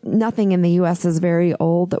 nothing in the U.S. is very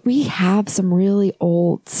old, that we have some really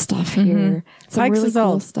old stuff here. Some Pike's really is cool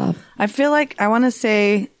old stuff. I feel like I want to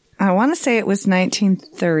say it was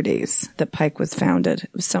 1930s that Pike was founded.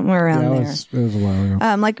 It was somewhere around there. It was a while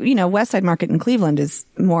ago. West Side Market in Cleveland is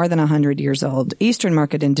more than 100 years old. Eastern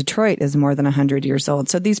Market in Detroit is more than 100 years old.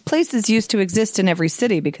 So these places used to exist in every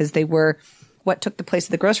city because they were what took the place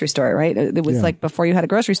of the grocery store, right? It was before you had a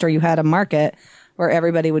grocery store, you had a market where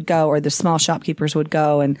everybody would go, or the small shopkeepers would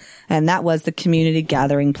go, and that was the community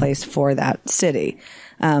gathering place for that city.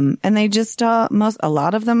 And they just a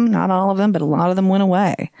lot of them, not all of them, but a lot of them went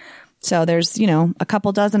away. So there's, a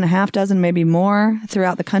couple dozen, a half dozen, maybe more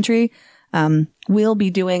throughout the country. We'll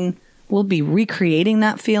be recreating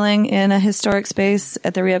that feeling in a historic space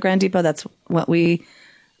at the Rio Grande Depot. That's what I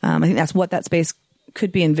think that's what that space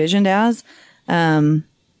could be envisioned as.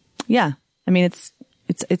 Yeah. I mean,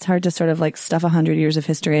 it's hard to sort of like stuff 100 years of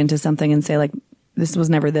history into something and say like, this was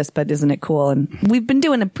never this, but isn't it cool? And we've been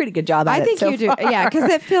doing a pretty good job at it. I think so you do. far. Yeah. Cause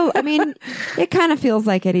it kind of feels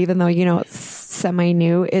like it, even though, it's semi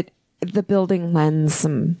new, the building lends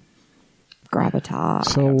some gravitas.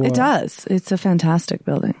 So It does. It's a fantastic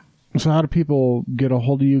building. So how do people get a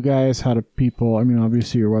hold of you guys? How do people,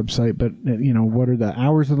 obviously your website, but, what are the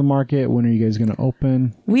hours of the market? When are you guys going to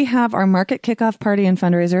open? We have our market kickoff party and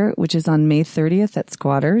fundraiser, which is on May 30th at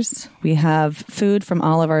Squatters. We have food from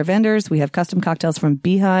all of our vendors. We have custom cocktails from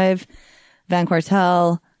Beehive, Van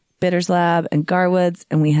Quartel, Bitters Lab, and Garwoods.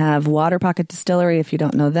 And we have Water Pocket Distillery, if you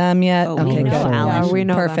don't know them yet. Oh, we know good. Alan. Yeah, we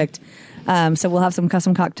know Perfect. So we'll have some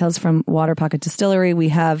custom cocktails from Water Pocket Distillery. We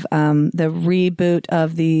have the reboot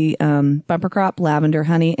of the Bumper Crop Lavender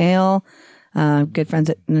Honey Ale. Good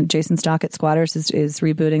friends at Jason Stock at Squatters is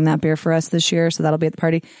rebooting that beer for us this year, so that'll be at the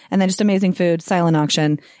party. And then just amazing food, silent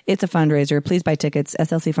auction. It's a fundraiser. Please buy tickets.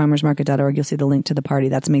 slcfarmersmarket.org. You'll see the link to the party.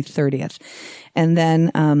 That's May 30th. And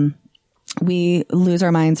then we lose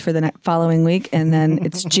our minds for the following week, and then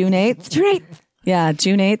it's June 8th. June 8th. Yeah,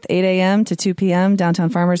 June 8th, 8 a.m. to 2 p.m., Downtown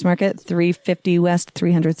Farmers Market, 350 West,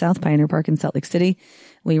 300 South, Pioneer Park in Salt Lake City.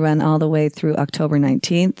 We run all the way through October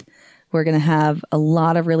 19th. We're going to have a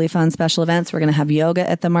lot of really fun special events. We're going to have yoga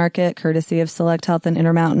at the market, courtesy of Select Health and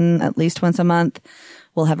Intermountain, at least once a month.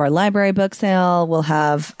 We'll have our library book sale. We'll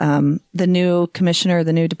have the new commissioner,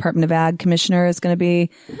 the new Department of Ag commissioner is going to be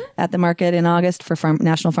at the market in August for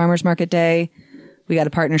National Farmers Market Day. We got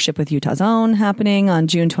a partnership with Utah's Own happening on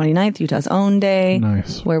June 29th, Utah's Own Day.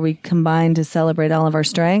 Nice. Where we combine to celebrate all of our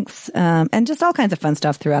strengths, and just all kinds of fun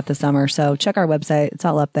stuff throughout the summer. So check our website. It's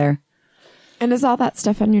all up there. And is all that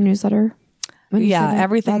stuff on your newsletter? Yeah,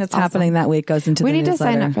 everything that's happening that week goes into the newsletter. We need to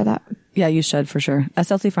sign up for that. Yeah, you should for sure.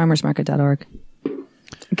 slcfarmersmarket.org.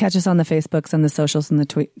 Catch us on the Facebooks and the socials and the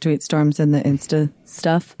tweet storms and the Insta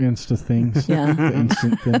stuff. Insta things. Yeah. The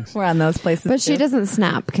instant things. We're on those places. But she too. doesn't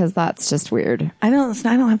snap because that's just weird. I don't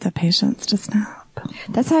have the patience to snap.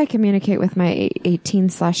 That's how I communicate with my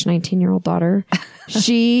 18/19-year-old daughter.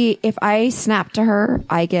 If I snap to her,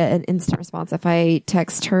 I get an instant response. If I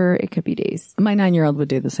text her, it could be days. My 9-year-old would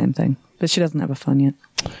do the same thing, but she doesn't have a phone yet.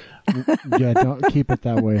 Yeah, don't keep it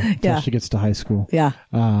that way until she gets to high school. Yeah.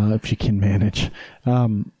 If she can manage.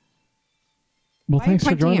 Well, thanks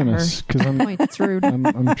for joining us. Because It's rude.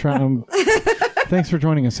 I'm trying. Thanks for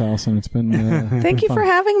joining us, Allison. It's been Thank you for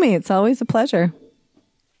having me. It's always a pleasure.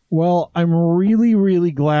 Well, I'm really,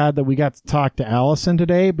 really glad that we got to talk to Allison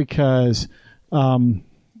today because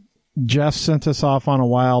Jeff sent us off on a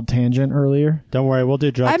wild tangent earlier. Don't worry, we'll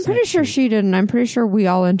do drugs. I'm pretty sure she didn't. I'm pretty sure we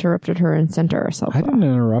all interrupted her and sent her a soapbox. I didn't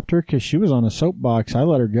interrupt her because she was on a soapbox. I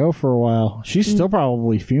let her go for a while. She's still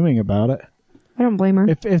probably fuming about it. I don't blame her.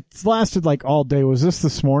 If it's lasted like all day, was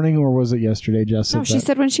this morning or was it yesterday, Jess? No, she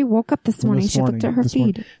said when she woke up this morning, she looked at her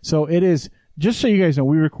feed. So it is, just so you guys know,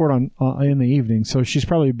 we record on in the evening, so she's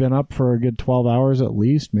probably been up for a good 12 hours at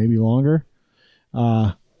least, maybe longer.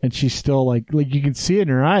 And she's still like you can see it in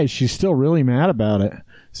her eyes, she's still really mad about it.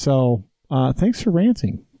 So thanks for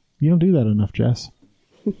ranting. You don't do that enough, Jess.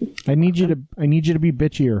 I need you to be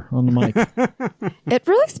bitchier on the mic. It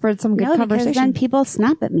really spurred some good No, because conversation. then people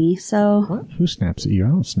snap at me, so What? Who snaps at you? I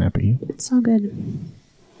don't snap at you. it's all good.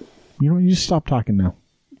 You know, you just stop talking now.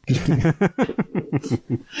 But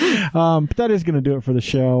that is going to do it for the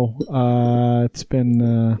show. It's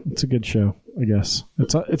a good show, I guess.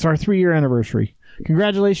 It's our 3-year anniversary.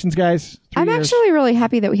 Congratulations, guys! 3 I'm years. actually really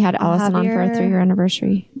happy that we had Allison on for our your- 3-year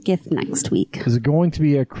anniversary. Gift next week. Is it going to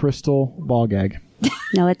be a crystal ball gag?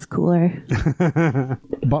 No, it's cooler.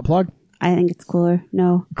 Butt plug? I think it's cooler.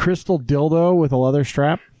 No. Crystal dildo with a leather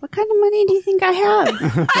strap? What kind of money do you think I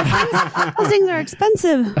have? Those things are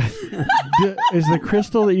expensive. Is the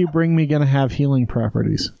crystal that you bring me going to have healing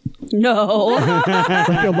properties? No.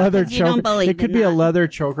 Like a leather You don't choker? believe It could in be a that. leather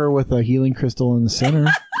choker with a healing crystal in the center.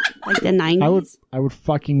 Like the 90s. I would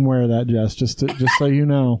fucking wear that, Jess, just so you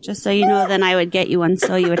know. Just so you know, then I would get you one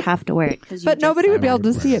so you would have to wear it. But nobody would be able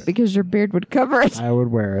to see it because your beard would cover it. I would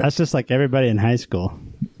wear it. That's just like everybody in high school.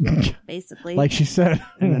 Basically. Like she said,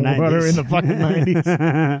 In the what are 90s. in the fucking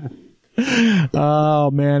 90s.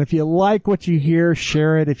 Oh man, if you like what you hear,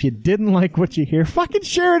 share it. If you didn't like what you hear, fucking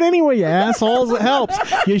share it anyway, you assholes. It helps.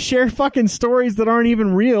 You share fucking stories that aren't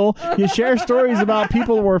even real. You share stories about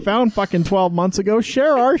people who were found fucking 12 months ago.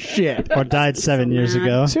 Share our shit. Or died 7 years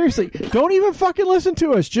ago. Seriously, don't even fucking listen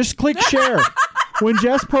to us. Just click share. When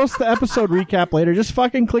Jess posts the episode recap later, just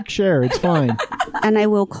fucking click share. It's fine. And I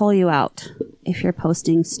will call you out if you're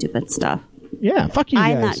posting stupid stuff. Yeah, fuck you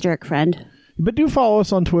guys. I'm that jerk friend. But do follow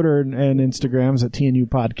us on Twitter and Instagrams at TNU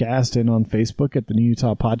Podcast and on Facebook at the New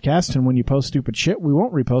Utah Podcast. And when you post stupid shit, we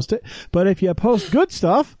won't repost it. But if you post good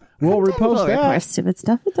stuff, we'll repost that. Repost stupid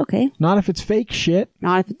stuff. It's okay. Not if it's fake shit.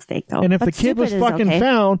 Not if it's fake, though. And if But the kid was stupid is fucking okay.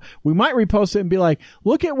 found, we might repost it and be like,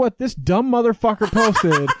 look at what this dumb motherfucker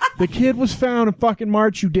posted. The kid was found in fucking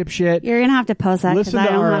March, you dipshit. You're going to have to post that because Listen I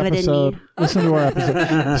to don't our have it in episode. me. Listen to our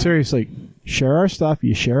episode. Seriously, share our stuff.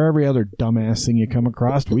 You share every other dumbass thing you come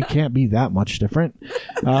across. We can't be that much different.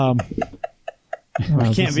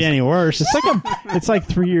 It can't be any worse. It's like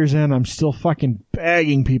 3 years in, I'm still fucking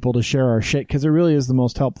begging people to share our shit because it really is the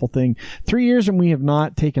most helpful thing. 3 years and we have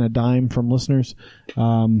not taken a dime from listeners.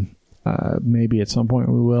 Maybe at some point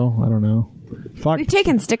we will. I don't know. Fuck. We've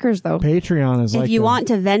taken stickers though. Patreon is If like you want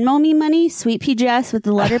to Venmo me money, Sweet Pea Jess with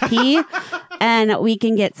the letter P, and we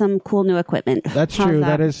can get some cool new equipment. That's How's true.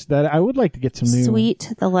 That I would like to get some new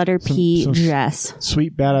Sweet, the letter P some dress.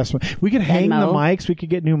 sweet badass. We could hang the Venmo. mics. We could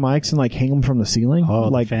get new mics and like hang them from the ceiling. Oh, the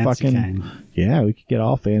like fancy fucking kind. yeah. We could get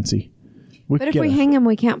all fancy. But if we hang him,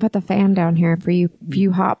 we can't put the fan down here for you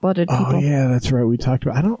hot-blooded people. Oh yeah, that's right. We talked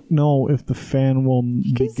about. I don't know if the fan will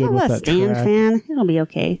be Just good have with a that stand track. fan. It'll be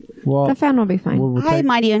okay. Well, The fan will be fine. we're I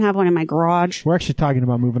might even have one in my garage. we're actually talking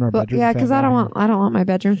about moving our But bedroom. yeah, fan because I down don't here. want my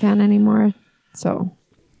bedroom fan anymore. So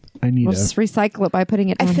I need we'll a. just recycle it by putting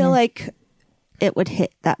it I down feel here. like it would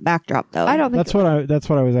hit that backdrop, though. I don't think That's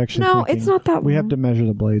what I was actually. No, thinking. it's not that We long. have to measure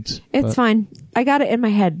the blades. it's but fine. I got it in my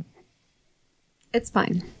head. It's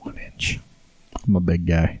fine. 1 inch. I'm a big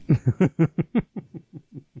guy.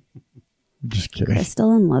 Just kidding. Crystal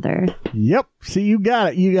and leather. Yep. See, you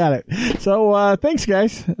got it. So, thanks,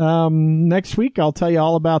 guys. Next week, I'll tell you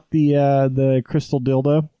all about the crystal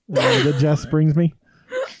dildo that Jess brings me,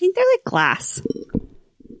 I think they're like glass.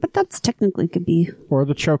 But that's technically could be. or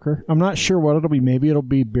the choker. I'm not sure what it'll be. Maybe it'll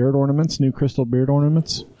be beard ornaments, new crystal beard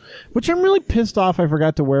ornaments, which I'm really pissed off I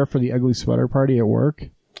forgot to wear for the ugly sweater party at work.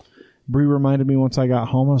 Bree reminded me once I got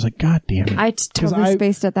home. I was like, God damn it. I totally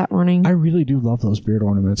spaced it that morning. I really do love those beard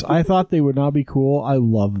ornaments. I thought they would not be cool. I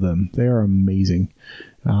love them. They are amazing.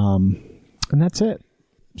 And that's it.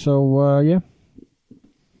 So, yeah.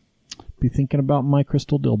 Be thinking about my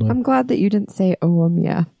crystal dildo. I'm glad that you didn't say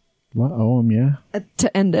yeah What? Oh, yeah.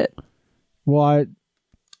 to end it. Well,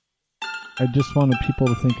 I just wanted people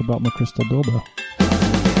to think about my crystal dildo.